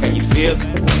 And you feel it?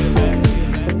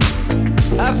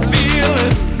 I feel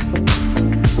it.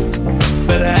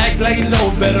 Better act like you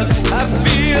know better. I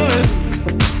feel it.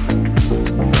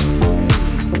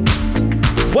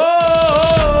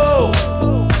 Whoa,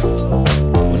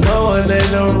 when no one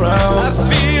ain't around.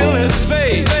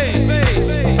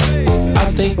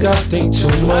 think too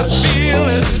much. I feel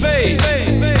it fade.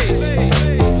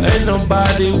 Ain't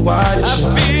nobody watching.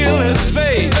 I feel it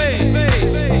fade.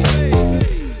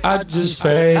 I just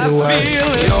fade away. I feel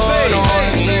it You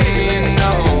don't need me,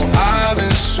 no. I've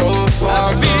been so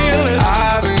far gone.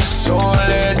 I've been so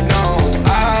let down.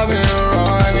 I've been wrong.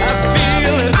 I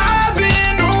feel it. I've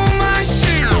been on my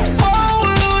shit. Whole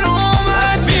world on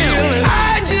my feet.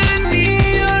 I just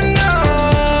need you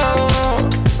now.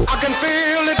 I can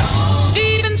feel it.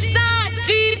 Deep inside,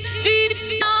 deep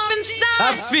inside.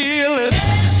 I feel it.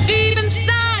 Deep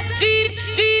inside, deep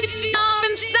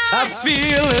inside. I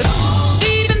feel it.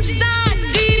 Deep inside,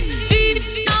 deep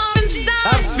inside.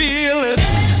 I feel it.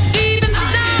 Deep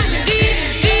inside, deep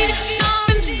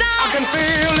inside. I can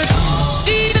feel it.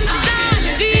 Deep inside,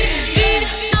 deep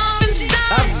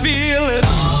inside. I feel it.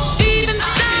 Deep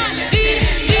inside, deep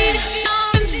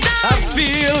inside. I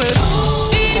feel it.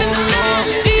 Deep inside,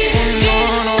 deep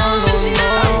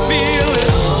inside. I feel it.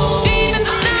 Deep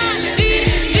inside, deep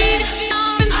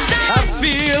inside. I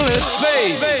feel it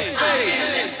fade.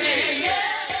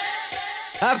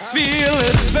 I feel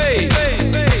it fade.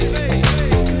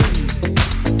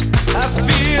 I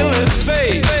feel it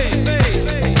fade.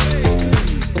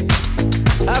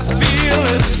 I feel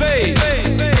it fade.